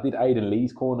 I did Aidan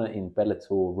Lee's corner in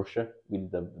Bellator Russia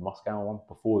with the Moscow one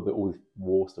before all this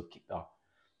war stuff kicked off.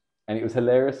 And it was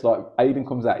hilarious. Like Aidan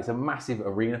comes out, it's a massive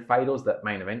arena. Fedor's that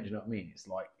main event, do you know what I mean? It's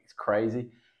like, it's crazy.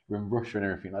 We're in Russia and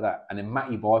everything like that. And then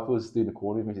Matty Byfield's doing the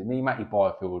corner with me. Matty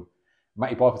Byfield's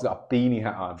got a beanie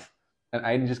hat on. And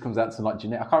Aidan just comes out to some like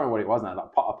generic, I can't remember what it was now,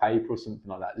 like pot of paper or something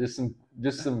like that.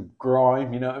 Just some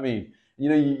grime, you know what I mean? You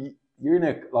know, you're in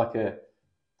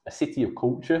a a city of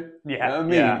culture. Yeah, you know what I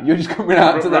mean? yeah. You're just coming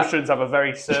out to that. Russians have a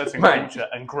very certain culture,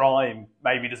 and grime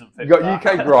maybe doesn't fit. You got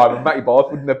UK grime and Matty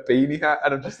Barth with a beanie hat,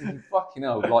 and I'm just thinking, fucking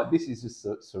hell, like this is just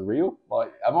surreal.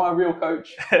 Like, am I a real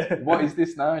coach? What is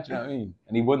this now? Do you know what I mean?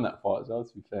 And he won that fight as well,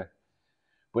 to be fair.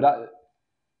 But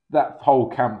that whole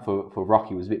camp for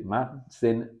Rocky was a bit mad. So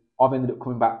then I've ended up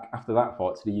coming back after that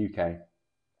fight to the UK,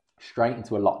 straight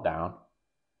into a lockdown,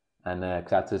 and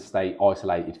because I had to stay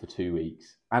isolated for 2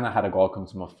 weeks, and I had a guy come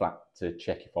to my flat to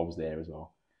check if I was there as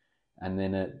well. And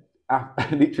then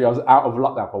literally I was out of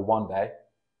lockdown for 1 day,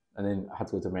 and then I had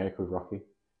to go to America with Rocky.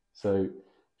 So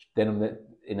then I'm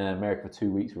in America for 2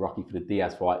 weeks with Rocky for the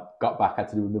Diaz fight. Got back, had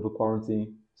to do another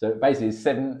quarantine. So basically, it's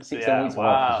 7 weeks.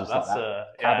 Wow, just that's like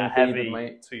a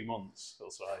heavy 2 months or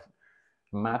so.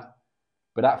 Mad.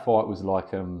 But that fight was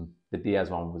like the Diaz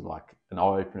one was like an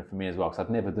eye opener for me as well, because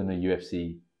I'd never done a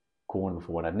UFC corner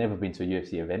before, and I'd never been to a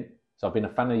UFC event. So I've been a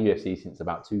fan of the UFC since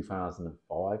about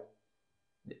 2005.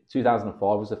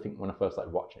 2005 was, I think, when I first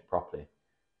started watching it properly.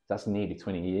 That's nearly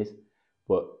 20 years.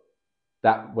 But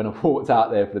that, when I walked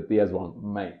out there for the Diaz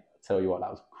one, mate, I tell you what,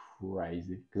 that was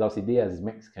crazy. Because obviously Diaz is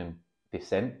Mexican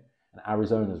descent, and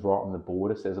Arizona's right on the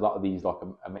border, so there's a lot of these like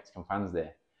Mexican fans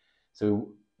there. So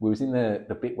we was in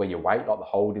the bit where you wait, like the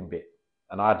holding bit,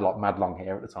 and I had like mad long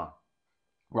hair at the time.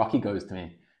 Rocky goes to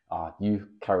me, you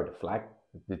carried a flag,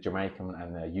 the Jamaican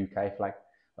and the UK flag.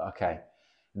 Like, okay.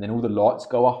 And then all the lights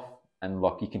go off, and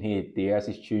like you can hear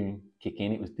Diaz's tune kick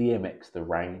in. It was DMX, The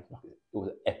Rain. Like, it was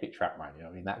an epic track, man. You know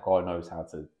what I mean? That guy knows how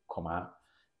to come out,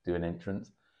 do an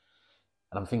entrance.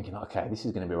 And I'm thinking, okay, this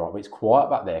is going to be right. But it's quiet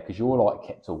back there because you're like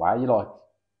kept away. You're like,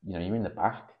 you know, you're in the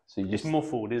back. So you just, it's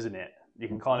muffled, isn't it? You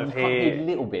can kind of hear a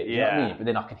little bit. You know what I mean? But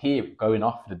then I can hear it going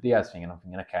off for the Diaz thing, and I'm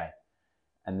thinking, okay.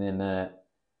 And then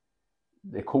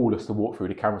they called us to walk through.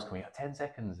 The cameras coming out 10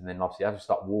 seconds, and then obviously as we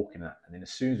start walking that, and then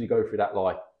as soon as we go through that,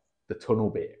 like the tunnel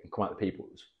bit and come out the people,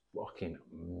 it was fucking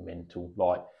mental.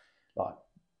 Like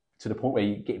to the point where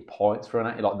you're getting points for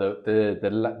it. Like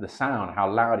the sound,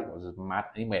 how loud it was mad.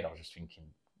 Anyway, I was just thinking,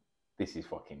 this is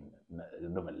fucking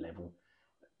another level.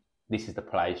 This is the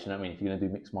place. You know what I mean? If you're gonna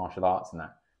do mixed martial arts and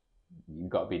that, you've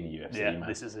got to be in the UFC, man.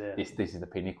 This is it. This is the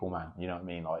pinnacle, man. You know what I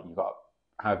mean? Like, you've got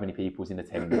how many people's in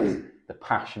attendance, the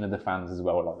passion of the fans as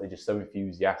well. Like, they're just so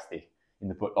enthusiastic in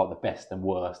the the best and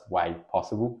worst way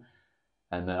possible.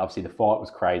 And obviously the fight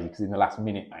was crazy because in the last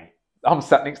minute, mate, I'm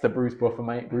sat next to Bruce Buffer,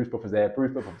 mate. Bruce Buffer's there.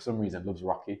 Bruce Buffer, for some reason, loves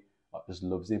Rocky. Like, just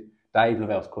loves him. Dave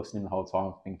Lavell's cussing him the whole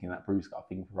time, thinking that Bruce got a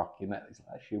thing for Rocky and that. He's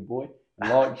like, that's your boy. He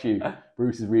likes you.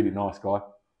 Bruce is a really nice guy.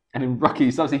 And then Rocky,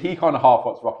 so obviously he kind of half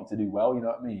wants Rocky to do well, you know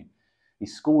what I mean? He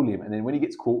schooled him, and then when he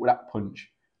gets caught with that punch,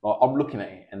 like, I'm looking at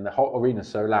it, and the whole arena's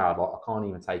so loud, like, I can't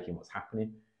even take in what's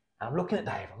happening. And I'm looking at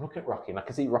Dave, I'm looking at Rocky, and I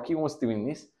can see Rocky almost doing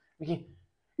this. I'm thinking,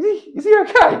 is he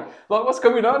okay? Like, what's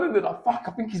going on? And they're like, fuck,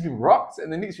 I think he's been rocked.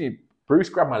 And then literally, Bruce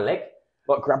grabbed my leg,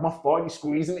 like, grabbed my thigh, and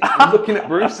squeezing it, and looking at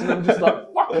Bruce, and I'm just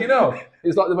like, fuck, you know.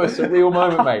 It's like the most surreal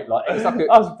moment, mate. Like, it's like that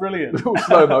was brilliant. Little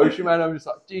slow motion, man. I'm just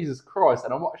like, Jesus Christ.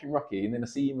 And I'm watching Rocky, and then I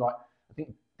see him, like, I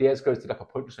think Diaz goes to like a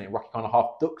punch or something. Rocky kind of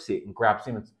half ducks it and grabs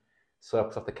him and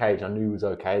circles off the cage. I knew he was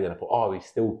okay. Then I thought, oh, he's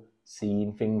still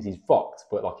seeing things. He's fucked,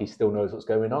 but like he still knows what's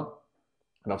going on.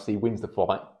 And obviously he wins the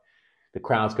fight. The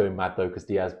crowd's going mad though because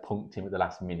Diaz punked him at the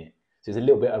last minute. So there's a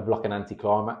little bit of like an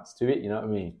anticlimax to it, you know what I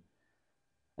mean?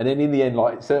 And then in the end,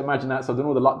 like, so imagine that. So I've done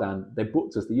all the lockdown. They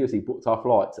booked us, the UFC booked our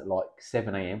flights at like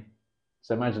 7 a.m.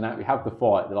 So imagine that. We have the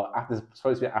fight. They're like, there's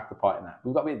supposed to be an after fight and that.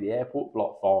 We've got to be at the airport for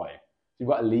like 5. So we've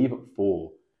got to leave at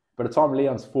 4. By the time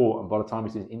Leon's fought and by the time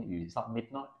he's doing his interviews, it's like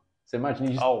midnight. So imagine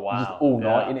you just all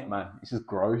night in it, man. It's just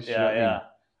gross. Yeah, you know what I mean?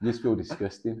 You just feel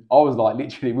disgusting. I was like,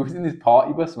 literally, we was in this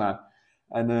party bus, man.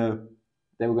 And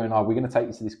they were going, we're going to take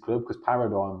you to this club because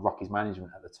Paradigm, Rocky's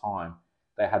management at the time,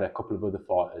 they had a couple of other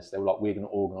fighters. They were like, we're going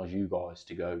to organise you guys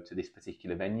to go to this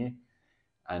particular venue.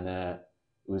 And it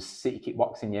was City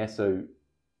Kickboxing, yeah. So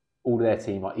all of their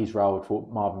team, like Israel had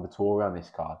fought Marvin Vittori on this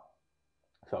card.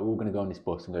 So we're all going to go on this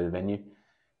bus and go to the venue.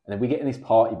 And then we get in this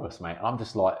party bus, mate, and I'm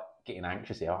just like getting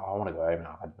anxious here. I want to go home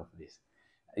now. I've had enough of this.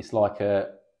 It's like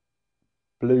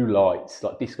blue lights,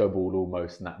 like disco ball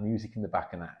almost, and that music in the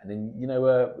back and that. And then, you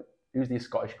know, who's the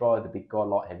Scottish guy, the big guy,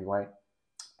 light heavyweight?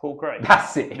 Paul Craig.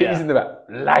 That's it. Yeah. He's in the back,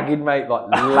 lagging, mate, like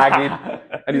lagging.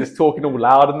 And he was talking all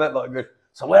loud and that, like,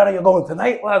 so where are you going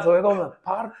tonight, lads? Are we going to the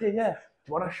party? Yeah. Do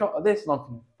you want a shot of this? And I'm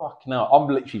thinking, fucking hell. I'm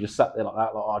literally just sat there like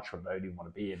that, like, I don't even want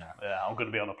to be here now. Yeah, I'm going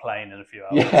to be on a plane in a few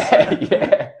hours.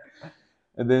 Yeah.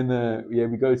 And then,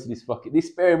 we go to this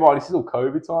bear in mind, this is all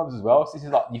COVID times as well. So this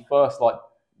is like your first, like,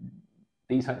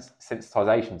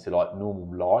 desensitization to, like, normal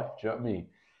life. Do you know what I mean?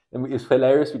 And it was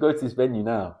hilarious. We go to this venue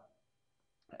now,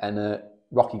 and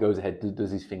Rocky goes ahead,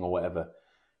 does his thing or whatever,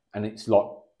 and it's like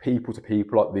people to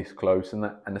people like this close and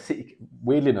that. And the city,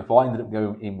 weirdly enough, I ended up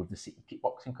going in with the city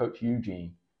kickboxing coach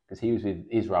Eugene because he was with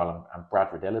Israel and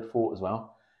Brad Riddell had fought as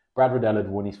well. Brad Riddell had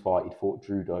won his fight. He'd fought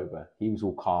Drew Dober. He was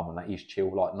all calm and that. He's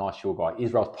chill, like nice chill guy.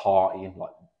 Israel's partying,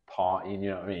 you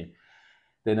know what I mean?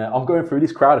 Then I'm going through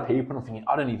this crowd of people and I'm thinking,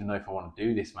 I don't even know if I want to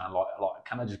do this, man. Like,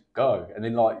 can I just go? And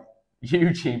then like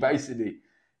Eugene basically,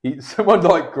 someone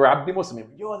like grabbed him or something.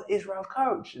 You're the Israel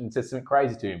coach, and said something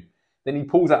crazy to him. Then he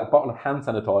pulls out a bottle of hand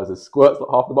sanitizer, squirts like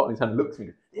half the bottle in his hand, and looks at me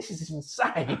and goes, this is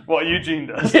insane. What Eugene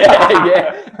does?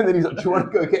 Yeah. And then he's like, do you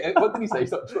want to go get, what did he say?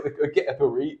 He's like, do you want to go get a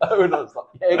burrito? And I was like,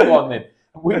 yeah, go on then.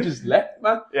 And we just left,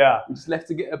 man. Yeah. We just left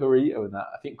to get a burrito and that.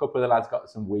 I think a couple of the lads got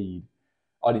some weed.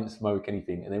 I didn't smoke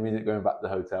anything. And then we ended up going back to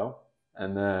the hotel.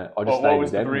 And I just stayed. What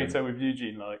was the burrito with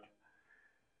Eugene like?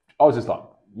 I was just like,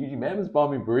 Eugene Merman's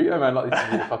buying me a burrito, man. Like, this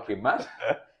is really fucking mad.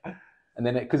 And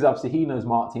then, because obviously he knows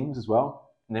Mark Timms as well.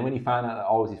 And then when he found out that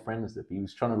I was his friend and stuff, he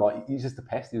was trying to like, he was just a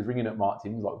pest. He was ringing up Mark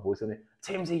Timms, like voice on it.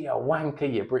 Timsy, you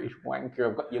wanker, you British wanker.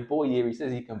 I've got your boy here. He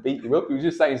says he can beat you up. He was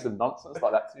just saying some nonsense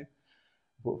like that to him.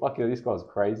 I thought, fuck you, this guy's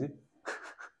crazy.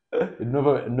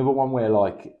 Another one where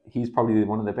like, he's probably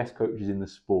one of the best coaches in the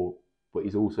sport, but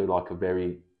he's also like a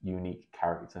very unique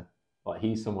character. Like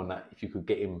he's someone that if you could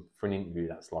get him for an interview,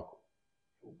 that's like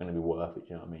going to be worth it. Do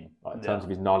you know what I mean? Like in terms of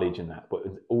his knowledge and that, but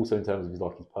also in terms of his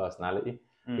like his personality.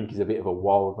 I think he's a bit of a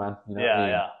wild man. You know what I mean?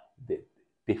 Yeah. Bit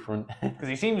different. Because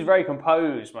he seems very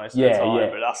composed most of the time. Yeah.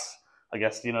 But that's, I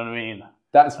guess, you know what I mean?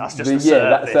 That's just that's an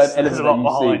element that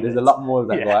you see. There's a lot more of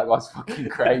that. Yeah. Like that's fucking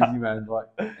crazy, man. Like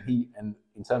and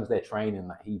in terms of their training,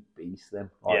 that he beats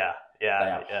them. Like, they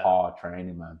have hard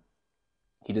training, man.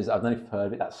 He does. I don't know if you've heard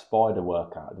of it. That spider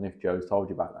workout. I don't know if Joe's told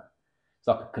you about that. It's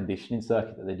like a conditioning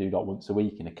circuit that they do like once a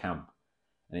week in a camp,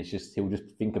 and it's just he'll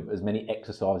just think of as many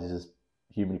exercises as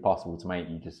humanly possible to make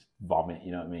you just vomit.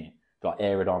 You know what I mean? Like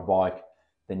aerodyne bike.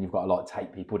 Then you've got to like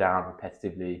take people down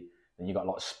repetitively. Then you've got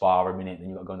to like spar a minute. Then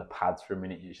you've got to go on the pads for a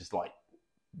minute. It's just like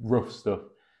rough stuff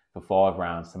for 5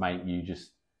 rounds to make you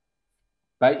just.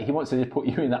 He wants to just put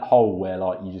you in that hole where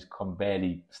like you just can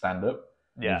barely stand up.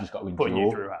 Yeah, you just got to endure. putting you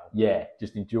through hell. Yeah,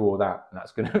 just endure that, and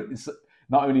that's gonna. It's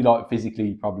not only like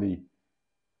physically probably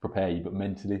prepare you, but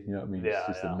mentally. You know what I mean? It's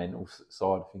just the mental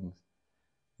side of things.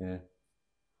 Yeah.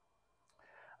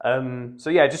 So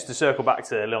yeah, just to circle back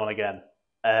to Leon again.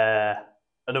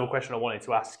 Another question I wanted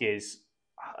to ask is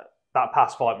that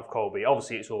past fight with Colby.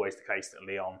 Obviously, it's always the case that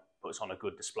Leon puts on a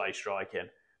good display striking,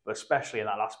 but especially in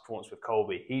that last performance with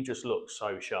Colby, he just looked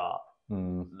so sharp.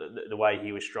 The way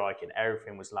he was striking,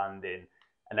 everything was landing,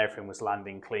 and everything was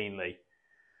landing cleanly.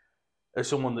 As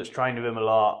someone that's trained with him a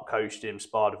lot, coached him,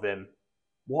 sparred with him,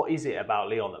 what is it about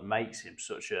Leon that makes him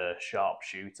such a sharp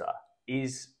shooter?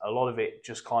 Is a lot of it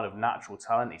just kind of natural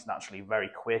talent? He's naturally very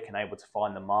quick and able to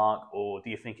find the mark, or do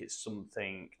you think it's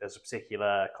something, there's a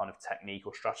particular kind of technique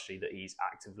or strategy that he's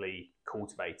actively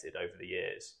cultivated over the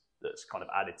years that's kind of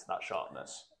added to that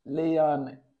sharpness?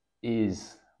 Leon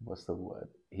is, what's the word?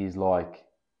 He's like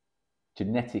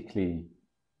genetically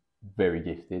very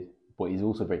gifted, but he's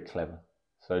also very clever.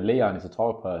 So Leon is the type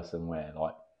of person where,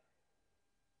 like,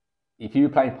 if you were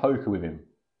playing poker with him,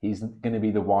 he's going to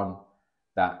be the one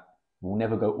that will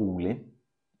never go all in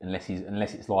unless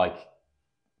it's like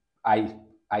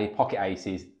a pocket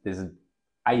aces. There's an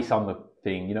ace on the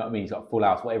thing, you know what I mean? He's got a full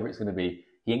house, whatever it's going to be.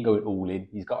 He ain't going all in.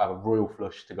 He's got to have a royal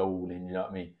flush to go all in, you know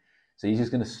what I mean? So he's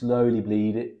just going to slowly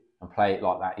bleed it and play it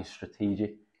like that. He's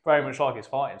strategic. Very much like his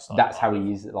fighting style. That's how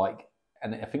he is. Like,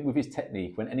 and I think with his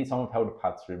technique, when anytime I've held a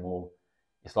pad to him, or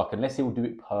it's like unless he'll do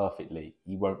it perfectly,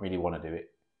 he won't really want to do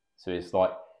it. So it's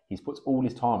like he's puts all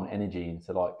his time and energy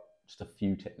into like just a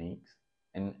few techniques,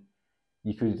 and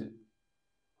you could,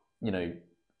 you know,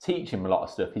 teach him a lot of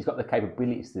stuff. He's got the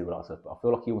capabilities to do a lot of stuff, but I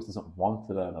feel like he almost doesn't want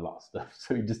to learn a lot of stuff,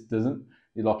 so he just doesn't.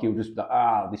 Like he'll just be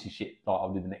like, this is shit. Like,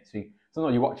 I'll do the next thing.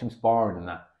 Sometimes you watch him sparring and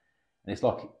that, and it's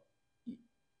like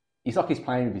he's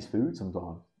playing with his food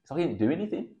sometimes. It's like he didn't do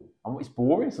anything. And it's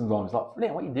boring sometimes. It's like,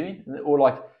 Leon, what are you doing? Or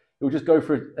like he'll just go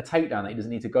for a takedown that he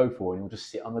doesn't need to go for, and he'll just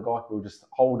sit on the guy. He'll just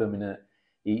hold him in a.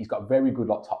 He's got very good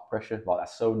like top pressure. Like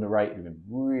that's so underrated with him.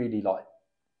 Really like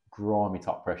grimy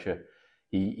top pressure.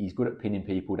 He's good at pinning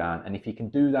people down, and if he can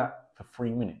do that for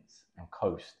 3 minutes and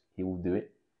coast, he will do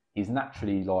it. He's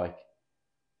naturally like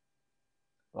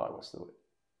what's the word?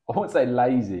 I won't say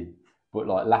lazy, but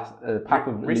like pack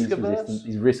of least resistance.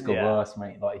 He's risk averse,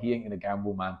 mate. Like he ain't gonna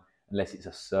gamble, man, unless it's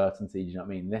a certainty. Do you know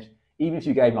what I mean? Even if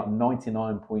you gave him like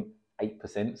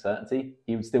 99.8% certainty,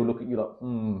 he would still look at you like,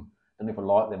 don't know if I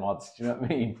like them odds. Do you know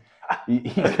what I mean?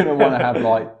 He's gonna want to have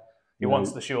like. He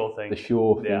wants the sure thing. The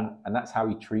sure thing, and that's how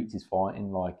he treats his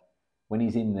fighting. Like when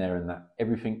he's in there and that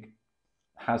everything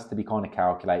has to be kind of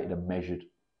calculated and measured.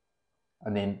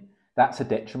 And then that's a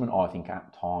detriment, I think,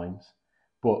 at times.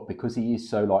 But because he is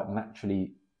so like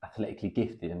naturally athletically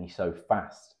gifted and he's so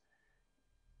fast,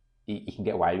 he can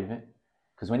get away with it.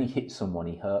 Because when he hits someone,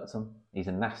 he hurts them. He's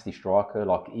a nasty striker.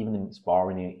 Like even in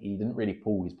sparring, he didn't really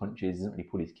pull his punches, doesn't really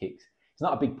pull his kicks. He's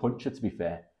not a big puncher, to be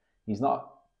fair. He's not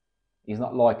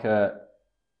like a,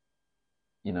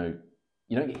 you know,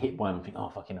 you don't get hit by him and think, oh,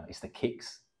 fucking hell, it's the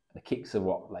kicks. The kicks are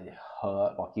what, like, they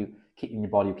hurt. Like, you kick you in your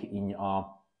body, you kick you in your arm,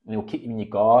 and he'll kick you in your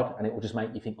guard, and it will just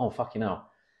make you think, oh, fucking hell.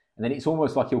 And then it's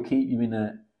almost like he'll keep you in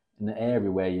an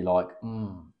area where you're like,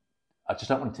 I just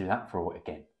don't want to do that for it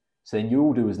again. So then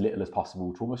you'll do as little as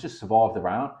possible to almost just survive the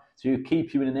round. So he'll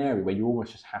keep you in an area where you're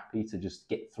almost just happy to just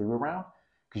get through a round,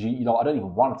 because you're like, I don't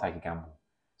even want to take a gamble.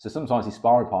 So sometimes his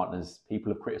sparring partners,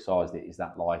 people have criticised it, is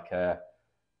that like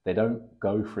they don't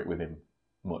go for it with him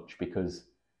much because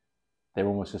they're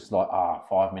almost just like,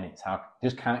 5 minutes,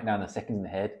 just counting down the seconds in the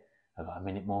head. I've got a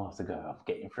minute more to go, I'm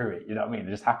getting through it. You know what I mean?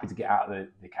 They're just happy to get out of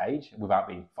the cage without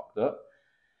being fucked up.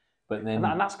 But then,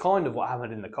 and that's kind of what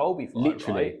happened in the Colby fight.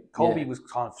 Literally, right? Colby was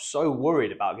kind of so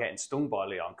worried about getting stung by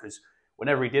Leon because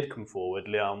whenever he did come forward,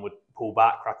 Leon would pull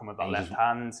back, crack him with that left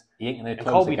hand. And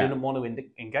Colby didn't want to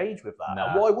engage with that.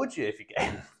 No. Why would you if you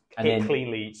get hit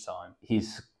cleanly each time?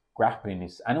 His grappling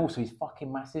is, and also he's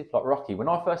fucking massive. Like Rocky, when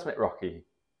I first met Rocky,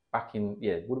 back in,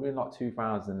 it would have been like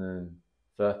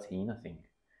 2013, I think.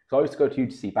 So I used to go to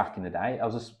UFC back in the day. I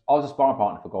was a sparring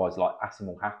partner for guys like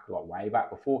Asim Hack, like way back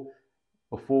before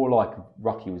like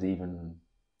Rocky was even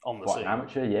on the quite scene. An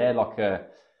amateur. Yeah, like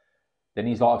then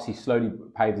he's like obviously slowly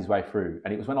paved his way through.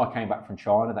 And it was when I came back from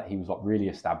China that he was like really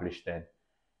established then.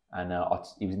 And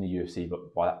he was in the UFC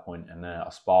by that point, and I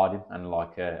sparred him, and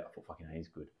like I thought, fucking hell, he's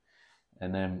good.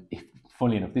 And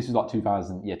funnily enough, this was like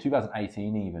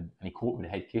 2018 even, and he caught me with a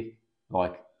head kick,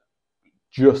 like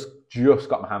just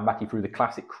got my hand back. He threw the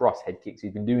classic cross head kicks.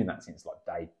 He's been doing that since like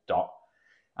day dot,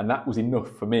 and that was enough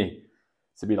for me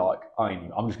to be like,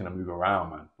 I'm just going to move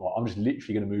around, man. Like, I'm just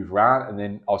literally going to move around, and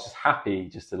then I was just happy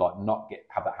just to like not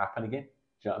have that happen again. Do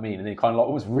you know what I mean? And then kind of like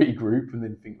almost regroup, and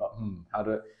then think like,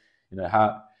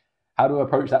 how do I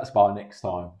approach that spar next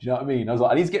time? Do you know what I mean? I was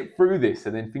like, I need to get through this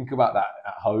and then think about that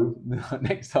at home.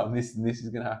 Next time this is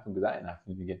going to happen, because that ain't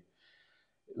happening again.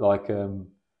 Like,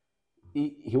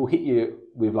 he'll hit you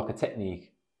with like a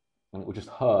technique and it will just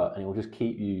hurt, and it will just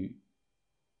keep you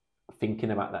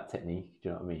thinking about that technique. Do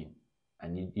you know what I mean?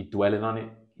 And you're dwelling on it.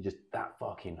 You just, that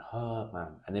fucking hurt, man.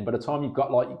 And then by the time you've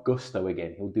got like gusto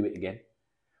again, he'll do it again.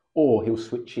 Or he'll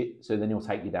switch it, so then he'll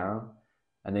take you down.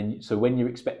 And then, so when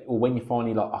you when you're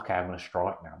finally like, okay, I'm going to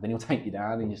strike now, then he'll take you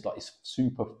down, and just like, it's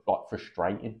super like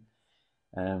frustrating.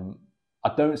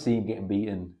 I don't see him getting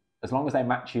beaten as long as they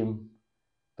match him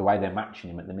the way they're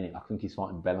matching him at the minute. I think he's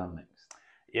fighting Belal next.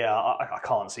 Yeah, I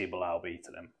can't see Belal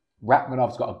beating him.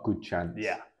 Rakhmanov's got a good chance.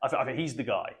 Yeah, I think he's the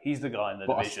guy. He's the guy in the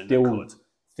division. I still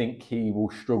think he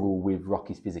will struggle with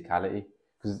Rocky's physicality,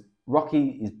 because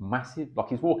Rocky is massive. Like,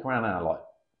 he's walking around now like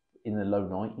in the low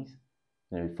 90s.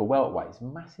 You know, for welterweight, it's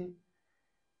massive.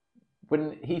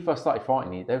 When he first started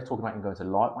fighting, they were talking about him going to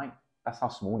lightweight. That's how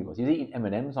small he was. He was eating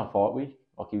M&Ms on fight week.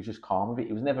 Like, he was just calm with it.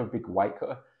 He was never a big weight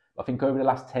cutter. I think over the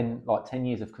last 10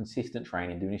 years of consistent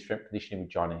training, doing his strength conditioning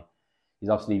with Johnny,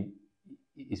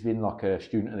 he's been like a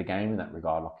student of the game in that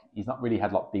regard. Like, he's not really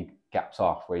had like big gaps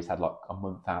off where he's had like a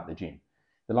month out of the gym.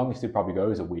 The longest he'll probably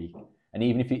go is a week. And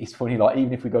even if it's funny, like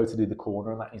even if we go to do the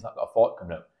corner and that, he's not got a fight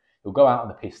coming up, he'll go out on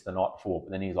the piss the night before,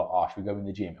 but then he's like, should we go in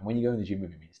the gym? And when you go in the gym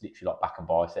with him, it's literally like back and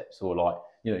biceps, or like,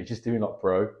 you know, he's just doing like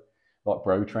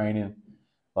bro training.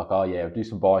 Like, I'll do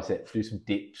some biceps, do some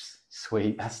dips,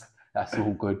 sweet. That's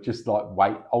all good. Just like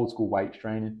old school weights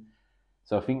training.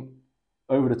 So I think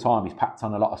over the time he's packed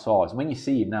on a lot of size. And when you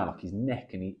see him now, like his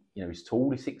neck, and he's tall,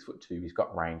 he's 6'2", he's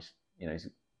got range, he's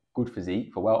good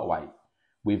physique for welterweight,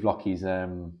 with like his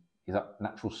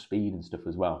natural speed and stuff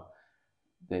as well.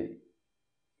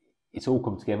 It's all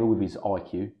come together with his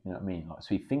IQ, you know what I mean? Like, so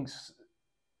he thinks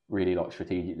really like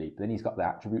strategically, but then he's got the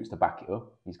attributes to back it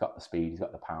up. He's got the speed, he's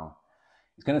got the power.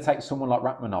 It's going to take someone like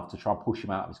Rakhmonov to try and push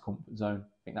him out of his comfort zone.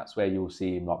 I think that's where you'll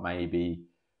see him like maybe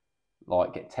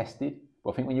like get tested.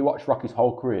 But I think when you watch Rocky's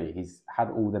whole career, he's had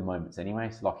all them moments anyway.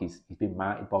 So like he's been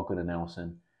mounted by Gunnar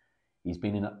Nelson. He's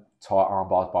been in tight arm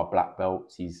bars by black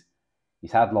belts. He's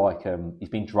had like he's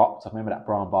been dropped. I remember that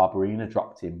Brian Barberina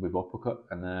dropped him with uppercut,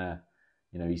 and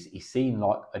he's seen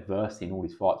like adversity in all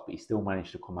his fights, but he still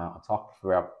managed to come out on top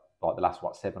throughout like the last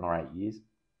 7 or 8 years.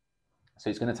 So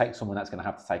it's going to take someone that's going to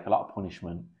have to take a lot of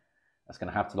punishment. That's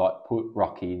going to have to like put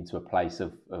Rocky into a place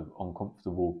of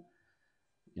uncomfortable,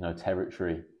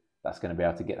 territory that's going to be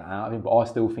able to get that out of him. But I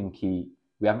still think we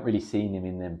haven't really seen him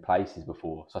in them places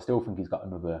before. So I still think he's got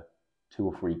another 2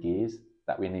 or 3 gears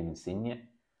that we haven't even seen yet.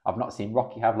 I've not seen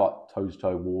Rocky have like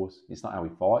toe-to-toe wars. It's not how he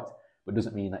fights, but it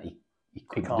doesn't mean that he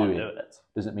couldn't do it.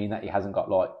 Doesn't mean that he hasn't got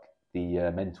like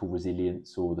the mental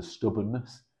resilience or the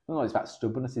stubbornness. I don't know, it's about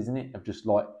stubbornness, isn't it? Of just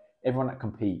like everyone that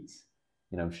competes,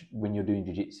 you know, when you're doing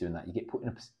jiu-jitsu and that, you get put in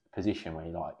a position where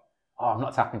you're like, oh, I'm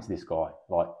not tapping to this guy.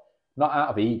 Like, not out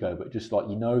of ego, but just like,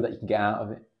 you know that you can get out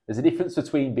of it. There's a difference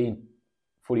between being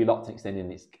fully locked and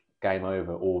extending it's game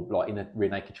over, or like in a rear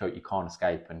naked choke you can't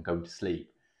escape and go to sleep,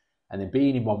 and then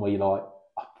being in one where you're like,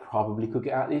 I probably could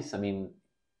get out of this. I mean,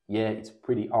 yeah, it's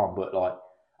pretty on, but like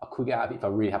I could get out of it if I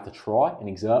really have to try and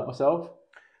exert myself.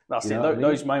 That's it.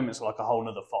 Those moments are like a whole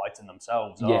other fight in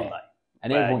themselves, aren't they?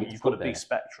 And everyone gets you've got a big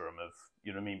spectrum of,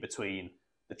 you know what I mean, between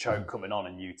the choke coming on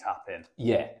and you tap in.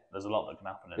 Yeah, there's a lot that can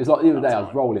happen. It's like the other day I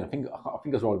was rolling. I think I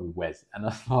was rolling with Wes, and I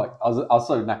was like, I was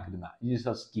so knackered in that. You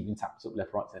just giving taps up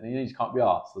left, right, center, and you just can't be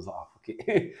arsed. I was like, oh, fuck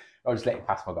it. I'll just let it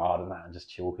pass my guard and that, and just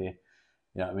chill here.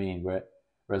 You know what I mean?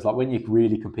 Whereas like when you're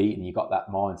really competing, you got that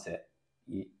mindset,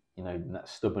 you know, and that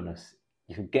stubbornness.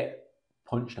 You can get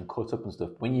punched and cut up and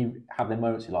stuff. When you have them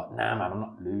moments, you're like, nah, man, I'm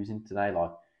not losing today.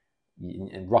 Like,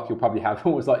 and Rocky will probably have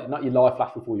almost like not your life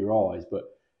flash before your eyes, but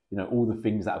you know, all the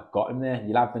things that have got him there.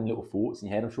 You'll have them little thoughts in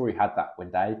your head. I'm sure he had that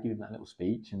when Dave gave him that little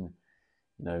speech, and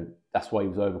you know, that's why he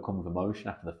was overcome with emotion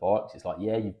after the fight. Cause it's like,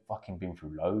 yeah, you've fucking been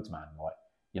through loads, man. Like,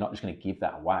 you're not just going to give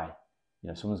that away. You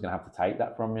know, someone's going to have to take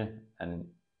that from you, and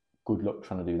good luck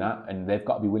trying to do that. And they've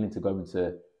got to be willing to go into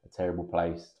a terrible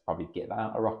place to probably get that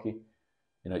out of Rocky.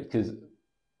 You know, because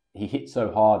he hits so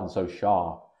hard and so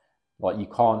sharp, like you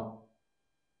can't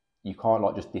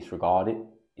like just disregard it.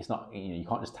 It's not, you know, you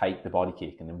can't just take the body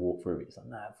kick and then walk through it. It's like,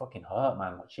 nah, it fucking hurt,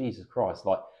 man. Like, Jesus Christ.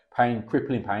 Like, pain,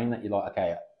 crippling pain that you're like,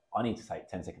 okay, I need to take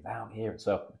 10 seconds out here and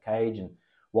circle the cage. And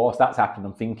whilst that's happening,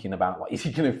 I'm thinking about, like, is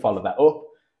he going to follow that up?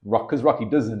 Because Rocky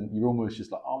doesn't, you're almost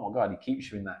just like, oh my God, he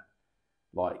keeps you in that,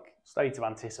 like, state of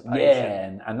anticipation.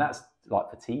 Yeah, and that's, like,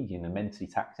 fatiguing and mentally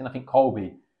taxing. I think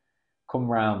Colby, come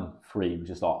round 3, was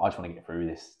just like, I just want to get through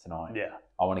this tonight. Yeah.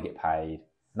 I want to get paid.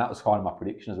 And that was kind of my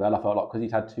prediction as well. I felt like, because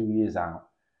he'd had 2 years out,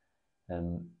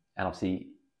 and obviously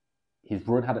his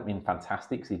run hadn't been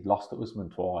fantastic because he'd lost to Usman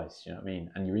twice, you know what I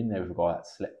mean? And you're in there with a guy that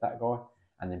slept that guy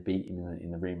and then beat him in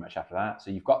the rematch after that.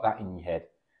 So you've got that in your head.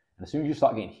 And as soon as you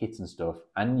start getting hits and stuff,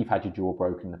 and you've had your jaw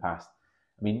broken in the past,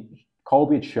 I mean,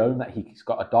 Colby had shown that he's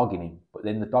got a dog in him, but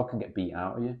then the dog can get beat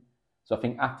out of you. So I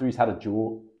think after he's had a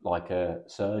jaw, like a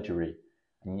surgery,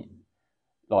 and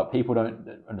like people don't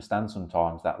understand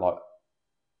sometimes that, like,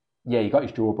 yeah, he got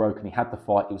his jaw broken. He had the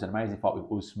fight. It was an amazing fight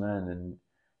with Usman, and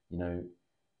you know,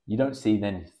 you don't see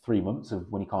then 3 months of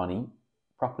when he can't eat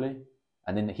properly,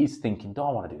 and then he's thinking, "Do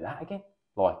I want to do that again?"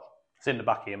 Like, it's in the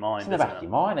back of your mind. It's in the back of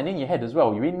your mind, and in your head as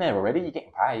well. You're in there already. You're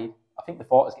getting paid. I think the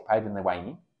fighters get paid when they weigh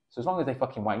in. So as long as they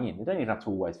fucking weigh in, they don't even have to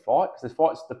always fight, because there's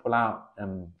fights to pull out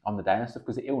on the day and stuff.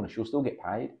 Because of illness, you'll still get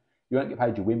paid. You won't get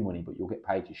paid your win money, but you'll get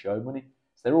paid your show money.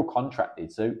 So they're all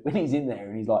contracted. So when he's in there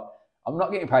and he's like, I'm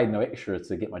not getting paid no extra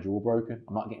to get my jaw broken.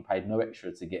 I'm not getting paid no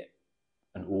extra to get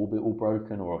an orbital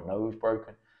broken or a nose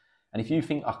broken. And if you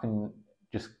think I can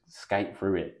just skate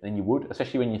through it, then you would,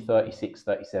 especially when you're 36,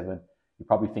 37. You're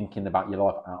probably thinking about your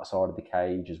life outside of the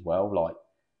cage as well. Like,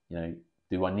 you know,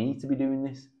 do I need to be doing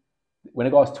this? When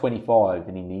a guy's 25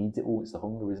 and he needs it all, it's the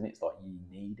hunger, isn't it? It's like, you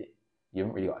need it. You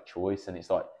haven't really got a choice. And it's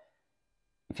like,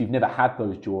 if you've never had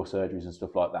those jaw surgeries and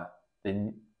stuff like that,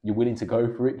 then you're willing to go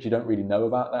for it because you don't really know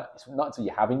about that. It's not until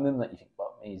you're having them that you think,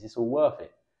 well, is this all worth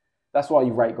it? That's why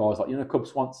you rate guys like, you know, Cub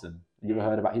Swanson. You ever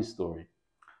heard about his story?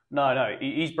 No.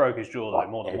 He's broke his jaw like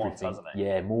more than once, hasn't he?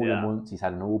 Yeah, more than once. He's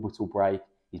had an orbital break.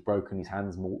 He's broken his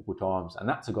hands multiple times. And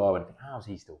that's a guy when I think, how's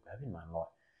he still going, man? Like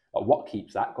what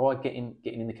keeps that guy getting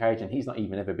in the cage? And he's not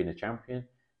even ever been a champion,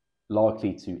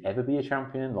 likely to ever be a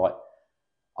champion. Like,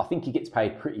 I think he gets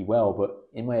paid pretty well, but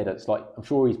in my head, it's like, I'm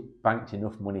sure he's banked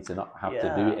enough money to not have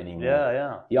to do it anymore.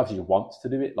 Yeah. He obviously just wants to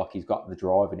do it. Like, he's got the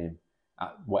drive in him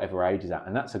at whatever age he's at.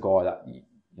 And that's a guy that, you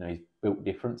know, he's built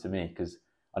different to me, because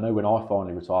I know when I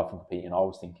finally retired from competing, I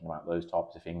was thinking about those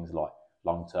types of things, like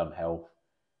long-term health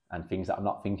and things that I'm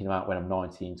not thinking about when I'm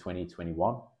 19, 20,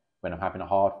 21, when I'm having a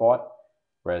hard fight.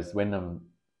 Whereas when I'm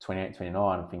 28,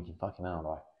 29, I'm thinking, fucking hell,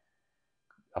 like,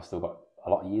 I've still got a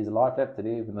lot of years of life left to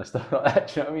live and stuff like that.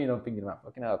 Do you know what I mean? I'm thinking about,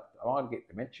 fucking hell, I might get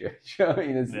dementia. Do you know what I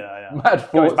mean? There's mad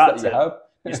thoughts that you have.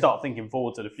 You start thinking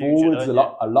forward to the future. Forwards a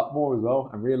lot more as well,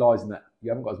 and realising that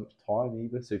you haven't got as much time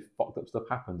either. So if fucked up stuff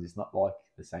happens, it's not like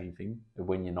the same thing.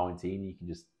 When you're 19, you can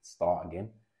just start again. You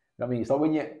know what I mean? It's like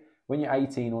when you're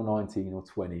 18 or 19 or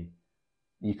 20,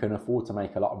 you can afford to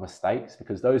make a lot of mistakes,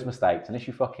 because those mistakes, unless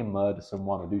you fucking murder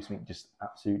someone or do something just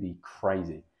absolutely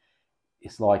crazy,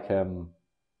 it's like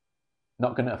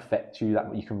not going to affect you that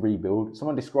much. You can rebuild.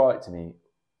 Someone described it to me,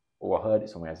 or I heard it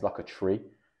somewhere, it's like a tree.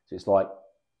 So it's like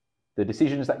the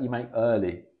decisions that you make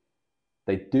early,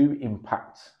 they do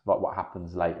impact like what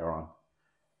happens later on.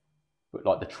 But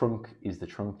like the trunk is the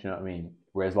trunk, do you know what I mean?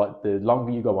 Whereas like the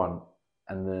longer you go on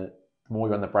and the more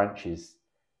you're on the branches,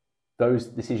 those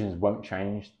decisions won't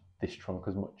change this trunk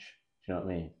as much. Do you know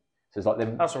what I mean? So it's like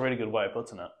them. That's a really good way of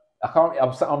putting it.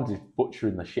 I'm just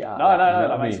butchering the shit out No, of that. no,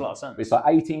 that makes a lot of sense. But it's like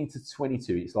 18 to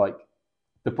 22. It's like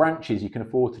the branches, you can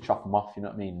afford to chop them off, you know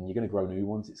what I mean? And you're going to grow new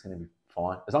ones, it's going to be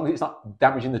fine. As long as it's not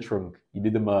damaging the trunk, you do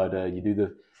the murder, you do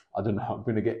the, I don't know, I'm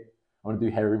going to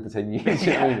do heroin for 10 years.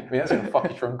 You know what I mean? That's going to fuck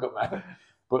your trunk up, man.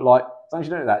 But like, as long as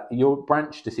you don't know that, your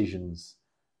branch decisions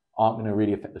aren't going to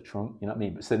really affect the trunk, you know what I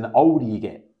mean? But so then the older you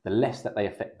get, the less that they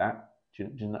affect that. Do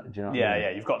you know what I mean? Yeah,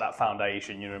 you've got that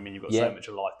foundation, you know what I mean? You've got so much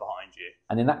of life behind you.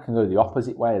 And then that can go the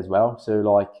opposite way as well. So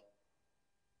like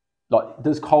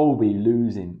does Colby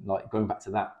losing, like going back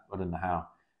to that, I don't know how,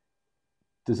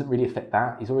 doesn't really affect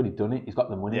that. He's already done it. He's got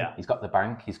the money. He's got the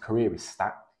bank. His career is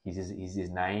stacked. He's his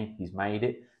name. He's made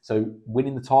it. So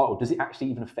winning the title, does it actually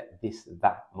even affect this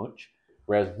that much?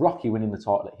 Whereas Rocky winning the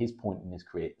title at his point in his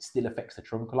career still affects the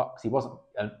trunk a lot, because he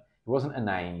wasn't a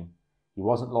name. He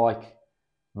wasn't like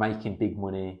making big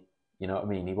money. You know what I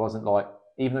mean? He wasn't like,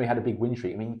 even though he had a big win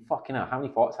streak, I mean, fucking hell, how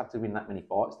many fights have to win that many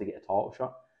fights to get a title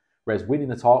shot? Whereas winning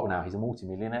the title now, he's a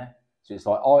multi-millionaire. So it's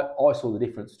like, I saw the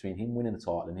difference between him winning the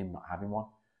title and him not having one.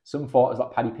 Some fighters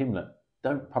like Paddy Pimblett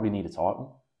don't probably need a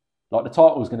title. Like the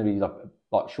title is going to be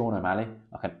like Sean O'Malley,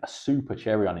 like a super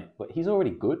cherry on it. But he's already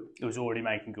good. He was already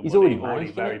making good he's money.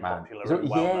 Already very it, man. popular.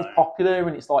 He's popular,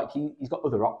 and it's like he's got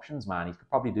other options, man. He could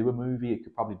probably do a movie. He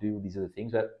could probably do these other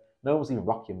things. But no one's even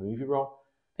Rocky a movie role.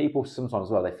 People sometimes,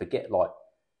 well, they forget, like,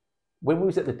 when we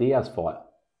was at the Diaz fight,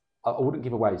 I wouldn't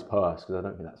give away his purse because I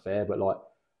don't think that's fair, but like,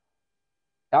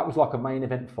 that was like a main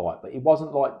event fight, but it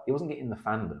wasn't getting the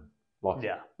fandom. Like,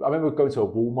 I remember going to a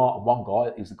Walmart and one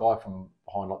guy, he was the guy from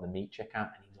behind like the meat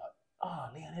checkout, and he was like, "Oh,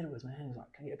 Leon Edwards, man." He was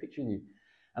like, "Can I get a picture of you?"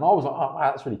 And I was like, "Oh,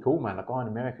 wow, that's really cool, man. A guy in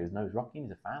America who knows Rocky,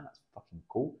 he's a fan. That's fucking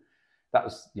cool." That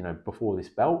was, before this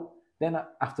belt. Then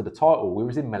after the title, we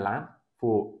was in Milan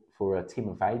for Tim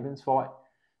and Fabian's fight.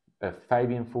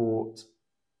 Fabian fought,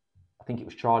 I think it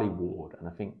was Charlie Ward, and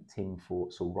I think Tim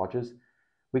fought Saul Rogers.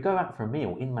 We go out for a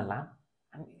meal in Milan,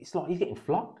 and it's like he's getting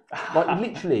flogged. Like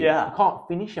literally, you can't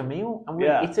finish a meal. And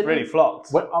we're in Italy. Really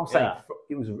flogged. Well, I'm saying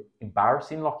it was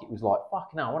embarrassing. Like it was like,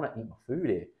 fucking hell, I want to eat my food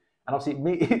here. And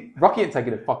obviously, Rocky ain't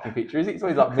taking a fucking picture, is it? So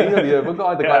he's like me or the other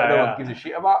guy, the guy that no one gives a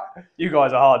shit about. You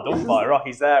guys are hard done by.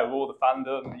 Rocky's there with all the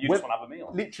fandom. You just want to have a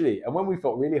meal. Literally, and when we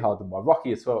felt really hard done by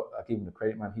Rocky as well, I give him the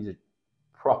credit, man. He's a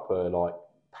proper like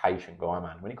patient guy,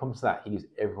 man. When it comes to that, he gives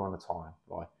everyone the time.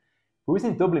 Like, we was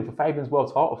in Dublin for Fabian's world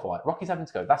title fight. Rocky's having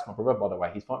to go, "That's my brother, by the way.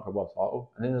 He's fighting for a world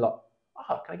title." And then they're like,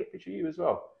 "Oh, can I get a picture of you as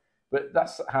well?" But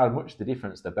that's how much the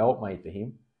difference the belt made for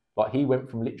him. Like, he went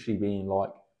from literally being like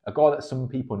a guy that some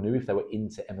people knew if they were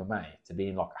into MMA to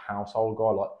being like a household guy.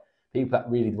 Like, people that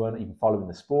really weren't even following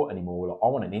the sport anymore were like, "I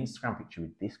want an Instagram picture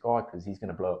with this guy because he's going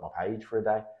to blow up my page for a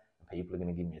day and people are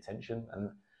going to give me attention." And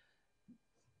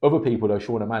other people, though,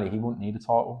 Sean O'Malley, he wouldn't need a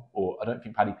title. Or I don't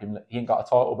think Paddy Pimblett, he ain't got a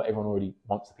title, but everyone already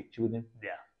wants a picture with him. Yeah.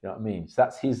 You know what I mean? So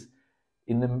that's his,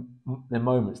 in the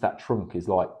moments, that trunk is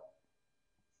like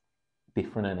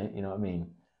different, innit? You know what I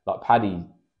mean? Like Paddy,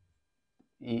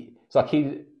 it's like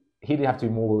he'd have to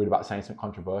be more worried about saying something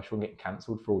controversial and getting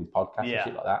cancelled for all his podcasts and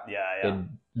shit like that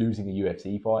than losing a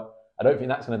UFC fight. I don't think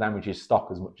that's going to damage his stock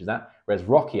as much as that. Whereas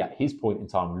Rocky, at his point in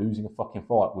time, losing a fucking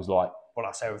fight was like, well,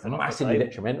 that's everything. Massively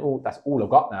detrimental. That's all I've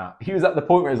got now. He was at the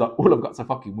point where he's like, all I've got's a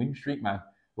fucking win streak, man.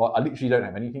 Like, I literally don't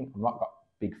have anything. I've not got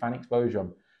big fan exposure.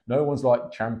 No one's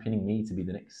like championing me to be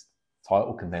the next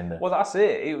title contender. Well, that's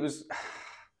it. It was.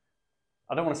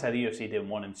 I don't want to say the UFC didn't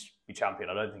want him to be champion.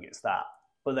 I don't think it's that.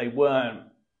 But they weren't,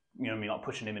 you know what I mean, like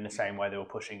pushing him in the same way they were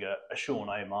pushing a Sean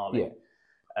O'Malley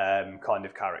kind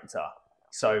of character.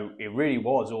 So it really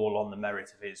was all on the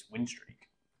merit of his win streak.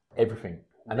 Everything.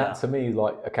 And that to me is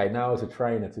like, okay, now as a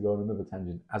trainer, to go on another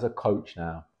tangent, as a coach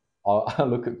now, I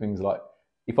look at things like,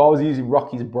 if I was using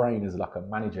Rocky's brain as like a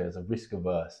manager, as a risk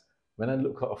averse, when I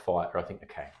look at a fighter, I think,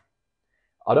 okay,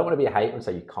 I don't want to be a hater and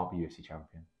say you can't be UFC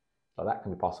champion. Like, that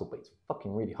can be possible, but it's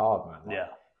fucking really hard, man. Like,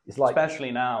 it's like,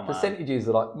 especially now, man. Percentages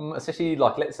are like, especially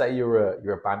like, let's say you're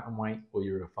a bantamweight or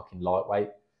you're a fucking lightweight.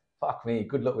 Fuck me,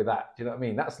 good luck with that. Do you know what I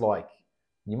mean? That's like,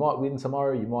 you might win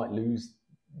tomorrow, you might lose.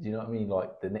 Do you know what I mean?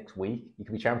 Like the next week, you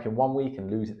could be champion one week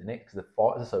and lose it the next because the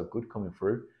fighters are so good coming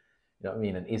through. You know what I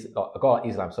mean? And like a guy like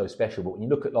Islam's so special, but when you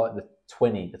look at like the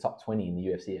top 20 in the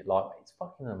UFC at lightweight, it's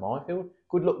fucking a minefield.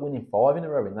 Good luck winning 5 in a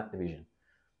row in that division.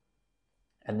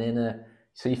 And then,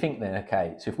 so you think then,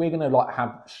 okay, so if we're going to like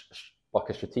have like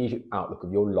a strategic outlook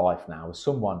of your life now as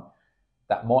someone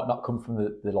that might not come from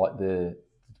the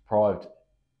deprived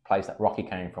place that Rocky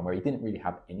came from, where he didn't really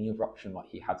have any other option, like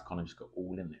he had to kind of just go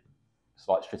all in it. It's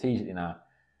like strategically now,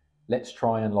 let's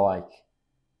try and like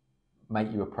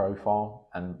make you a profile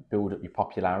and build up your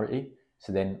popularity.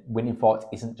 So then winning fights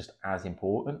isn't just as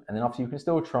important. And then obviously you can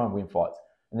still try and win fights.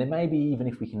 And then maybe even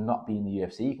if we can not be in the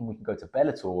UFC, we can go to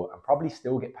Bellator and probably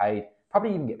still get paid, probably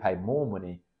even get paid more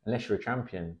money unless you're a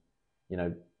champion. You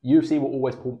know, UFC will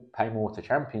always pay more to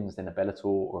champions than a Bellator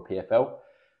or a PFL.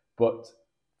 But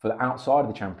for the outside of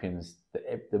the champions,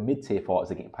 the mid-tier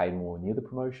fighters are getting paid more in the other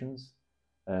promotions.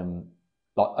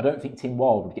 Like I don't think Tim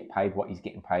Wilde would get paid what he's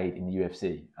getting paid in the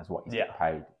UFC as what he's getting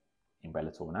paid in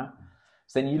Bellator now.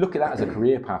 So then you look at that as a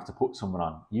career path to put someone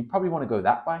on. You probably want to go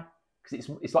that way because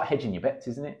it's like hedging your bets,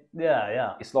 isn't it?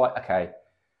 Yeah. It's like, okay,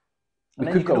 and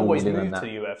then you can always move to the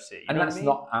UFC. And that's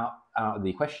not out of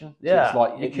the question. Yeah, so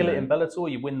it's like, you kill it in Bellator,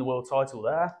 you win the world title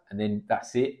there. And then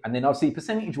that's it. And then obviously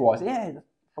percentage-wise,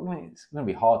 probably it's going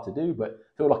to be hard to do, but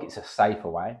I feel like it's a safer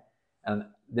way. And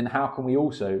then how can we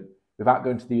also, without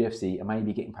going to the UFC and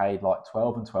maybe getting paid like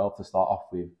 12 and 12 to start off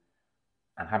with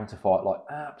and having to fight like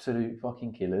absolute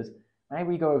fucking killers, maybe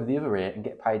we go over the other ear and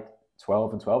get paid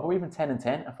 12 and 12 or even 10 and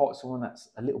 10 and fight someone that's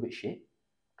a little bit shit.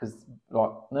 Because,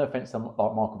 like, no offense to like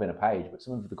Michael Benner-Page, but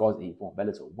some of the guys that he fought in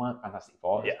Bellator weren't fantastic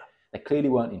fighters. Yeah. They clearly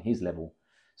weren't in his level.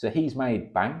 So he's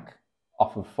made bank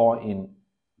off of fighting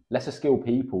lesser skilled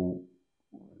people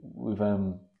with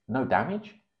no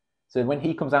damage. So when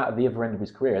he comes out at the other end of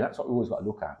his career, and that's what we always got to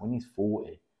look at, when he's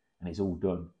 40 and he's all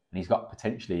done, and he's got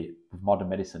potentially, with modern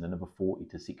medicine, another 40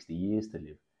 to 60 years to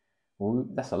live. Well,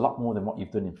 that's a lot more than what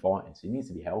you've done in fighting. So you need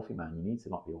to be healthy, man. You need to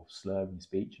not be all slurring your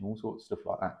speech and all sorts of stuff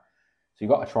like that. So you've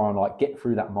got to try and like get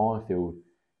through that minefield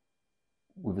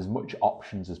with as much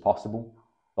options as possible.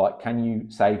 Like, can you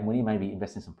save money, maybe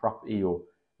invest in some property, or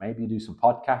maybe you do some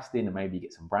podcasting and maybe you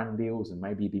get some brand deals and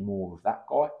maybe you be more of that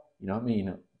guy. You know what I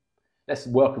mean? Let's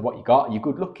work with what you got. You're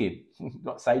good looking,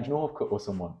 like Sage Northcutt or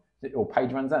someone, or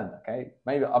Paige Van Zandt. Okay,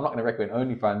 maybe I'm not going to recommend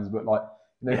OnlyFans, but like,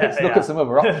 let's look at some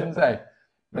other options.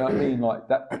 You know what I mean? Like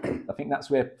that. I think that's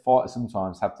where fighters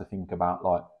sometimes have to think about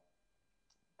like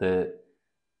the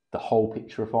whole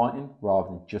picture of fighting rather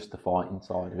than just the fighting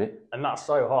side of it. And that's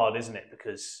so hard, isn't it?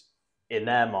 Because in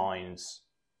their minds,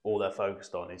 all they're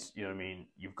focused on is, you know what I mean,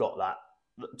 you've got that,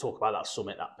 talk about that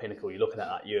summit, that pinnacle, you're looking at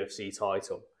that UFC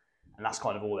title, and that's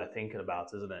kind of all they're thinking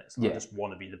about, isn't it? So I just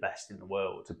want to be the best in the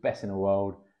world. The best in the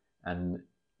world. And,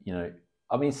 you know,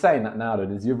 I mean, saying that now, though,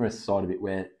 there's the other side of it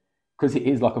where, because it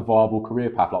is like a viable career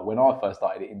path, like when I first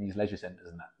started it in these leisure centres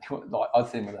and that, like I'd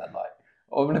say with that, like,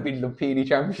 I'm going to be the PD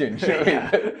champion, you know what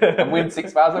I mean? And win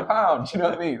 £6,000, you know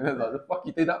what I mean? And like, the fuck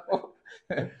you do that for?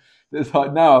 There's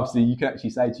like, now obviously you can actually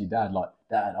say to your dad, like,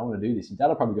 Dad, I want to do this. Your dad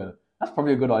will probably go, that's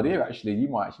probably a good idea, actually. You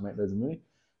might actually make loads of money.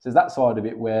 So there's that side of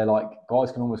it where like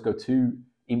guys can almost go too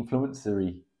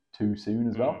influencery too soon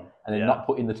as well, and then not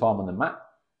put in the time on the mat.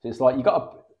 So it's like, you got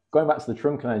to, going back to the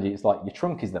trunk analogy, it's like your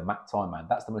trunk is the mat time, man.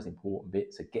 That's the most important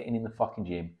bit. So getting in the fucking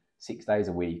gym 6 days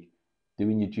a week,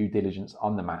 doing your due diligence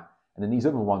on the mat. And then these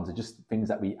other ones are just things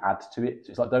that we add to it. So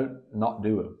it's like, don't not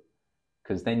do them.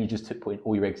 Because then you just putting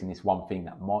all your eggs in this one thing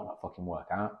that might not fucking work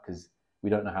out. Because we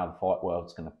don't know how the fight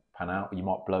world's going to pan out. Or you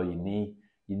might blow your knee.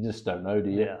 You just don't know, do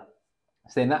you? Yeah.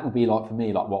 So then that would be like, for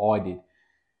me, like what I did.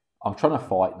 I'm trying to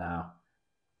fight now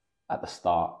at the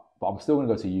start. But I'm still going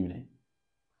to go to uni.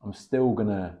 I'm still going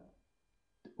to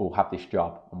have this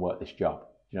job and work this job. Do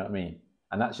you know what I mean?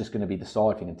 And that's just going to be the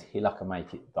side thing until I can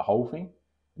make it the whole thing.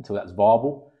 Until that's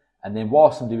viable. And then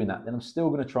whilst I'm doing that, then I'm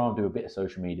still going to try and do a bit of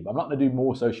social media. But I'm not going to do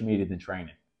more social media than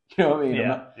training. You know what I mean?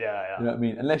 Yeah. You know what I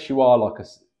mean? Unless you are like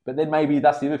but then maybe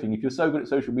that's the other thing. If you're so good at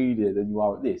social media than you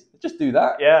are at this, just do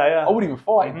that. Yeah. I wouldn't even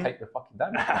fight and take the fucking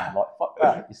damage. Man. Like, fuck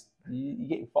that. You're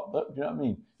getting fucked up. Do you know what I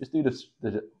mean? Just do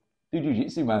do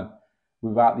jiu-jitsu, man,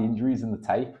 without the injuries and the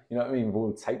tape. You know what I mean? With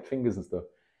all the taped fingers and stuff.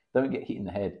 Don't get hit in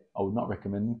the head. I would not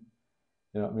recommend.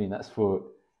 You know what I mean?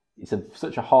 It's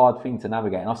such a hard thing to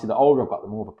navigate. And obviously, the older I've got, the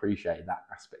more I've appreciated that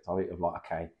aspect of it, of like,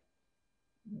 okay,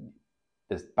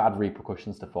 there's bad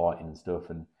repercussions to fighting and stuff,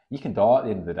 and you can die at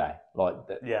the end of the day. Like,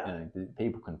 you know,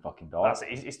 people can fucking die.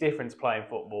 It's different to playing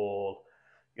football,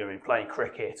 you know what I mean, playing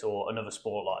cricket or another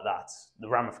sport like that. The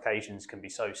ramifications can be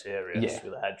so serious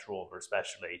with a head trauma,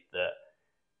 especially, that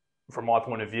from my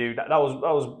point of view, that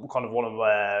was kind of one of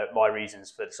my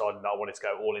reasons for deciding that I wanted to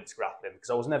go all into grappling, because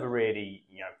I was never really,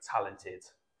 you know, talented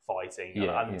fighting.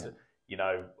 you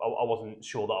know, I wasn't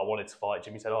sure that I wanted to fight.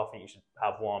 Jimmy said, "Oh, I think you should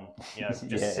have one. You know,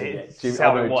 just see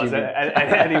how it was."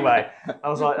 Anyway, I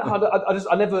was like,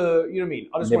 I never, you know what I mean?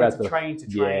 I just wanted to train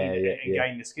and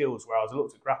gain the skills. Whereas I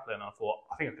looked at grappling and I thought,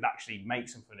 I think I could actually make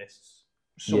something of this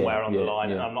somewhere on the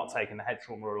line, and I'm not taking the head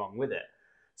trauma along with it.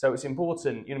 So it's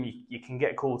important, you know, you can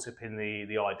get caught up in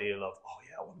the ideal of, oh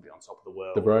yeah, I want to be on top of the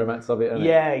world. The romance of it, isn't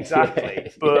it?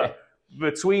 Exactly. But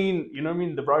between, you know what I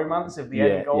mean, the romance of the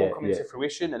end goal coming to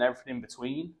fruition and everything in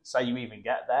between, say you even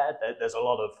get there's a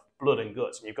lot of blood and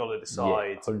guts, and you've got to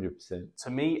decide. 100%. To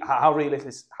me, how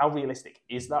realistic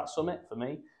is that summit for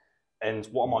me? And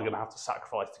what am I going to have to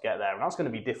sacrifice to get there? And that's going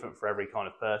to be different for every kind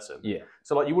of person. Yeah.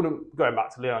 So, like, going back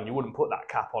to Leon, you wouldn't put that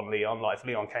cap on Leon. Like, if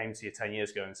Leon came to you 10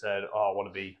 years ago and said, "Oh, I want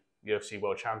to be UFC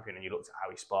world champion," and you looked at how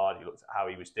he sparred, you looked at how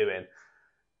he was doing,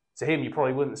 to him, you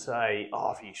probably wouldn't say, "Oh,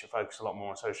 I think you should focus a lot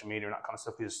more on social media and that kind of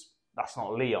stuff," because that's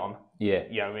not Leon. Yeah.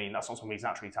 You know what I mean? That's not something he's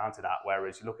naturally talented at.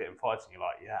 Whereas you look at him fighting, you're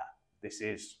like, yeah, this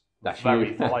is that's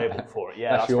very viable for it.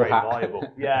 Yeah, that's very viable.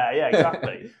 Yeah,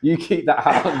 exactly. You keep that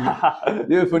hat on.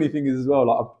 The other funny thing is as well,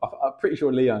 like I'm pretty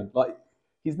sure Leon, like,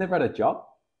 he's never had a job.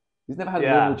 He's never had a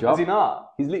normal job. Has he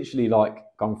not? He's literally like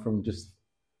gone from just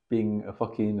being a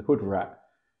fucking hood rat.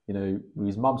 You know,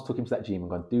 his mum's took him to that gym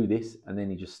and gone, do this, and then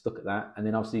he just stuck at that. And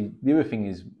then obviously the other thing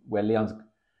is where Leon's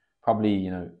probably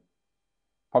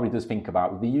does think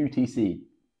about, the UTC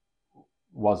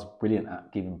was brilliant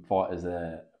at giving fighters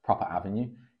a proper avenue.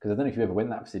 Because I don't know if you ever went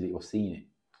to that facility or seen it.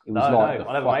 It was I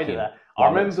never made it there. I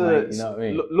remember you know what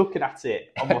I mean? looking at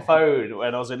it on my phone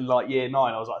when I was in like year 9.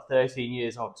 I was like 13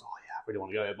 years old. I was like, oh yeah, I really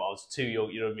want to go here, but I was too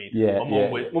young. You know what I mean?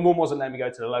 Yeah. My mum wasn't letting me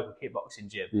go to the local kickboxing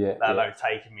gym. Let alone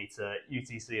taking me to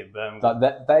UTC in Birmingham.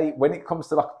 Like when it comes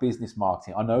to like business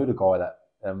marketing, I know the guy that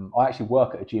I actually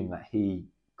work at a gym that he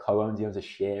co-owns. He owns a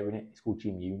share in it. It's called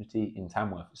Gym Unity in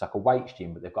Tamworth. It's like a weights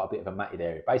gym, but they've got a bit of a matted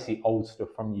area. Basically, old stuff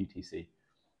from UTC.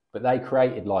 But they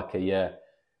created like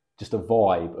just a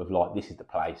vibe of like, this is the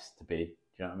place to be. Do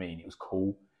you know what I mean? It was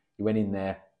cool. You went in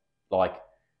there, like,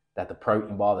 they had the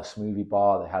protein bar, the smoothie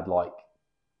bar. They had like,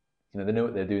 you know, they knew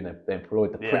what they're doing. They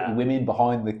employed the pretty women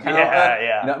behind the counter. You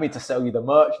know what I mean? To sell you the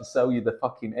merch and sell you the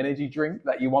fucking energy drink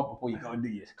that you want before you go and do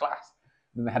your class.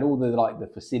 And they had all the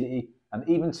facility, and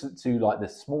even to like the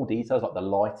small details, like the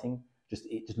lighting,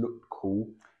 it just looked cool.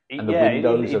 And the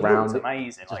windows around it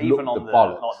amazing. Like, even on the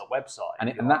website,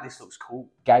 and that this looks cool.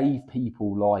 Gave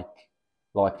people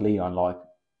like Leon, like,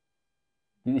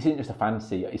 this isn't just a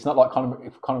fantasy. It's not like Conor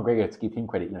McGregor, to give him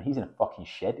credit. You know, he's in a fucking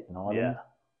shed in Ireland.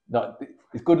 Yeah. Like,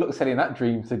 it's good luck selling that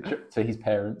dream to his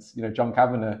parents. You know, John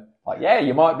Kavanagh, like, yeah,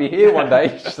 you might be here one day.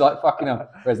 Just like fucking hell.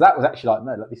 Whereas that was actually like,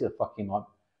 no, like, this is a fucking, like,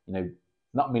 you know,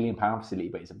 not £1 million facility,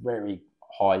 but it's a very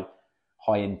high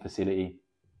end facility.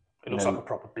 It looks like a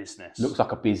proper business. Looks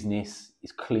like a business.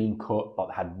 It's clean cut. Like,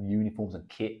 they had uniforms and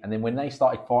kit. And then when they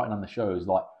started fighting on the shows,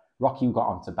 like, Rocky got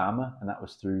onto Bama, and that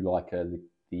was through like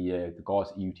the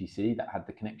guys at UTC that had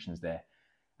the connections there,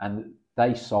 and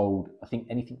they sold, I think,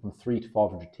 anything from 300 to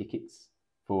 500 tickets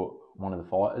for one of the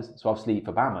fighters. So obviously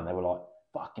for Bama, they were like,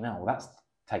 fucking hell, that's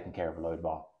taking care of a load of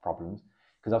our problems,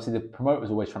 because obviously the promoters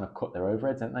are always trying to cut their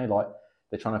overheads, aren't they? Like,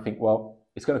 they're trying to think, well,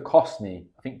 it's going to cost me.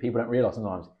 I think people don't realise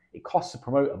sometimes it costs a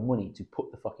promoter money to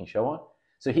put the fucking show on.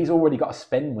 So he's already got to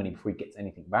spend money before he gets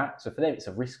anything back. So for them, it's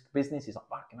a risk business. It's like,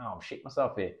 fucking hell, I'm shitting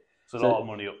myself here. So a lot of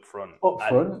money up front.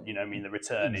 And, you know, I mean, the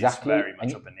return is very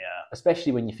much up in the air.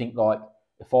 Especially when you think, like,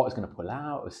 the fighter's going to pull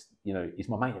out, or, you know, is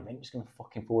my main event just going to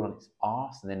fucking fall on its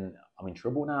arse, and then I'm in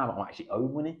trouble now, I'm actually owe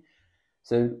money.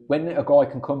 So when a guy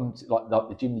can come to, like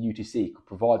the gym, the UTC, could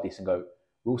provide this and go,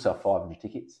 we also have 500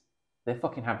 tickets, they're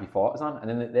fucking happy fighters on, and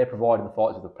then they're providing the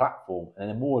fighters with a platform, and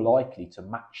they're more likely to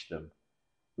match them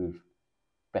with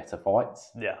better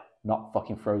fights. Yeah. Not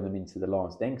fucking throw them into the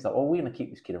lion's den, because like, oh, we're going to keep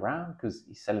this kid around because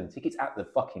he's selling tickets at the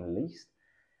fucking least.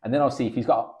 And then I'll see if he's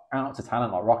got ounce of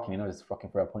talent like Rocky, you know, just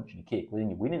fucking throw a punch and a kick, well, then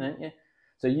you're winning, aren't you?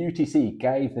 So UTC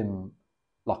gave them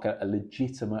like a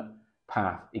legitimate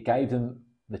path. It gave them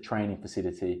the training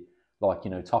facility, like,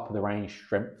 you know, top of the range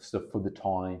strength stuff for the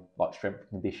time, like strength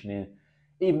conditioning.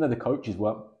 Even though the coaches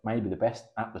weren't maybe the best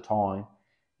at the time,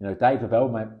 you know, Dave Lavelle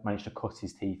managed to cut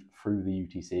his teeth through the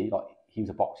UTC. Like, he was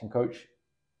a boxing coach.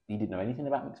 He didn't know anything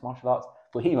about mixed martial arts.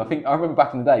 But I remember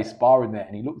back in the day sparring there,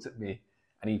 and he looked at me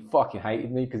and he fucking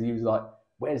hated me because he was like,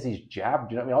 where's his jab?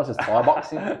 Do you know what I mean? I was just Thai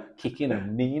boxing, kicking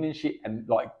and kneeing and shit, and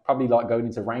like probably like going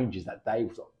into ranges that day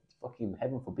was like, fucking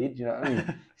heaven forbid, you know what I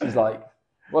mean? She's like,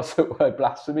 what's the word,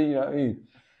 blasphemy, you know what I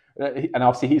mean? And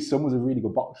obviously his son was a really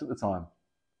good boxer at the time.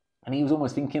 And he was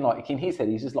almost thinking, like, in his head,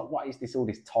 he's just like, what is this, all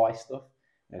this Thai stuff?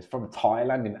 You know, it's from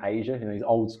Thailand in Asia, you know, his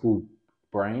old school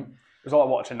brain. was like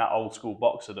watching that old school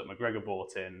boxer that McGregor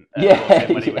brought in,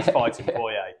 when he was fighting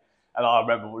Poirier. And I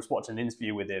remember I was watching an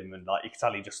interview with him, and like you could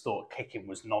tell he just thought kicking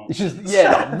was nonsense. What?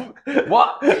 You know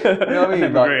what I mean?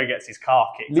 And then McGregor gets his car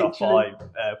kicked off by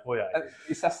Poirier.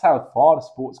 That's how far the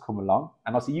sport's come along.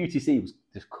 And obviously UTC was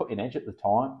just cutting edge at the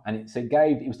time, and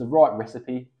it was the right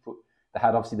recipe. They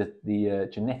had obviously the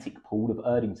genetic pool of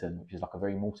Erdington, which is like a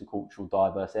very multicultural,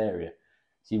 diverse area.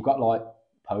 So you've got like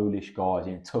Polish guys,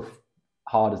 tough,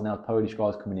 hard as nails Polish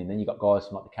guys coming in. Then you've got guys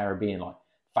from like the Caribbean, like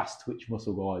fast twitch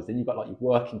muscle guys. Then you've got like your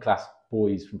working class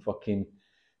boys from fucking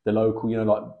the local,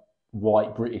 like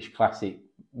white British classic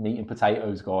meat and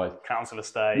potatoes guys. Council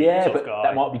estate, but guy.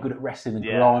 That might be good at wrestling, the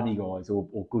grimy guys, or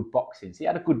good boxing. So you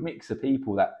had a good mix of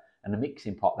people and a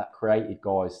mixing pot that created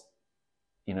guys,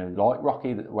 like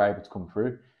Rocky, that were able to come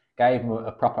through, gave them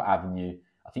a proper avenue.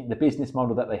 I think the business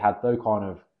model that they had though kind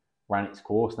of ran its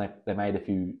course, and they made a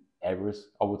few errors,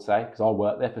 I would say, because I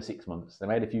worked there for 6 months. They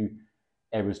made a few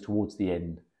errors towards the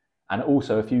end, and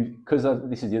also because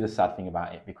this is the other sad thing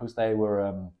about it, because they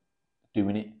were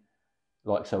doing it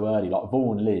like so early. Like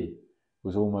Vaughan Lee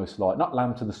was almost like not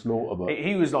lamb to the slaughter, but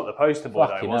he was like the poster boy,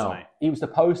 though, wasn't he? He was the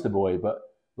poster boy, but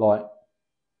like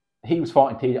he was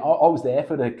fighting TJ. I was there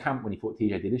for the camp when he fought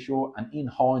TJ Dillashaw, and in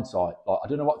hindsight, like I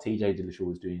don't know what TJ Dillashaw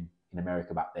was doing in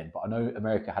America back then, but I know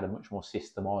America had a much more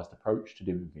systemized approach to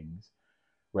doing things,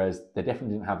 whereas they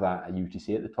definitely didn't have that at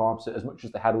UTC at the time. So as much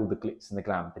as they had all the glitz and the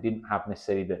glam, they didn't have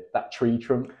necessarily that tree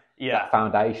trunk, that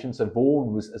foundation. So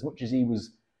Vaughan was, as much as he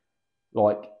was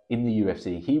like in the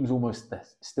UFC, he was almost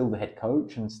still the head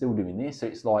coach and still doing this. So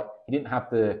it's like he didn't have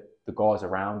the guys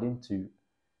around him to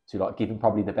like give him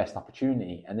probably the best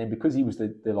opportunity. And then because he was the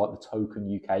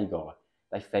token UK guy,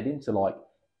 they fed him to like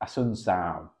Asun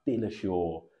Sao,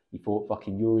 Dillashaw. He fought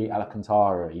fucking Yuri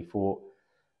Alcantara. He fought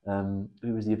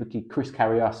who was the other kid? Chris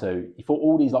Carriasso. He fought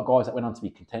all these like guys that went on to be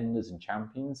contenders and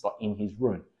champions like in his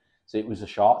run. So it was a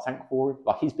shark tank for him.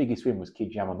 Like his biggest win was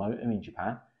Kid Yamamoto in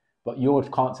Japan. But you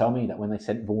can't tell me that when they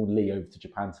sent Vaughan Lee over to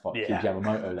Japan to fight Kid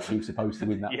Yamamoto, that he was supposed to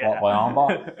win that fight by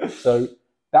armbar. So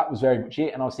that was very much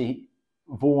it. And obviously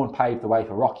Vaughan paved the way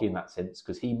for Rocky in that sense,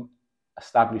 because he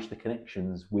established the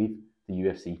connections with the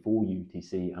UFC for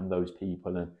UTC and those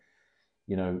people. And,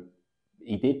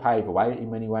 he did pave the way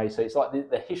in many ways. So it's like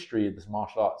the history of this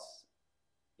martial arts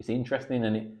is interesting,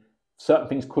 and certain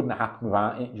things couldn't have happened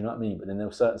without it, do you know what I mean? But then there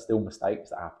were certain still mistakes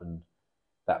that happened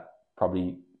that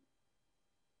probably,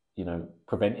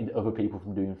 prevented other people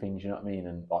from doing things, you know what I mean?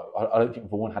 And like, I don't think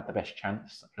Vaughan had the best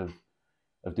chance of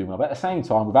doing well. But at the same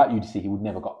time, without UTC, he would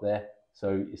never got there.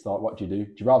 So it's like, what do? Do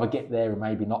you rather get there and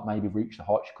maybe not reach the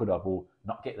heights you could have, or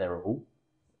not get there at all?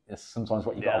 It's sometimes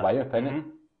what you got to weigh up, isn't it?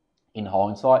 In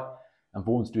hindsight. And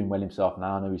Vaughan's doing well himself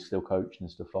now. I know he's still coaching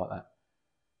and stuff like that.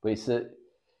 But it's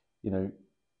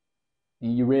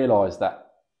you realise that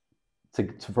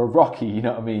for Rocky, you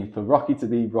know what I mean? For Rocky to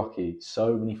be Rocky,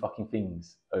 so many fucking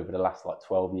things over the last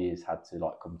 12 years had to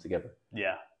come together.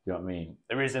 Yeah. You know what I mean?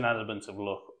 There is an element of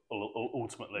luck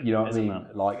ultimately. You know what I mean?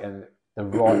 There? The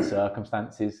right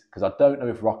circumstances. Because I don't know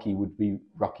if Rocky would be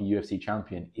Rocky UFC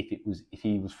champion if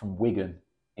he was from Wigan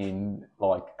in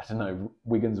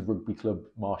Wigan's rugby club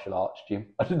martial arts gym.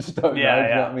 I just don't know. You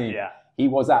know what I mean? Yeah. He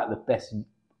was at the best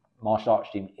martial arts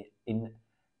gym in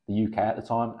the UK at the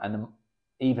time, and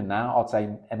even now, I'd say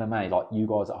MMA, like you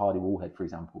guys at Hardy Wallhead, for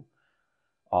example,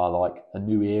 are like a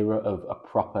new era of a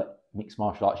proper mixed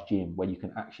martial arts gym where you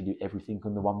can actually do everything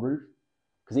under one roof.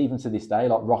 Because even to this day,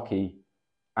 like Rocky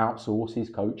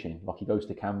outsources coaching. Like he goes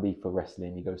to Canby for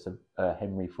wrestling, he goes to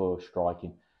Henry for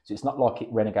striking. So it's not like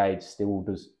Renegade still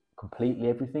does completely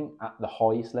everything at the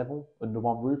highest level under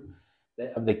one roof.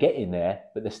 They're getting there,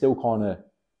 but they're still kind of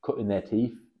cutting their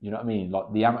teeth. You know what I mean?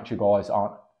 Like the amateur guys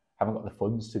haven't got the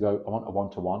funds to go, I want a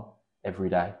one-to-one every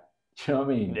day. Do you know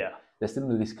what I mean? Yeah. There's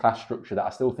still this class structure that I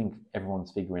still think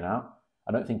everyone's figuring out.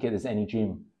 I don't think there's any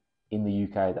gym in the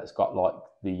UK that's got like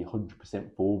the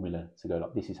 100% formula to go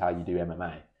like, this is how you do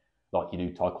MMA. Like you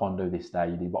do taekwondo this day,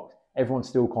 you do boxing. Everyone's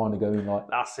still kind of going like...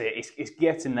 That's it. It's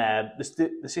getting there.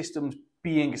 The system's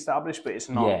being established, but it's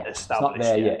not established. It's not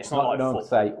there yet. It's not like I don't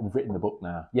say, we've written the book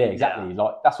now. Yeah, exactly. Yeah.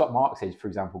 Like that's what Mark says, for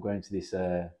example, going to this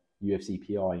UFC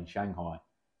PI in Shanghai.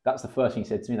 That's the first thing he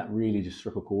said to me that really just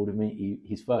struck a chord with me.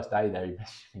 His first day there, he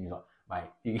messaged me, he was like,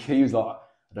 mate, he was like,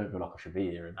 I don't feel like I should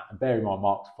be here and that. And bear in mind,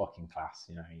 Mark's fucking class.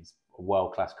 He's a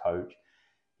world-class coach.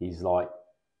 He's like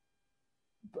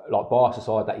bias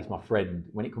aside that he's my friend,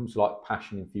 when it comes to like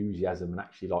passion, enthusiasm and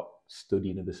actually like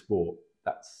studying of the sport,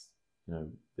 that's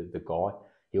the guy.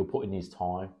 He'll put in his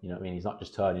time, you know what I mean? He's not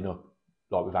just turning up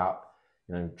like without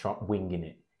winging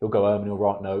it. He'll go home and he'll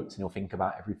write notes and he'll think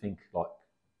about everything like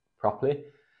properly.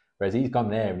 Whereas he's gone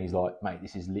there and he's like, mate,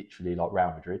 this is literally like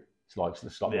Real Madrid. It's like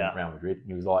Real Madrid. And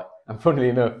he was like, and funnily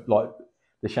enough, like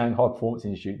the Shanghai Performance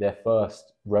Institute, their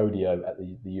first rodeo at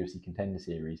the UFC Contender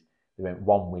Series, they went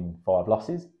 1 win, 5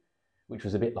 losses, which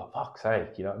was a bit like, fuck's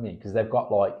sake, you know what I mean? Because they've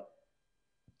got like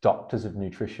doctors of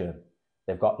nutrition.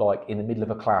 They've got like, in the middle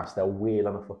of a class, they'll wheel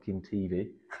on a fucking TV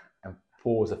and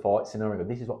pause a fight scenario and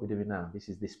go, this is what we're doing now. This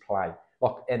is this play.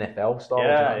 Like NFL style, do you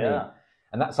know what I mean?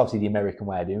 And that's obviously the American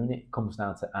way of doing it. It comes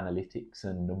down to analytics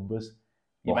and numbers.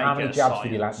 You how many jabs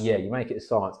did he land? Yeah, you make it a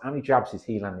science. How many jabs is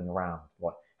he landing around?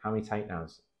 Like, how many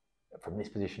takedowns from this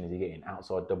position is he getting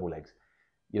outside double legs?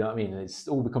 You know what I mean? And it's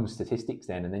all becomes statistics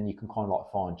then, and then you can kind of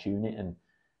like fine tune it and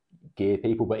gear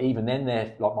people. But even then,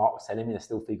 they're like Mark was telling me, they're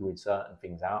still figuring certain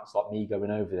things out. It's like me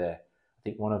going over there. I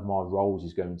think one of my roles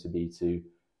is going to be to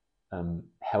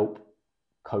help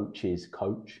coaches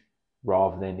coach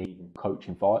rather than even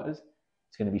coaching fighters.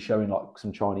 It's going to be showing like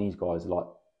some Chinese guys like,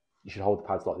 you should hold the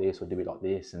pads like this or do it like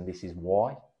this, and this is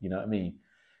why. You know what I mean?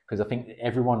 Because I think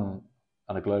everyone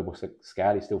on a global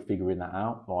scale is still figuring that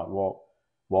out. Like,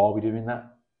 why are we doing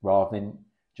that? Rather than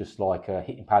just like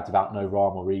hitting pads without no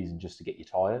rhyme or reason just to get you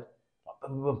tired.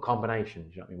 Like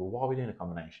combinations, you know what I mean? Well, why are we doing a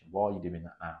combination? Why are you doing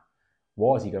that now?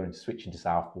 Why is he going to switch into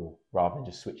southpaw rather than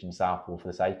just switching southpaw for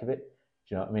the sake of it?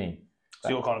 Do you know what I mean? So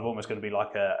you're kind of almost going to be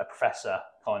like a professor,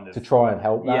 kind of. To try and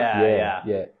help that?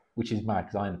 Yeah. Which is mad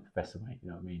because I am a professor, mate. You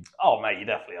know what I mean? Oh, mate, you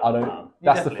definitely are.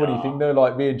 That's the funny thing, though.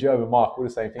 Like me and Joe and Mark, all the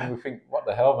same thing. We think, what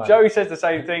the hell, man? Joey says the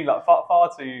same thing. Like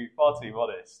far too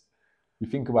modest. You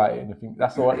think about it and I think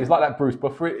that's all right. It's like that Bruce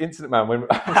Buffer incident, man. When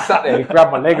I sat there, he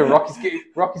grabbed my leg and Rocky's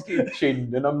getting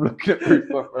chinned, and I'm looking at Bruce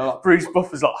Buffer. And I'm like, Bruce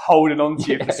Buffer's like holding on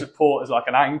to you for support as like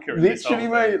an anchor. Literally,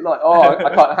 mate. Like,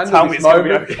 I can't handle Tell me this it's going to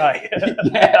moment. be okay.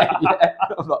 yeah.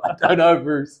 I'm like, I don't know,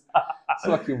 Bruce. It's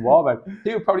fucking wild, man.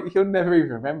 He'll never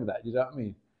even remember that. You know what I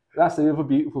mean? That's the other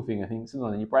beautiful thing, I think.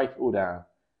 Sometimes when you break it all down,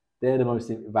 they're the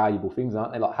most valuable things,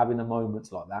 aren't they? Like having the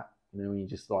moments like that. You know, when you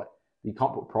just like, you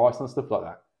can't put price on stuff like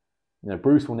that. You know,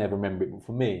 Bruce will never remember it, but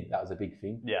for me, that was a big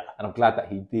thing. Yeah. And I'm glad that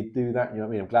he did do that. You know what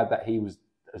I mean? I'm glad that he was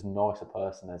as nice a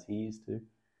person as he is too.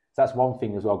 So that's one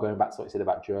thing as well, going back to what you said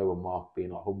about Joe and Mark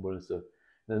being like humble and stuff.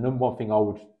 And the number one thing I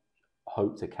would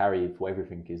hope to carry for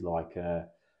everything is like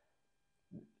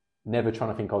never trying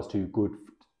to think I was too good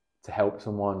to help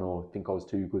someone or think I was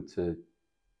too good to,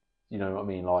 you know what I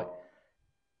mean? Like,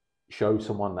 show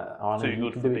someone that too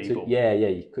good for people.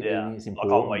 You could. Yeah. It's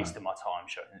important. Like I'm wasting my time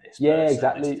showing this. Yeah, person,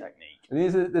 exactly. This technique.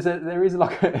 And there is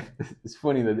like it's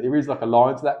funny that there is like a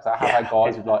line to that because I have had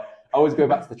guys with like, I always go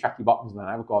back to the tracky bottoms, man.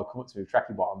 I have a guy come up to me with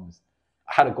tracky bottoms.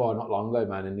 I had a guy not long ago,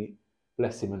 man, and he,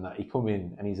 bless him, and that he come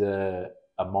in and he's a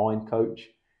mind coach.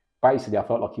 Basically, I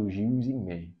felt like he was using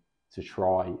me to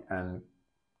try and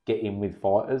get in with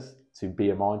fighters to be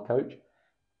a mind coach.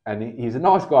 And he's a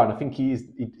nice guy, and I think he's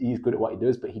good at what he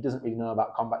does, but he doesn't really know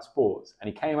about combat sports. And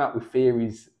he came out with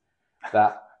theories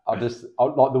that like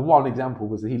the one example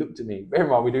was that he looked at me. Bear in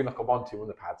mind, we're doing like a 1-2 on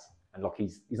the pads, and like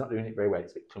he's not doing it very well.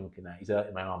 It's a bit clunky now. He's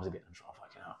hurting my arms a bit. I'm trying to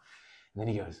fucking out. And then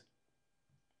he goes,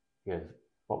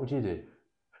 "What would you do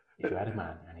if you had a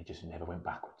man and he just never went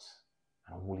backwards,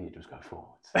 and all he did was go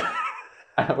forwards?"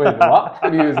 And I went, "What?"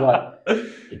 And he was like,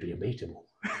 "He'd be unbeatable.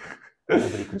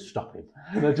 Nobody could stop him."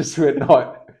 And I just went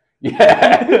like,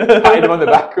 yeah, patted him on the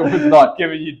back and was like,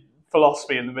 giving you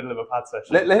philosophy in the middle of a pad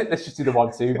session. Let's just do the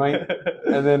 1-2, mate.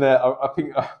 And then I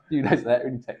think a few days later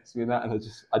he texted me and that, and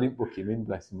I didn't book him in,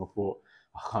 bless him. I thought,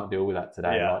 I can't deal with that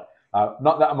today. Yeah. Like,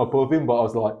 not that I'm above him, but I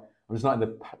was like, I'm just not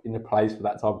in the place for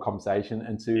that type of conversation.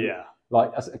 And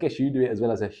like, I guess you do it as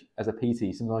well as a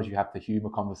PT. Sometimes you have the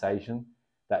humour conversation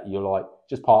that you're like,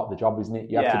 just part of the job, isn't it?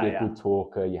 You have to be a good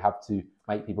talker. You have to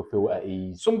make people feel at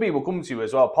ease. Some people come to you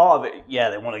as well. Part of it,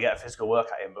 they want to get a physical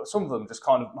workout in, but some of them just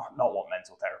kind of not want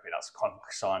mental therapy. That's kind of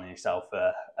like assigning yourself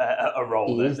a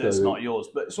role that's not yours.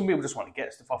 But some people just want to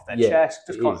get stuff off their chest.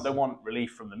 Just kind of, they want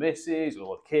relief from the missus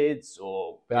or the kids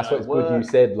or. But that's what's good. You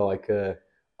said like, I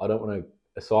don't want to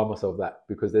assign myself that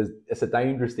because it's a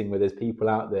dangerous thing where there's people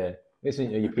out there.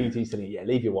 Listen, your PT's saying,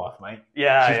 leave your wife, mate. She's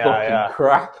fucking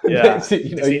crap. Yeah.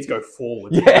 You need to go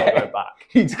forward. Yeah. Not go back.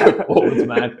 You need to go forwards,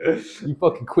 man. You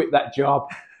fucking quit that job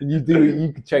and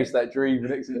you could chase that dream. And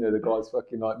next thing you know, the guy's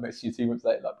fucking like messaging you 2 months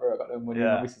later, like, bro, I got no money.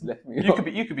 My missus left me. You could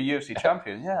be UFC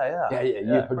champion. Yeah.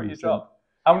 Yeah. Quit your job.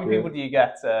 How many people do you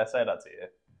get say that to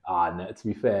you? No, to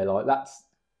be fair, like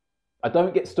I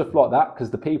don't get stuff like that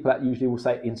because the people that usually will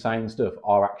say insane stuff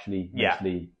are actually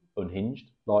mostly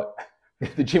unhinged. Like,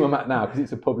 the gym I'm at now, because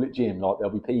it's a public gym, like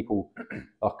there'll be people,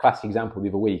 like classic example the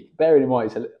other week, bearing in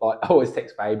mind, it's like I always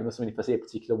text Fabian or something, if I see a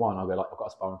particular one, I'll go like, I've got a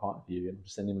sparring partner for you, and I'll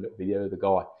just send him a little video of the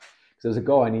guy. Because there was a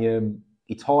guy and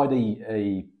he tied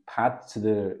a pad to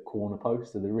the corner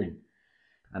post of the ring,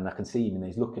 and I can see him, and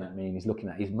he's looking at me, and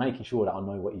he's making sure that I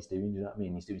know what he's doing. You know what I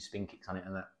mean? He's doing spin kicks on it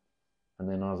and that. And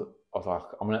then I was like,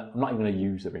 I'm not even going to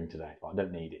use the ring today. Like, I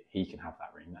don't need it. He can have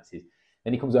that ring. That's his.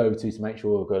 Then he comes over to make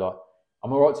sure I go like,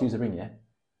 I'm all right to use the ring, yeah?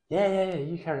 Yeah.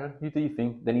 You carry on. You do your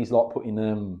thing. Then he's like putting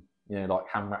like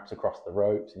hand wraps across the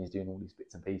ropes, and he's doing all these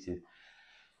bits and pieces.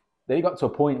 Then he got to a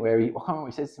point where I can't remember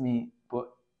what he says to me, but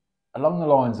along the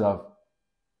lines of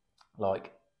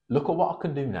like, look at what I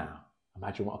can do now.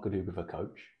 Imagine what I could do with a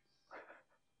coach.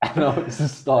 And I was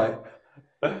just like,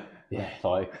 yeah,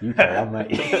 like, you carry on,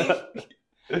 mate.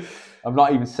 I'm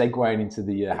not even segueing into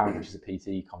the how much is a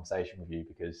PT conversation with you,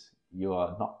 because you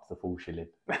are not the full shilling.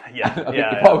 Yeah. I think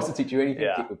if I was to teach you anything,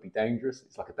 it would be dangerous.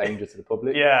 It's like a danger to the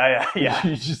public. Yeah.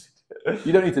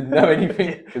 You don't need to know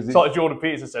anything. It's like Jordan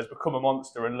Peterson says, become a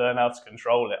monster and learn how to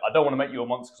control it. I don't want to make you a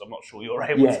monster because I'm not sure you're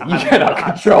able to handle you cannot that.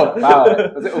 control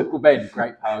power. Was it Uncle Ben?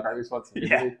 Great power, great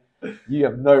responsibility. Yeah. You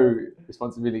have no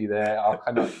responsibility there. I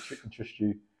cannot trust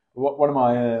you. One of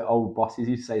my old bosses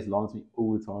used to say his line to me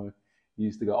all the time. He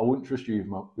used to go, I wouldn't trust you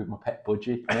with my pet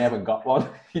budgie, and I haven't got one.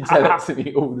 He'd say that to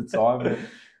me all the time.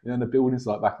 And, the buildings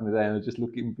like back in the day, and I just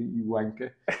look at him and think, you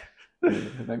wanker.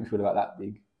 It makes me feel about that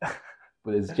big.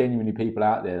 But there's genuinely people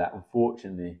out there that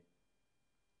unfortunately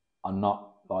are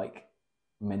not like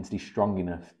mentally strong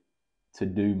enough to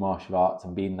do martial arts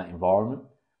and be in that environment.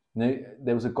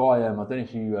 There was a guy, I don't know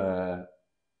if you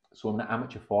saw him, an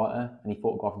amateur fighter, and he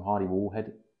fought a guy from Hardy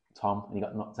Wallhead, Tom, and he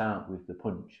got knocked out with the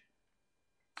punch.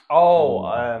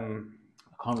 I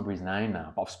can't remember his name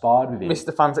now, but I've sparred with him.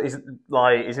 Mr. Fantastic.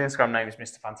 His Instagram name is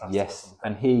Mr. Fantastic. Yes,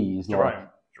 and he is Jerome.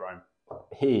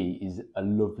 He is a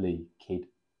lovely kid,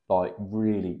 like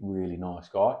really, really nice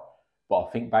guy. But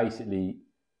I think basically,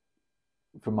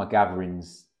 from my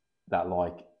gatherings, that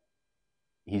like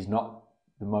he's not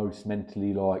the most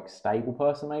mentally like stable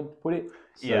person, maybe to put it.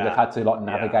 So they've had to like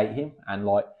navigate him, and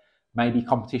like maybe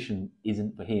competition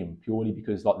isn't for him purely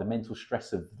because like the mental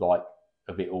stress of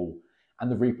it all, and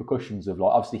the repercussions of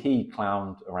like, obviously he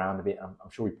clowned around a bit. I'm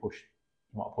sure he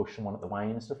might have pushed someone at the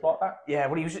weigh-in and stuff like that. Yeah,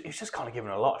 well, he was just kind of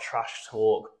giving a lot of trash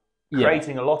talk,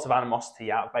 creating a lot of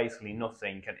animosity out of basically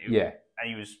nothing. And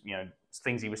he was,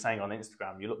 things he was saying on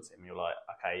Instagram, you looked at him, you're like,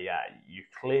 okay, you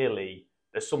clearly,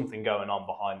 there's something going on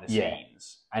behind the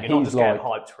scenes. And you're not just getting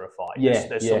hyped for a fight.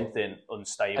 There's something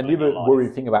unstable. And the other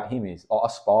worrying thing about him is, I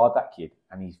sparred that kid,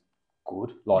 and he's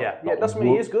good. That's when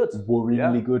he is good.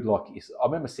 Worryingly good. I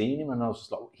remember seeing him, and I was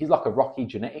just like, he's like a Rocky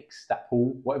genetics, that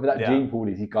pool, whatever that gene pool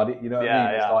is, he got it, you know what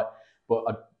I mean? It's like,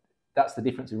 but that's the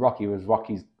difference with Rocky, was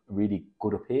Rocky's really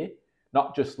good up here.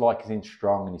 Not just like he's in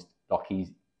strong, and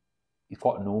he's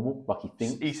quite normal, like he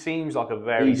thinks. He seems like a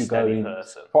very steady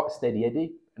person. Quite steady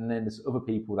Eddie. And then there's other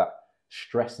people that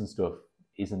stress and stuff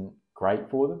isn't great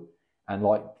for them. And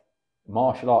like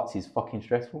martial arts is fucking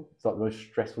stressful. It's like the most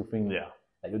stressful thing that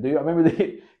you'll do. I remember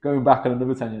going back on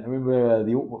another tangent. I remember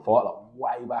the Ultimate Fight,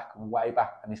 like way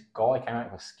back, and this guy came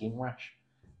out with a skin rash,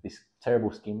 this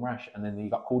terrible skin rash, and then he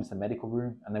got called to the medical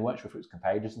room, and they weren't sure if it was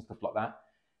contagious and stuff like that.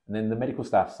 And then the medical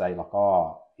staff say like,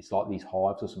 it's like these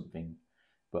hives or something,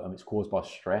 but it's caused by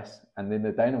stress. And then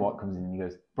the Dana White comes in and he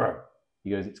goes, bro,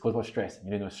 it's caused by stress, and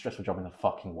you're doing the most stressful job in the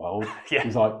fucking world.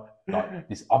 He's like,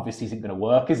 this obviously isn't going to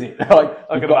work, is it? Like,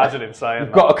 I can imagine him saying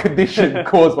you've got a condition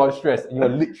caused by stress, and you're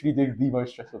literally doing the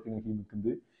most stressful thing a human can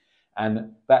do.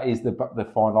 And that is the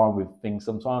fine line with things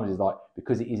sometimes, is like,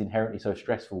 because it is inherently so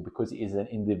stressful, because it is an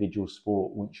individual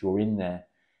sport, once you're in there,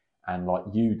 and like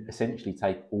you essentially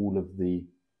take all of the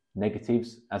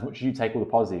negatives, as much as you take all the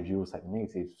positives, you also take the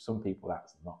negatives. Some people,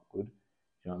 that's not good.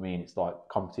 You know what I mean? It's like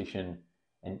competition,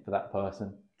 and for that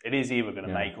person, it is either going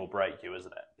to make or break you,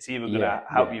 isn't it? It's either going to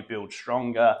help you build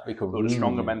stronger, build a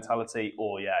stronger mentality,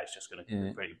 or it's just going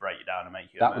to really break you down and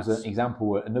make you a mess. That was an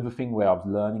example. Another thing where I was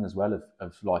learning as well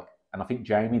of like, and I think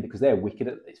Jamie, because they're wicked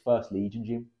at its first Legion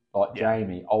gym. Like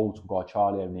Jamie, old guy,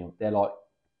 Charlie O'Neill, they're like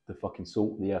the fucking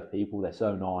salt of the earth people. They're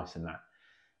so nice and that.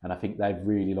 And I think they've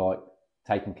really like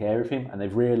taken care of him, and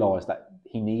they've realised that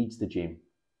he needs the gym.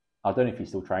 I don't know if he's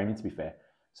still training, to be fair.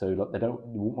 So like, you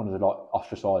wouldn't want to like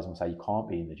ostracise him and say you can't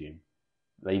be in the gym.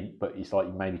 But it's like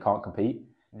you maybe can't compete.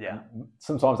 Yeah.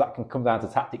 Sometimes that can come down to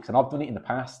tactics, and I've done it in the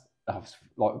past. I was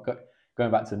like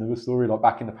going back to another story. Like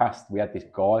back in the past, we had this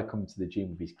guy come to the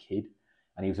gym with his kid,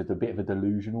 and he was a bit of a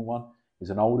delusional one. He was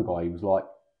an older guy. He was like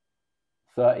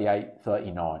 38,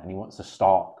 39, and he wants to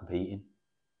start competing.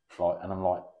 Right, and I'm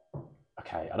like,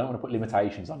 okay, I don't want to put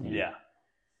limitations on you. Yeah.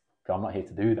 Because I'm not here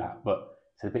to do that. But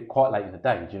it's a bit quite late in the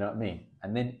day, do you know what I mean?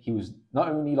 And then he was not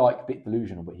only like a bit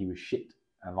delusional, but he was shit.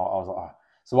 And like, I was like,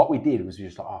 So what we did was we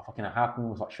just like, oh, fucking hell, how can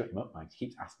we like shut him up, mate? He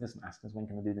keeps asking us and asking us, when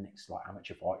can I do the next like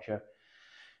amateur fight show?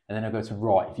 And then I go to him,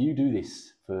 right, if you do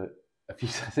this for I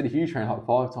said, if you train like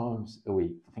 5 times a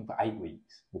week, I think for 8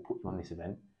 weeks, we'll put you on this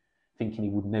event, thinking he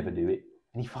would never do it.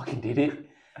 And he fucking did it.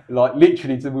 Like,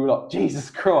 literally, we were like, Jesus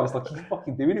Christ, like, he's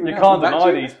fucking doing it. You can't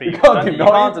deny these people. You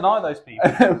can't deny those people.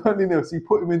 So you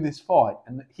put him in this fight,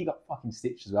 and he got fucking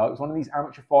stitched as well. It was one of these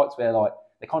amateur fights where, like,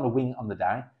 they kind of wing it on the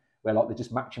day, where, like, they're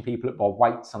just matching people up by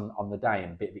weights on the day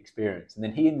and a bit of experience. And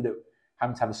then he ended up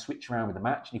having to have a switch around with the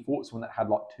match, and he fought someone that had,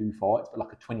 like, 2 fights, but,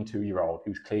 like, a 22-year-old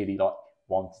who was clearly, like,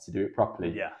 wanted to do it properly.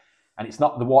 Yeah. And it's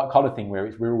not the white collar thing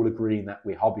where we're all agreeing that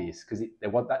we're hobbyists, because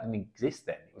that didn't exist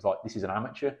then. It was like, this is an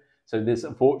amateur. So there's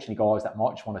unfortunately guys that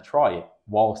might just want to try it,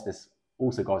 whilst there's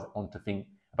also guys that want to think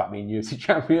about being UFC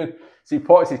champion. So he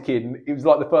fights this kid, and it was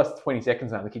like the first 20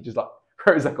 seconds now, the kid just like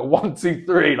throws like a 1, 2,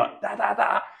 3, like da da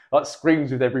da, like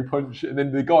screams with every punch. And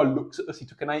then the guy looks at us, he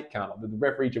took an 8 count, like the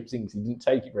referee jumps in because he didn't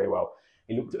take it very well.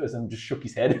 He looked at us and just shook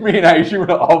his head. And me and Adrian were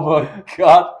like, oh my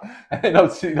God. And then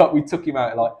obviously, like, we took him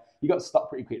out, like, he got stopped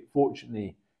pretty quick.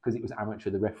 Fortunately, because it was amateur,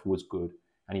 the ref was good,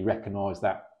 and he recognised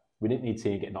that we didn't need to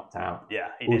see him get knocked out. Yeah,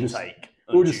 we'll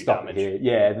just stop it here.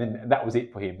 Yeah, and then that was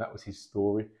it for him. That was his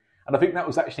story. And I think that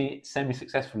was actually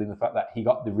semi-successful in the fact that he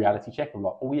got the reality check of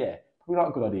like, oh yeah, probably not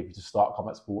a good idea if you just start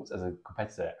combat sports as a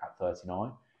competitor at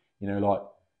 39. You know, like,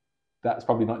 that's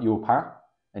probably not your path,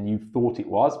 and you thought it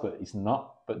was, but it's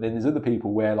not. But then there's other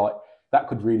people where, like, that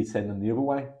could really send them the other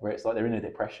way, where it's like they're in a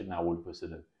depression now all of a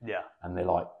sudden. Yeah. And they're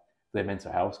like, their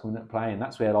mental health's coming into play. And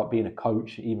that's where, like, being a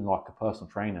coach, even like a personal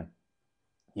trainer,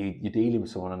 you're dealing with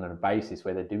someone on a basis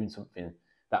where they're doing something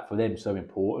that for them is so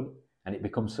important, and it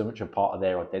becomes so much a part of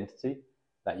their identity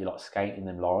that you're like skating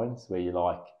them lines where you're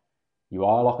like, you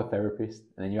are like a therapist,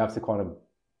 and then you have to kind of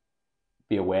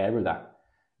be aware of that.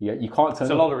 You can't turn.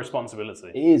 It's a lot of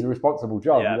responsibility. It is a responsible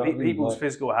job. Yeah, you know what I mean? people's like,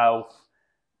 physical health,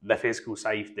 their physical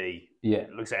safety. Yeah,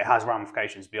 looks like it has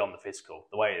ramifications beyond the physical.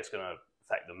 The way it's going to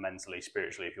affect them mentally,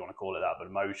 spiritually, if you want to call it that, but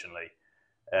emotionally,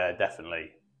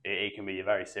 definitely, it can be a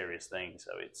very serious thing.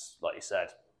 So it's like you said,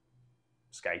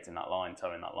 skating that line,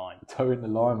 towing that line, towing the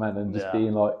line, man, and just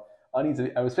being like, I need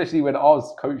to, especially when I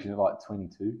was coaching at like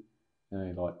 22, you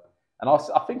know, like. And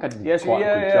I think I did quite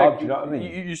a good job, do you know what I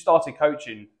mean? You started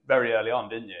coaching very early on,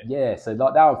 didn't you? Yeah, so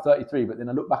like now I'm 33, but then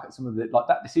I look back at some of the, like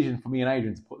that decision for me and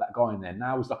Adrian to put that guy in there,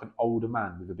 now was like an older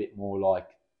man with a bit more like,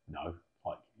 no,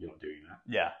 like, you're not doing that.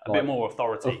 Yeah, a bit more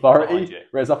authority.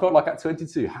 Whereas I felt like at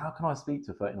 22, how can I speak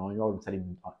to a 39-year-old and tell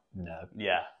him, like, no.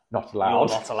 Yeah. Not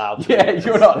allowed. You're not allowed to. Yeah,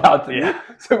 you're not allowed to. Yeah.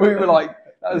 So we were like,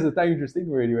 that was a dangerous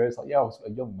thing really, where it's like, yeah, I was a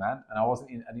young man, and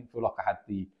I didn't feel like I had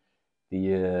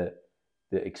the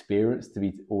experience to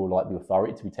be, or like the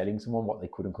authority to be telling someone what they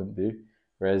could and couldn't do.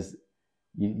 Whereas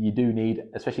you do need,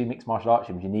 especially in mixed martial arts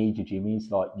gyms, you need your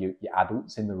jimmies, like your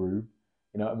adults in the room.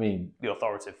 You know what I mean? The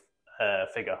authoritative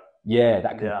figure. Yeah,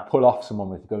 that can pull off someone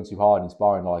with going too hard and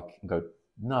sparring, like, and go,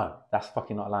 no, that's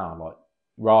fucking not allowed. Like,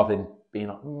 rather than being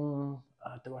like,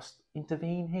 do I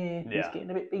intervene here? He's getting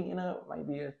a bit beaten up.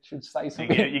 Maybe I should say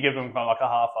something. You give them kind of like a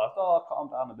half-assed, calm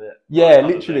down a bit. Yeah,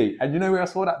 literally. And you know where I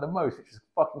saw that the most, which is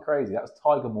fucking crazy? That was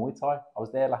Tiger Muay Thai. I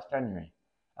was there last January,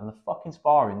 and the fucking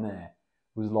sparring there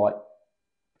was like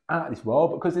out of this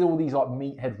world, because there's all these like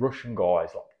meathead Russian guys,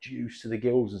 like juice to the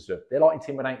gills and stuff. They're like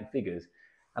intimidating figures.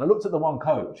 And I looked at the one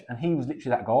coach, and he was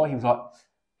literally that guy. He was like,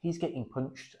 he's getting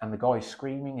punched, and the guy is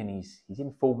screaming, and he's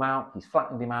in full mount. He's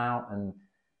flattened him out, and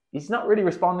he's not really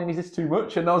responding. He's just too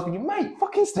much. And I was thinking, mate,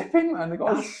 fucking step in, man. The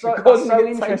guy's so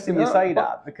interesting you say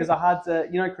that, because I had,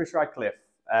 Chris Radcliffe,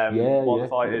 one of the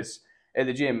fighters at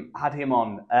the gym, had him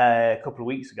on a couple of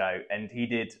weeks ago, and he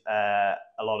did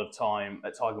a lot of time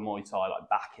at Tiger Muay Thai, like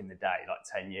back in the day, like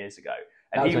 10 years ago.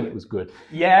 And that was when it was good.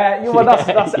 Yeah, well, that's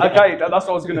okay. That's what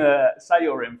I was going to say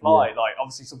or imply. Yeah. Like,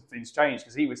 obviously, something's changed,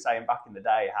 because he was saying back in the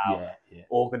day how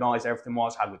organised everything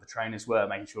was, how good the trainers were,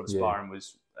 making sure the sparring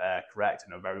was correct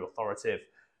and very authoritative.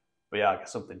 But yeah, I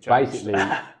guess something changed. Basically,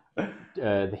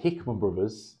 the Hickman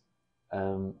brothers, I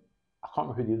can't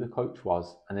remember who the other coach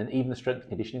was, and then even the strength and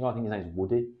conditioning guy, I think his name's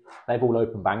Woody, they've all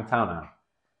opened Bangtown now.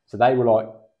 So they were like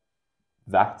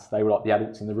they were like the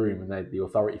adults in the room, and they're the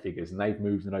authority figures, and they've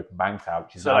moved and opened Bangtown,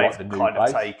 which is now like the new kind place.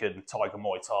 Of taken Tiger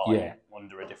Muay Thai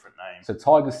under a different name. So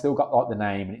Tiger's still got like the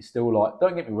name, and it's still like,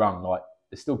 don't get me wrong, like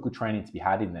there's still good training to be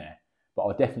had in there, but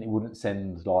I definitely wouldn't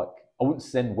send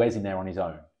Wes in there on his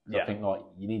own. I think like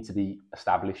you need to be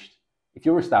established. If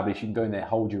you're established, you can go in there,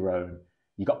 hold your own.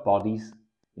 You got bodies,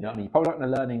 you know what I mean? You're probably not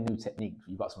going to learn any new techniques.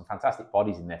 You've got some fantastic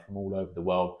bodies in there from all over the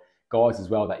world. Guys as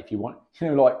well, that if you want,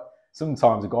 like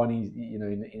sometimes a guy needs,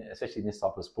 especially in this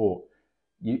type of sport,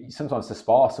 you sometimes to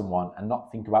spar someone and not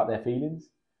think about their feelings.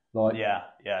 Like,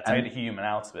 take the human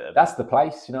out of it. That's the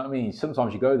place, you know what I mean?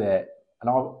 Sometimes you go there, and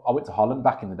I went to Holland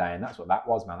back in the day, and that's what that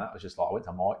was, man. That was just like, I went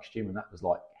to Mike's gym, and that was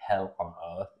like hell on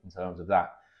earth in terms of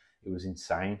that. It was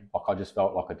insane. Like, I just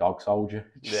felt like a dog soldier.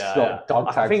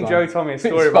 I think Joe told me a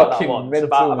story about that one.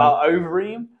 About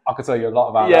Overeem. I could tell you a lot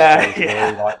about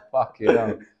that. Like, fuck you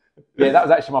know. Yeah, that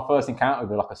was actually my first encounter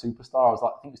with like a superstar. I was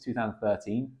like, I think it was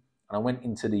 2013, and I went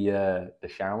into the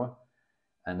shower,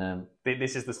 and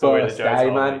this is the story that Joe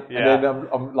told me. Yeah. And then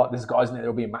I'm like, there's guys in there.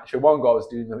 There'll be a match. One guy was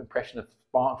doing the impression of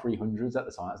Spartan 300s at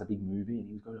the time. That's a big movie, and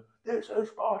he was going, "This is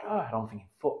Sparta," and I'm thinking,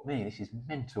 "Fuck me, this is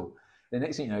mental." The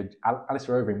next thing you know,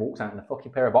 Alistair Overeem walks out in a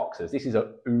fucking pair of boxers. This is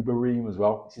a Ubereem as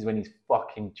well. This is when he's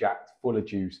fucking jacked, full of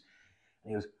juice.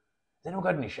 And he goes, "Has anyone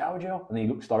got any shower gel?" And he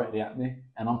looks directly at me,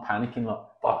 and I'm panicking like,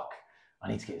 "Fuck, I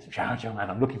need to get some shower gel, man."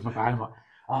 I'm looking for my bag. I'm like,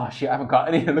 "Oh shit, I haven't got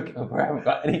any." I'm looking for, I haven't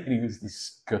got any. And he was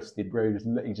disgusted, bro.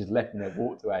 He just left me there,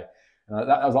 walked away. And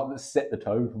that was like, set the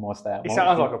tone for my stay at It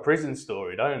sounds like a prison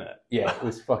story, don't it? Yeah, it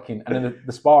was fucking. And then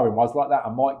the sparring was like that.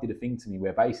 And Mike did a thing to me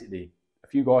where basically a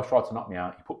few guys tried to knock me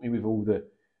out. He put me with all the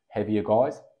heavier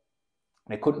guys.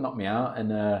 They couldn't knock me out.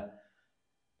 And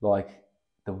like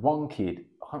the one kid,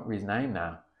 I can't remember his name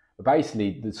now. But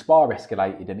basically, the spar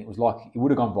escalated, and it was like, it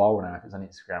would have gone viral now if it was on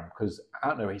Instagram, because I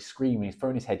don't know, he's screaming, he's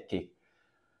throwing his head kick.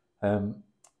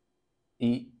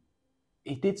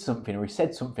 He did something, or he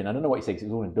said something. I don't know what he said, because it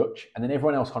was all in Dutch. And then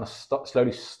everyone else kind of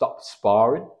slowly stopped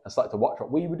sparring and started to watch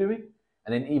what we were doing.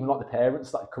 And then even like the parents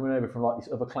started coming over from like this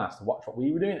other class to watch what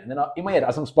we were doing. And then in my head,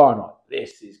 as I'm sparring, I'm like,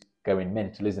 this is going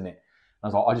mental, isn't it? And I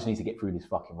was like, I just need to get through this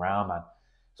fucking round, man.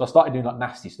 So I started doing like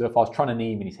nasty stuff. I was trying to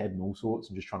knee him in his head and all sorts,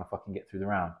 and just trying to fucking get through the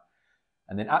round.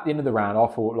 And then at the end of the round, I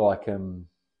thought like, oh,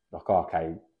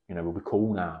 okay, you know, we'll be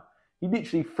cool now. He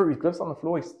literally threw his gloves on the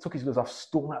floor. He took his gloves off,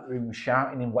 stormed out the room,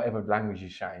 shouting in whatever language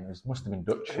he's shouting. It must have been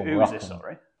Dutch. Who was this,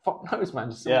 sorry? Fuck knows, man.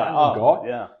 Just some random guy.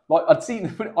 Yeah. Like, I'd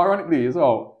seen, ironically as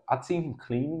well, I'd seen him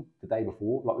cleaning the day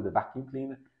before, like with a vacuum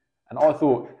cleaner. And I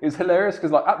thought it was hilarious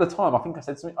because, like, at the time, I think I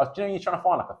said something. Do you know, you're trying to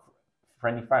find like a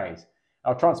friendly phrase.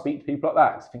 I'll try and speak to people like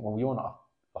that because I think, well, you're not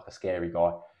like a scary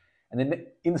guy. And then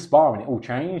in the sparring, it all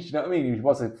changed. You know what I mean? He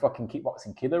was a fucking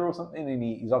kickboxing killer or something, and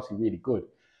he was obviously really good.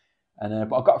 And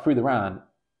but I got through the round,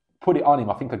 put it on him.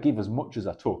 I think I gave as much as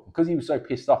I took. Because he was so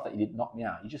pissed off that he didn't knock me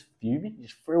out, he just fuming. He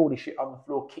just threw all this shit on the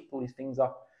floor, kicked all these things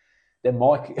off. Then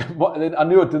Mike, I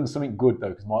knew I'd done something good though,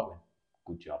 because Mike went,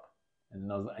 "Good job."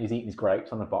 And he's eating his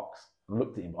grapes on the box. I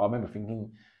looked at him. I remember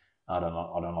thinking, I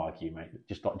don't like you, mate.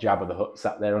 Just like Jabba the Hutt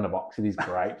sat there on the box with his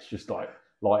grapes, just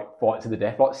like fight to the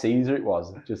death, like Caesar it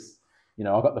was. Just, you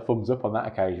know, I got the thumbs up on that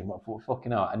occasion. But I thought,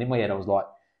 fucking hell. And in my head, I was like,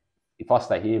 if I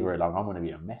stay here very long, I'm going to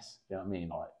be a mess. You know what I mean?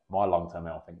 Like, my long-term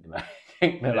health, I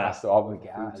think the last, so I'm going to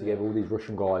get out together. All these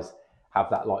Russian guys have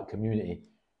that like community,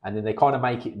 and then they kind of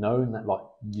make it known that like,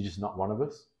 you're just not one of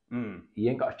us. You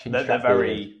ain't got a chin strap. They're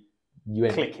very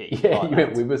cliquey. Yeah, you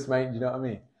went with us, mate. Do you know what I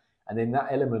mean? And then that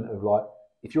element of like,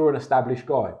 if you're an established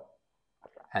guy,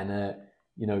 and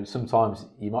you know, sometimes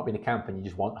you might be in a camp and you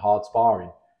just want hard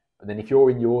sparring, but then if you're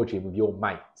in your gym with your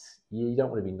mates, you don't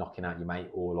want to be knocking out your mate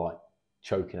or like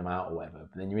choking them out or whatever.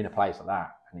 But then you're in a place like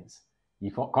that, and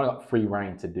you kind of got free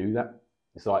reign to do that.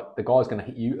 It's like the guy's going to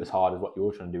hit you as hard as what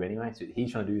you're trying to do anyway. So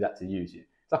he's trying to do that to you. So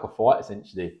it's like a fight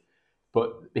essentially.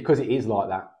 But because it is like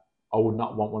that, I would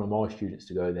not want one of my students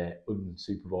to go there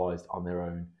unsupervised on their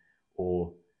own,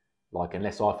 or like,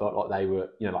 unless I felt like they were,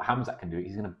 you know, like Hamzat can do it.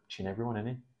 He's going to chin everyone, isn't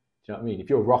he? Do you know what I mean? If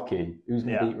you're Rocky, who's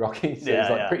going to beat Rocky? So it's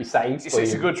like pretty safe.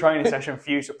 It's a good training session for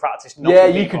you to practice. Yeah,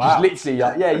 you could just literally,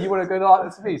 you want to go like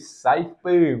this to me, safe,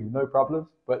 boom, no problem.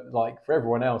 But like for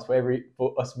everyone else, for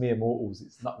us mere mortals,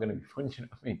 it's not going to be fun. Do you know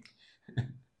what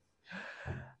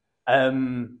I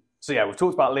mean? So yeah, we've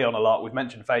talked about Leon a lot. We've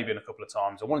mentioned Fabian a couple of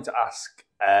times. I wanted to ask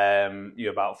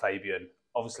you about Fabian.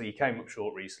 Obviously, you came up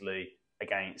short recently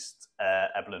against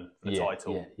Evelyn for the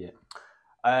title. Yeah.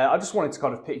 I just wanted to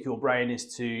kind of pick your brain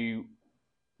as to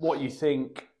what you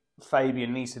think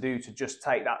Fabian needs to do to just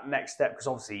take that next step, because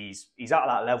obviously he's at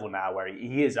that level now where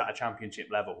he is at a championship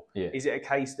level. Yeah. Is it a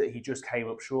case that he just came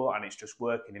up short and it's just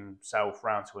working himself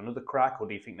round to another crack, or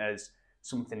do you think there's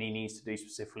something he needs to do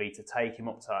specifically to take him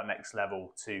up to that next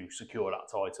level to secure that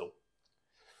title?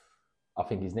 I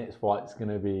think his next fight's going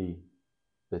to be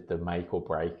the make or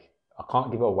break. I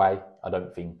can't give it away. I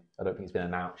don't think it's been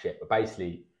announced yet. But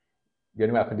basically, the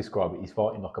only way I can describe it, he's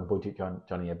fighting like a budget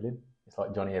Johnny Eblin. It's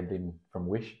like Johnny Eblin from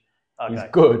Wish. Okay. He's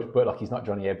good, but like he's not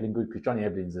Johnny Eblin good, because Johnny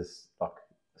Eblin's like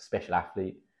a special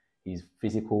athlete. He's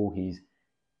physical.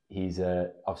 He's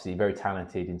obviously very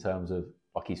talented in terms of,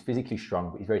 like, he's physically strong,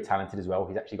 but he's very talented as well.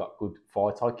 He's actually got good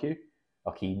fight IQ.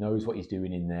 Like, he knows what he's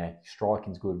doing in there.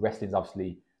 Striking's good. Wrestling's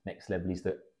obviously next level. He's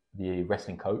the the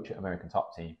wrestling coach at American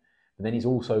Top Team. But then he's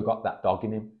also got that dog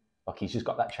in him. Like, he's just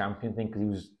got that champion thing, because he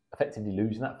was effectively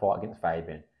losing that fight against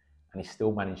Fabian, and he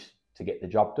still managed to get the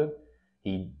job done.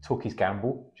 He took his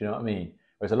gamble. Do you know what I mean?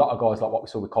 Whereas a lot of guys, like what we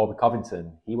saw with Colby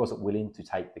Covington, he wasn't willing to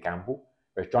take the gamble.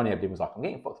 Whereas Johnny Ebden was like, I'm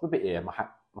getting fucked up a bit here. My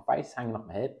face is hanging off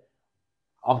my head.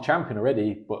 I'm champion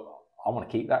already, but I want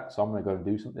to keep that, so I'm going to go and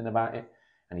do something about it.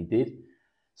 And he did.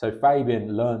 So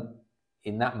Fabian learned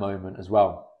in that moment as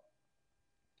well.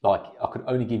 Like, I could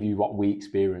only give you what we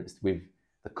experienced with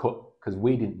the cut, because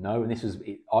we didn't know. And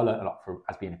I learned a lot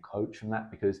as being a coach from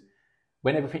that, because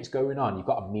when everything's going on, you've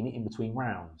got a minute in between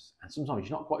rounds, and sometimes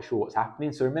you're not quite sure what's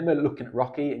happening. So I remember looking at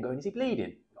Rocky and going, is he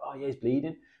bleeding? Oh yeah, he's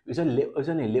bleeding. It was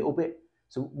only a little bit.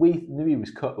 So we knew he was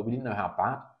cut, but we didn't know how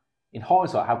bad. In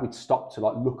hindsight, had we stopped to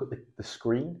like look at the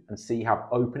screen and see how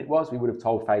open it was, we would have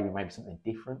told Fabian maybe something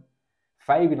different.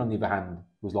 Fabian, on the other hand,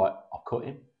 was like, I've cut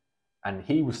him. And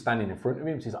he was standing in front of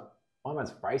him, so he's like, my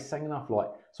man's face is hanging off. Like,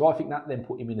 so I think that then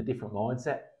put him in a different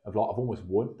mindset of like, I've almost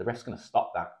won. The ref's going to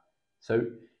stop that. So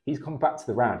he's come back to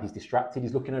the round. He's distracted.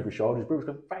 He's looking over his shoulder. His brother's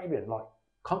going, Fabian, like,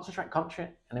 concentrate. And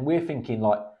then we're thinking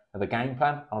like of a game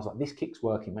plan. I was like, this kick's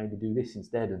working. Maybe do this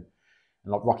instead. And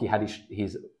like Rocky had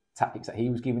his tactics that he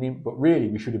was giving him. But really,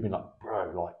 we should have been like,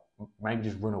 bro, like, maybe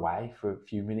just run away for a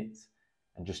few minutes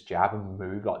and just jab and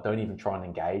move. Like, don't even try and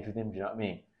engage with him. Do you know what I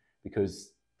mean?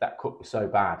 Because that cut was so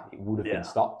bad, it would have been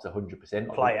stopped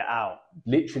 100%. Play it out.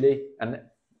 Literally. And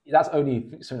that's only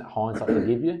something that hindsight can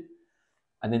give you.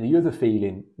 And then the other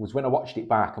feeling was when I watched it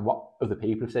back and what other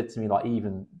people have said to me, like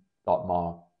even like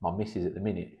my missus at the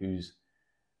minute, who's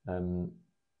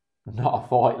not a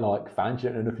fight like fan, she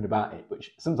don't know nothing about it, but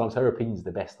sometimes her opinion's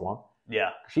the best one.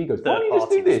 Yeah. She goes, why don't you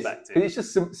just do this? Because it's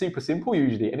just super simple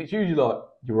usually. And it's usually like,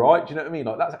 you're right, do you know what I mean?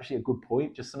 Like, that's actually a good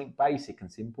point, just something basic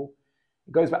and simple.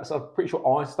 It goes back to, I'm pretty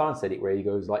sure Einstein said it, where he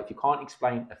goes like, if you can't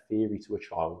explain a theory to a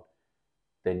child,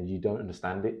 then you don't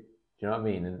understand it. Do you know what I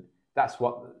mean? And that's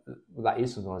what that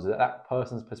is sometimes, that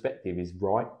person's perspective is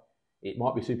right. It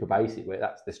might be super basic, but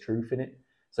there's truth in it.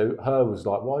 So her was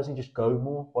like, why doesn't he just go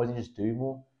more? Why doesn't he just do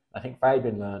more? I think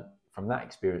Fabian learned from that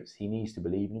experience, he needs to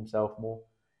believe in himself more.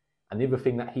 And the other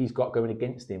thing that he's got going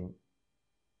against him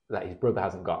that his brother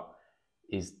hasn't got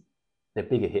is they're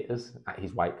bigger hitters at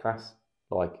his weight class.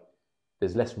 Like,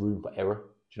 there's less room for error. Do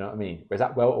you know what I mean? Whereas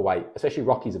at welterweight, especially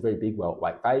Rocky's a very big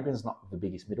welterweight. Fabian's not the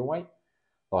biggest middleweight.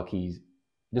 Like, he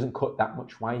doesn't cut that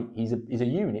much weight. He's a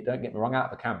unit, don't get me wrong, out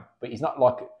of the camp. But he's not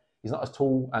as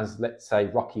tall as, let's say,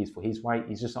 Rocky is for his weight.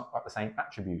 He's just not got the same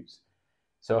attributes.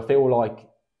 So I feel like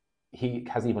he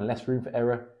has even less room for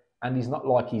error. And he's not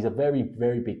like, he's a very,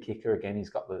 very big kicker. Again, he's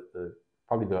got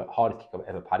probably the hardest kick I've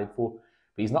ever padded for.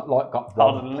 But he's not like got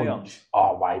one punch.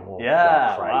 Oh, way more.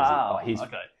 Yeah, crazy. wow.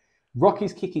 Like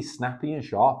Rocky's kick is snappy and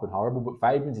sharp and horrible, but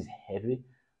Fabian's is heavy.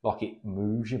 Like, it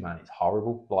moves you, man. It's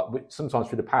horrible. Like, sometimes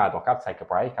through the pad, like, I have to take a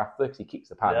break after because he kicks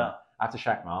the pad. Yeah. I have to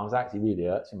shake my arms out because he really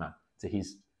hurts you, man. So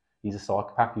he's a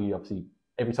psychopath. He obviously,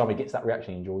 every time he gets that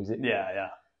reaction, he enjoys it. Yeah, yeah.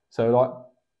 So, like,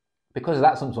 because of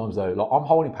that sometimes, though, like, I'm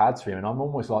holding pads for him and I'm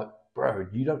almost like, bro,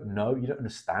 you don't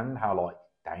understand how, like,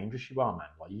 dangerous you are, man.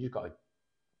 Like, you just got to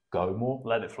go more.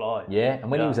 Let it fly. Yeah,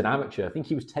 and when he was an amateur, I think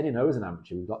he was 10-0 as an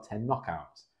amateur with, like, 10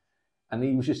 knockouts. And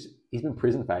he's been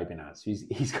prison Fabian has. So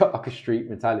he's got like a street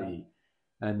mentality.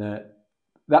 And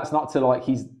that's not to like,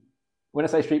 when I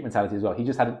say street mentality as well, he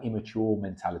just had an immature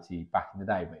mentality back in the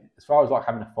day. But as far as like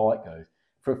having a fight goes,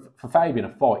 for Fabian, a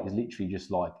fight is literally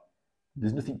just like,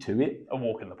 there's nothing to it. A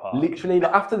walk in the park. Literally,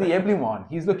 like after the Eblen one,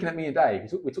 he's looking at me and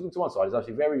Dave. We took him to one side. He's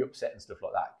actually very upset and stuff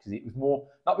like that. Because it was more,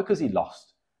 not because he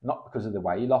lost, not because of the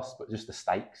way he lost, but just the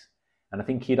stakes. And I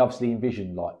think he'd obviously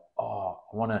envisioned like, oh,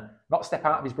 I want to not step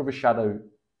out of his brother's shadow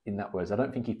in that words. I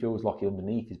don't think he feels like he's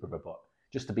underneath his brother, but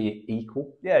just to be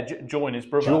equal. Yeah, join his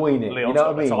brother. Join it. Leon's you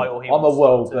know what I mean? Title, I'm a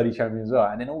world bloody champion as well.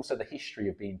 And then also the history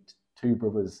of being two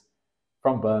brothers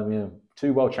from Birmingham,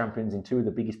 two world champions in two of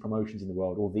the biggest promotions in the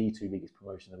world, or the two biggest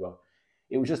promotions in the world.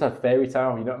 It was just a fairy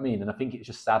tale, you know what I mean? And I think it's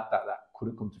just sad that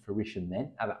couldn't come to fruition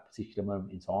then, at that particular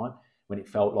moment in time, when it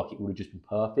felt like it would have just been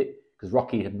perfect, because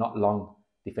Rocky had not long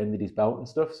defended his belt and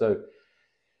stuff. So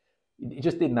it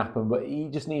just didn't happen, but he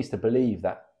just needs to believe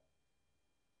that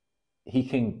he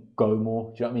can go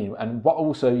more. Do you know what I mean? And what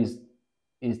also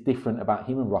is different about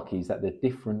him and Rocky is that they're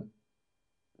different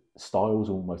styles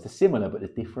almost. They're similar, but they're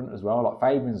different as well. Like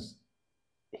Fabian's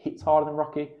hits harder than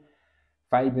Rocky.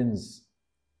 Fabian's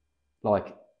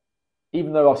like,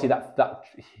 even though obviously that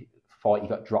fight he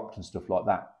got dropped and stuff like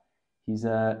that, he's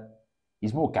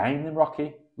more game than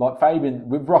Rocky. Like Fabian,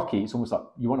 with Rocky, it's almost like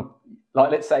you want to,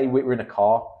 like, let's say we're in a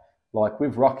car, like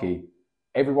with Rocky,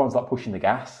 everyone's like pushing the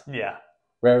gas. Yeah.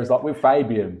 Whereas like with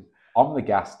Fabian, I'm the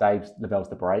gas, Lavelle's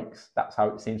the brakes. That's how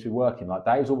it seems to be working. Like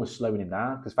Dave's almost slowing him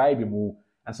down because Fabian will,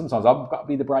 and sometimes I've got to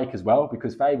be the brake as well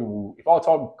because Fabian will, if I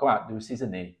told him to come out and do a scissor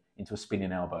knee into a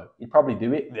spinning elbow, he'd probably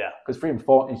do it. Yeah. Because for him,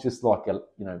 fighting is just like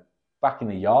back in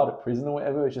the yard at prison or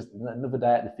whatever. It's just another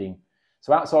day at the thing.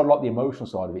 So outside of like the emotional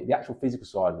side of it, the actual physical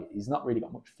side of it, he's not really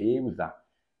got much fear with that.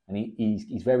 And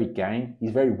he's very game.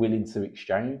 He's very willing to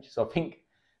exchange. So I think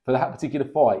for that particular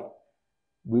fight,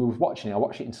 we were watching it. I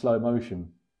watched it in slow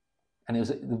motion. And it was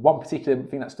the one particular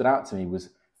thing that stood out to me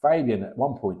was Fabian at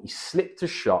one point, he slipped a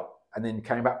shot and then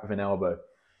came back with an elbow.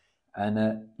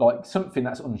 And like something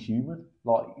that's unhuman,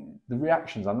 like the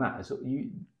reactions on that, is you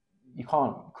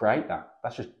can't create that.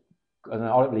 That's just, I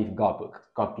don't believe in God, but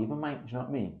God given, mate. Do you know what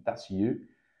I mean? That's you.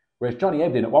 Whereas Johnny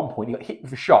Ebden at one point, he got hit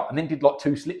with a shot and then did like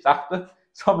 2 slips after.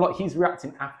 So I'm like, he's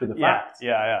reacting after the fact.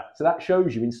 Yeah. So that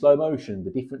shows you in slow motion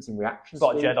the difference in reactions. It's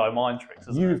like Jedi mind tricks,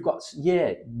 isn't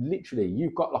it? Literally,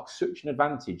 you've got like such an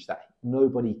advantage that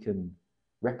nobody can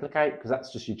replicate because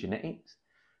that's just your genetics.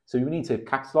 So you need to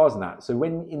capitalise on that. So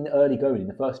when in the early going, in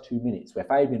the first 2 minutes, where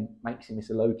Fabian makes him miss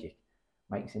a low kick,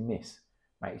 makes him miss,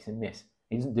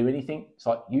 he doesn't do anything. It's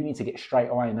like you need to get straight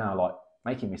away now, like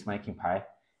make him miss, make him pay,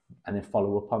 and then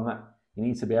follow up on that. You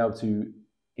need to be able to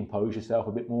impose yourself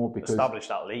a bit more because establish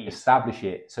that lead. Establish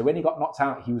it. So when he got knocked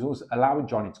out, he was also allowing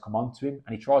Johnny to come onto him,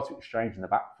 and he tried to exchange in the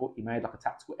back foot. He made like a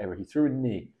tactical error. He threw a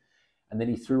knee, and then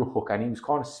he threw a hook, and he was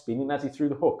kind of spinning as he threw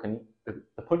the hook, and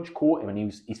the punch caught him, and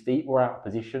his feet were out of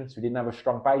position, so he didn't have a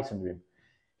strong base under him.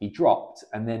 He dropped,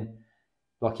 and then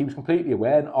like he was completely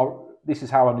aware. And this is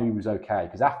how I knew he was okay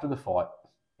because after the fight,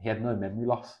 he had no memory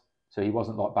loss, so he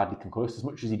wasn't like badly concussed as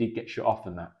much as he did get shut off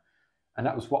and that. And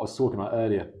that was what I was talking about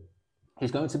earlier.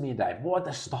 He's going to me and Dave, why'd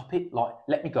they stop it? Like,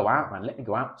 let me go out, man, let me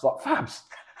go out. It's like, Fabs,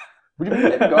 what do you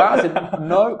mean let me go out? I said,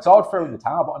 no, because I'd throw in the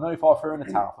towel, but I know if I threw in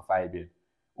the towel for Fabian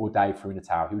or Dave threw in the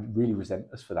towel, he would really resent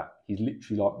us for that. He's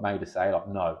literally like made us say, like,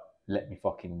 no, let me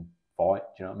fucking fight.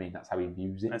 Do you know what I mean? That's how he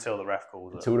views it. Until the ref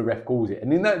calls it. Until the ref calls it.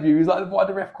 And in that view, he's like, why did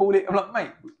the ref call it? I'm like,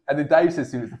 mate. And then Dave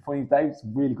says to him, it's funny, Dave's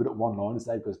really good at one-liners.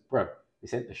 Dave goes, bro,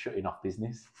 this ain't the shutting off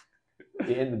business.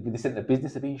 This ain't the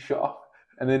business of being shut off.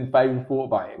 And then Fabian thought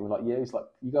about it. We're like, yeah, it's like,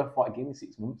 you got to fight again in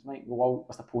 6 months, mate. Well,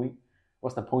 what's the point?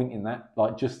 What's the point in that?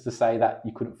 Like, just to say that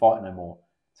you couldn't fight no more,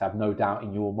 to have no doubt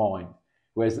in your mind.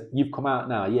 Whereas you've come out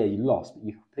now, yeah, you lost, but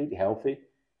you're completely healthy.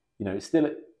 You know, it's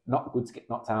still not good to get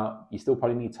knocked out. You still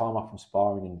probably need time off from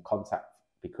sparring and contact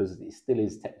because it still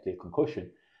is technically a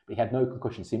concussion. But he had no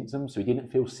concussion symptoms, so he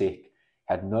didn't feel sick,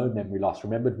 had no memory loss,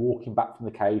 remembered walking back from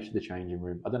the cage to the changing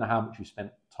room. I don't know how much you spent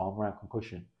time around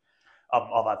concussion.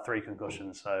 I've had 3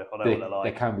 concussions, so I know what they're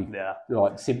like. They can be,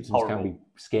 like, symptoms horrible. Can be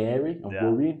scary and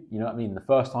worrying. You know what I mean? The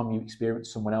first time you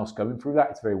experience someone else going through that,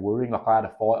 it's very worrying. Like, I had a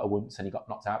fighter once and he got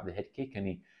knocked out with a head kick and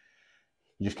he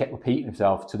just kept repeating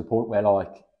himself to the point where,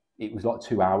 like, it was like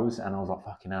 2 hours and I was like,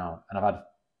 fucking hell. And I've had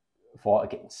a fighter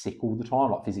getting sick all the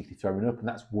time, like physically throwing up, and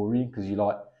that's worrying because you're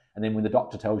like, and then when the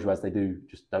doctor tells you, as they do,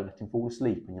 just don't let him fall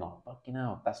asleep, and you're like, fucking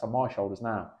hell, that's on my shoulders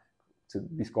now. So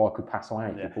this guy could pass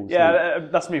away. Yeah,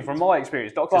 that's me. From my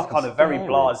experience, doctors are kind of very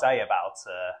blasé about.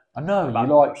 I know. About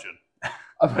you're like,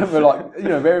 I remember, like, you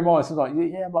know, very much. I was like,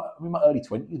 yeah, I'm in my early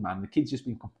 20s, man. The kid's just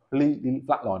been completely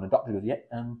flatlined. The doctor goes,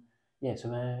 yeah.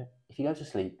 So if he goes to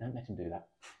sleep, don't let him do that.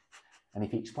 And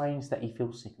if he explains that he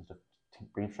feels sick and stuff,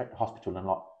 bring him straight to hospital. And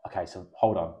like, okay, so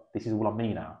hold on, this is all on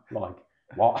me now. Like,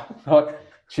 what? Like,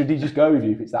 should he just go with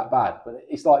you if it's that bad? But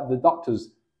it's like the doctors,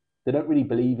 they don't really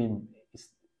believe in. It's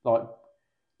like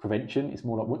prevention. It's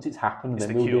more like once it's happened,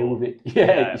 then we'll deal with it.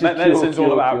 Yeah, medicine's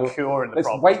all about curing the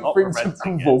problem. Let's wait for him to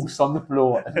convulse on the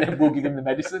floor, and then we'll give him the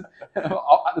medicine. At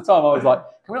the time, I was like,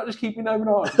 can we not just keep him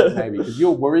overnight? Maybe, because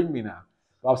you're worrying me now.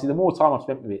 But obviously, the more time I've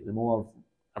spent with it, the more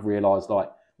I've realised like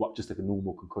what just like a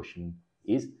normal concussion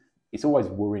is. It's always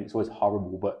worrying. It's always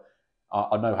horrible, but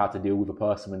I know how to deal with a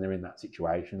person when they're in that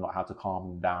situation, like how to calm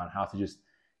them down, how to just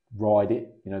ride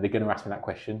it. You know, they're going to ask me that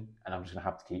question, and I'm just going to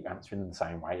have to keep answering them the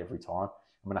same way every time.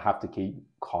 I'm going to have to keep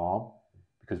calm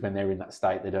because when they're in that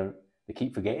state, they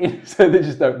keep forgetting, so they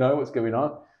just don't know what's going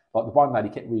on. Like the one lady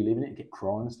kept reliving it and kept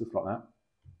crying and stuff like that.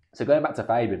 So going back to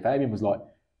Fabian was like,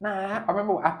 nah, I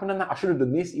remember what happened and that. I should have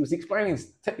done this. He was explaining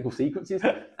his technical sequences,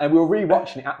 and we were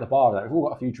re-watching it at the bar. We've all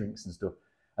got a few drinks and stuff.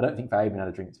 I don't think Fabian had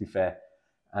a drink, to be fair.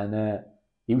 And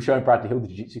he was showing Bradley Hill, the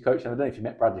jiu-jitsu coach. And I don't know if you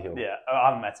met Bradley Hill. Yeah, I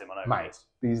haven't met him. I know. Mate,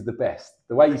 he's the best.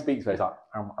 The way he speaks, he's like,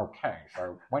 okay,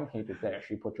 so when he did this,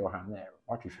 you put your hand there.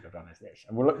 What you should have done is this.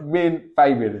 And we're like, me and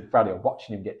Fabian and Bradley are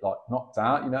watching him get like knocked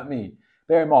out. You know what I mean?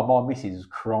 Bear in mind, my missus was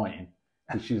crying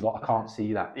because she was like, I can't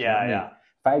see that. Yeah, I mean?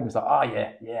 Fabian's like, oh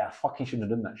yeah, I fucking shouldn't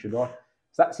have done that, should I?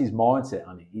 So that's his mindset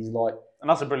on it. He's like, and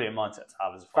that's a brilliant mindset to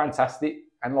have as a fighter. Fantastic.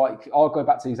 And like, I'll go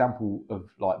back to the example of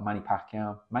like Manny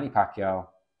Pacquiao. Manny Pacquiao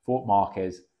fought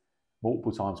Marquez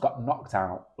multiple times, got knocked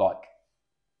out, like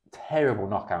terrible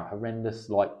knockout, horrendous,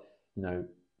 like, you know,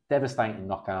 devastating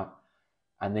knockout.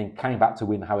 And then came back to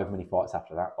win however many fights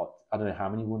after that. Like, I don't know how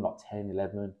many he won, like 10,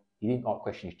 11. He didn't like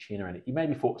question his chin or anything. He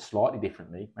maybe fought slightly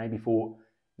differently. Maybe fought,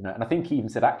 you know, and I think he even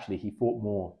said actually he fought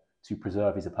more to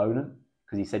preserve his opponent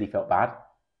because he said he felt bad.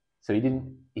 So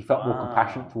he felt more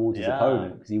compassionate towards his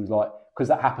opponent because he was like, because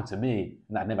that happened to me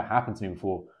and that never happened to me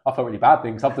before. I felt really bad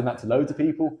things. I've done that to loads of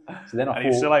people. So then I thought, he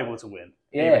was still able to win.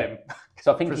 Yeah.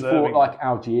 So I think he fought like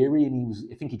Algieri and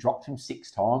I think he dropped him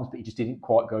 6 times, but he just didn't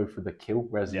quite go for the kill.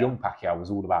 Whereas young Pacquiao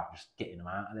was all about just getting him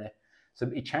out of there. So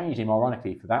it changed him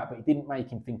ironically for that, but it didn't make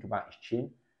him think about his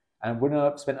chin. And when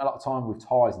I spent a lot of time with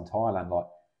Thais in Thailand, like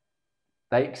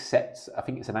they accept, I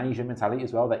think it's an Asian mentality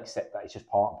as well. They accept that it's just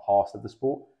part and parcel of the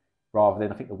sport, rather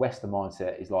than I think the Western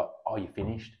mindset is like, oh, you're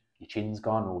finished, your chin's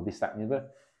gone, or this, that, and the other,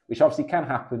 which obviously can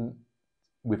happen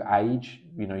with age.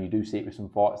 You know, you do see it with some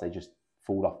fighters, they just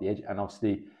fall off the edge. And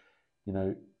obviously, you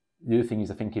know, the other thing is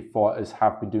I think if fighters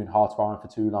have been doing hard sparring for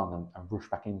too long and rush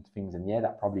back into things, and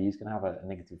that probably is going to have a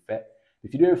negative effect.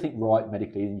 If you do everything right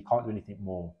medically and you can't do anything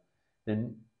more,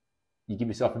 then you give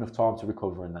yourself enough time to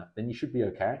recover in that, then you should be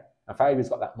okay. And Fabian's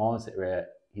got that mindset where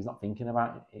he's not thinking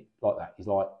about it like that. He's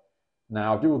like,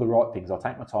 now I'll do all the right things. I'll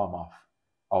take my time off.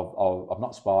 I've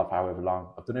not sparred for however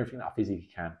long. I've done everything that I physically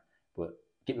can, but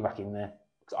get me back in there.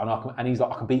 And he's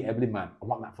like, I can beat Evelyn, man. I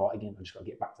want that fight again. I just got to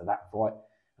get back to that fight.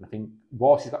 And I think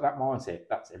whilst he's got that mindset,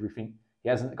 that's everything. He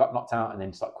hasn't got knocked out and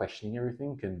then start questioning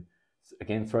everything and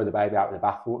again throw the baby out with the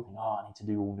bathwater and think, oh, I need to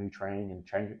do all new training and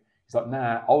change it. He's like,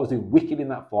 nah, I was doing wicked in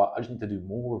that fight. I just need to do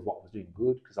more of what I was doing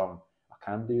good because I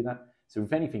can do that. So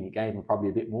if anything, it gave him probably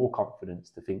a bit more confidence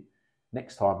to think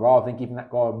next time, rather than giving that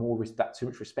guy too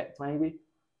much respect maybe,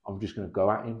 I'm just going to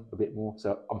go at him a bit more.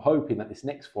 So I'm hoping that this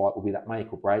next fight will be that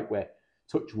make or break where,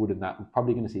 touch wood and that, we're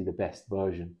probably going to see the best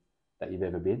version that you've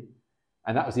ever been.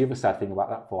 And that was the other sad thing about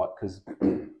that fight, because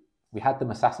we had the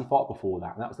Masasi fight before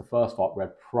that, and that was the first fight where I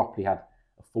properly had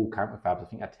a full camp with Fabs. I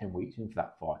think I had 10 weeks in for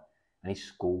that fight, and he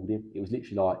schooled him. It was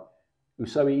literally like, it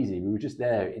was so easy. We were just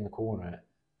there in the corner, and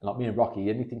like me and Rocky,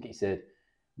 anything he said,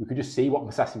 we could just see what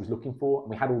Masasi was looking for, and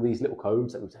we had all these little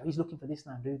codes that would say, oh, he's looking for this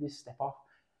now, do this, step off.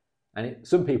 And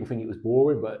some people think it was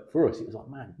boring, but for us, it was like,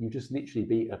 man, you just literally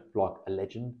beat a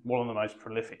legend. One of the most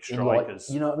prolific strikers.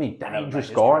 You know what I mean? Dangerous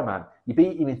guy, man. You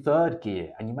beat him in third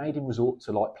gear, and you made him resort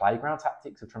to like playground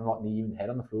tactics of trying to like knee you in the head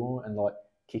on the floor and like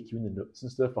kick you in the nuts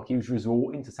and stuff. Like he was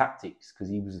resorting to tactics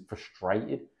because he was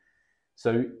frustrated.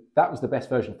 So that was the best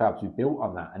version of Fabs we built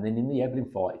on that. And then in the Evelyn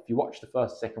fight, if you watch the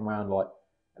first, second round, like,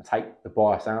 and take the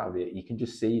bias out of it, you can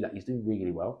just see that he's doing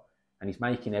really well, and he's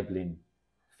making Evelyn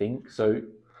think. So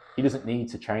he doesn't need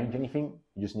to change anything.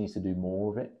 He just needs to do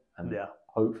more of it. And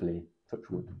hopefully, touch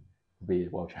wood, will be a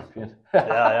world champion.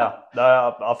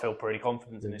 No, I feel pretty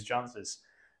confident in his chances.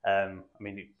 I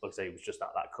mean, like I say, he was just at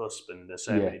that cusp, and there's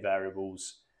so many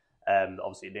variables.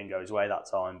 Obviously, it didn't go his way that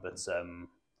time, but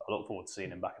I look forward to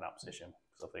seeing him back in that position,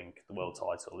 because I think the world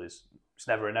title it's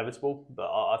never inevitable,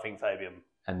 but I think Fabian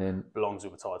belongs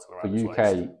with a title around his waist. For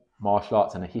UK martial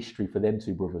arts and a history for them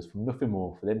two brothers, from nothing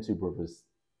more, for them two brothers,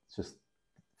 it's just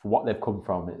for what they've come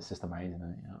from, it's just amazing. You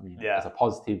know what I mean? Yeah. It's a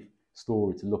positive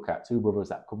story to look at. Two brothers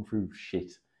that come through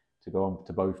shit to go on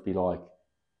to both be like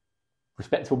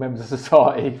respectable members of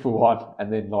society for one,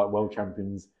 and then like world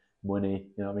champions, money.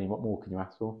 You know what I mean? What more can you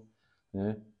ask for?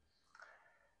 Yeah.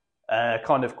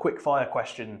 Kind of quick fire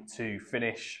question to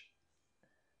finish.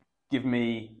 Give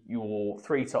me your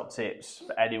 3 top tips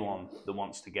for anyone that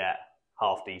wants to get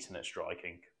half decent at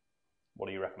striking. What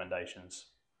are your recommendations?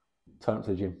 Turn up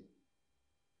to the gym.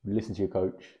 Listen to your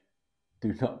coach.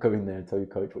 Do not go in there and tell your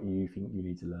coach what you think you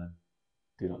need to learn.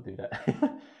 Do not do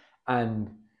that.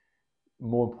 And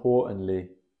more importantly,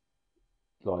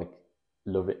 like,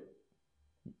 love it.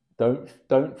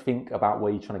 Don't think about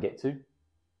where you're trying to get to.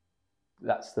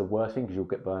 That's the worst thing, because you'll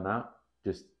get burnt out.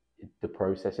 Just the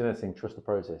process. You know, saying trust the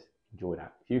process. Enjoy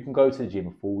that. If you can go to the gym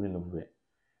and fall in love with it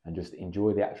and just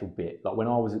enjoy the actual bit. Like when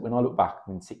I look back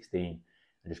when 16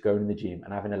 and just going in the gym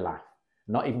and having a laugh,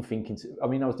 not even thinking I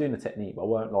was doing the technique, but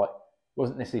it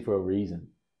wasn't necessarily for a reason.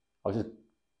 I was just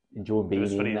enjoying being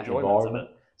in that environment.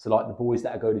 So like the boys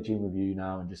that I go to gym with you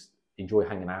now and just enjoy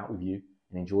hanging out with you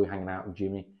and enjoy hanging out with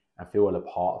Jimmy and feel a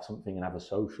part of something and have a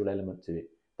social element to it.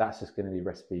 That's just going to be a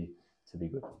recipe to be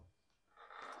good.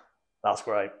 That's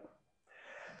great.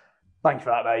 Thank you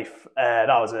for that, Dave. That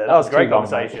was a great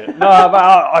conversation. No, but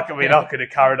I could have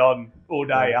carried on all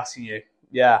day asking you.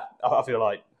 Yeah, I feel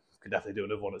like we could definitely do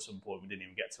another one at some point. We didn't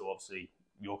even get to obviously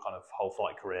your kind of whole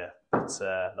fight career. But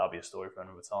that'll be a story for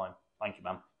another time. Thank you,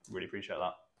 man. Really appreciate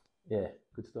that. Yeah,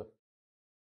 good stuff.